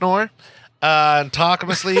sleep, snore, and talk in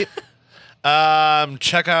my sleep.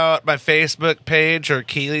 Check out my Facebook page or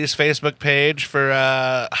Keely's Facebook page for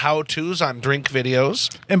how-tos on drink videos.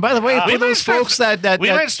 And by the way, We for those might start- folks that we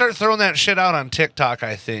might start throwing that shit out on TikTok,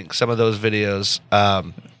 I think, some of those videos.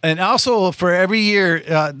 and also for every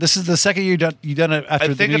year, this is the second year you've done it after I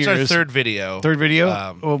the think New it's our Year's. third video. Third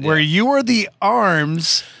video where you were the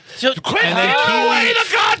arms. Quit And then giving Keely- away the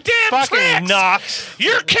goddamn Fucking tricks! Knox.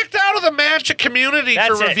 You're kicked out of the magic community That's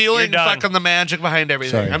for it. revealing You're done. fucking the magic behind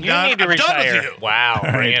everything. Sorry. I'm You done. need to I'm done retire. with you. Wow,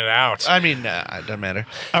 bring it out. I mean, it doesn't matter.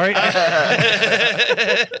 All right.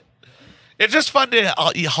 It's just fun to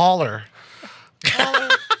holler. All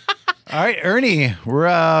right, Ernie,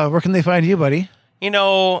 where can they find you, buddy? You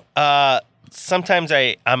know, sometimes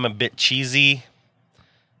I'm a bit cheesy,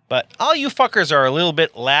 but all you fuckers are a little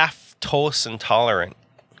bit lactose intolerant.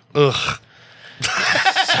 Ugh.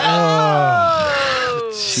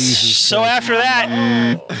 So after that,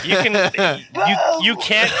 you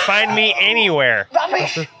can't find me anywhere,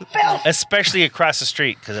 especially across the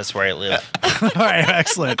street because that's where I live. All right,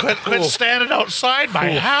 excellent. Quit standing outside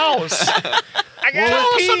my house. I Tell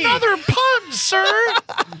gotta us pee. another pun, sir.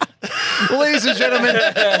 Well, ladies and gentlemen,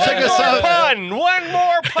 check us out. One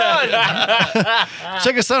more pun.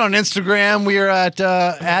 Check us out on Instagram. We are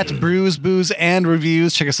at Brews, Booze, and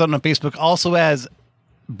Reviews. Check us out on Facebook also as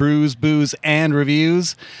Brews, Booze, and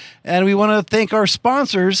Reviews. And we want to thank our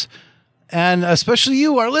sponsors, and especially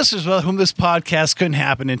you, our listeners, without whom this podcast couldn't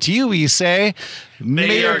happen. And to you, we say,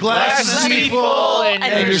 may your glasses be full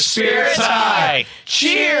and your spirits high.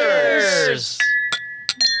 Cheers.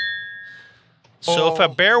 So if a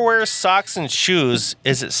bear wears socks and shoes,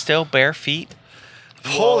 is it still bare feet?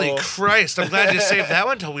 Holy Christ. I'm glad you saved that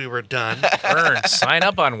one till we were done. Burn. Sign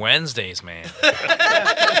up on Wednesdays, man.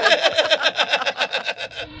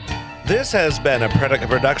 This has been a Predica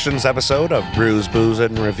Productions episode of Brews, Booze,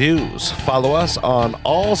 and Reviews. Follow us on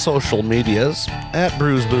all social medias at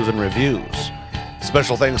Brews, Booze, and Reviews.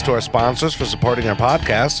 Special thanks to our sponsors for supporting our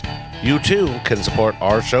podcast. You too can support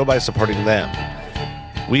our show by supporting them.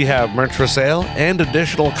 We have merch for sale and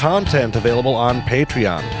additional content available on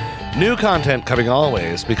Patreon. New content coming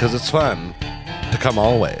always because it's fun to come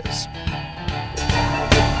always.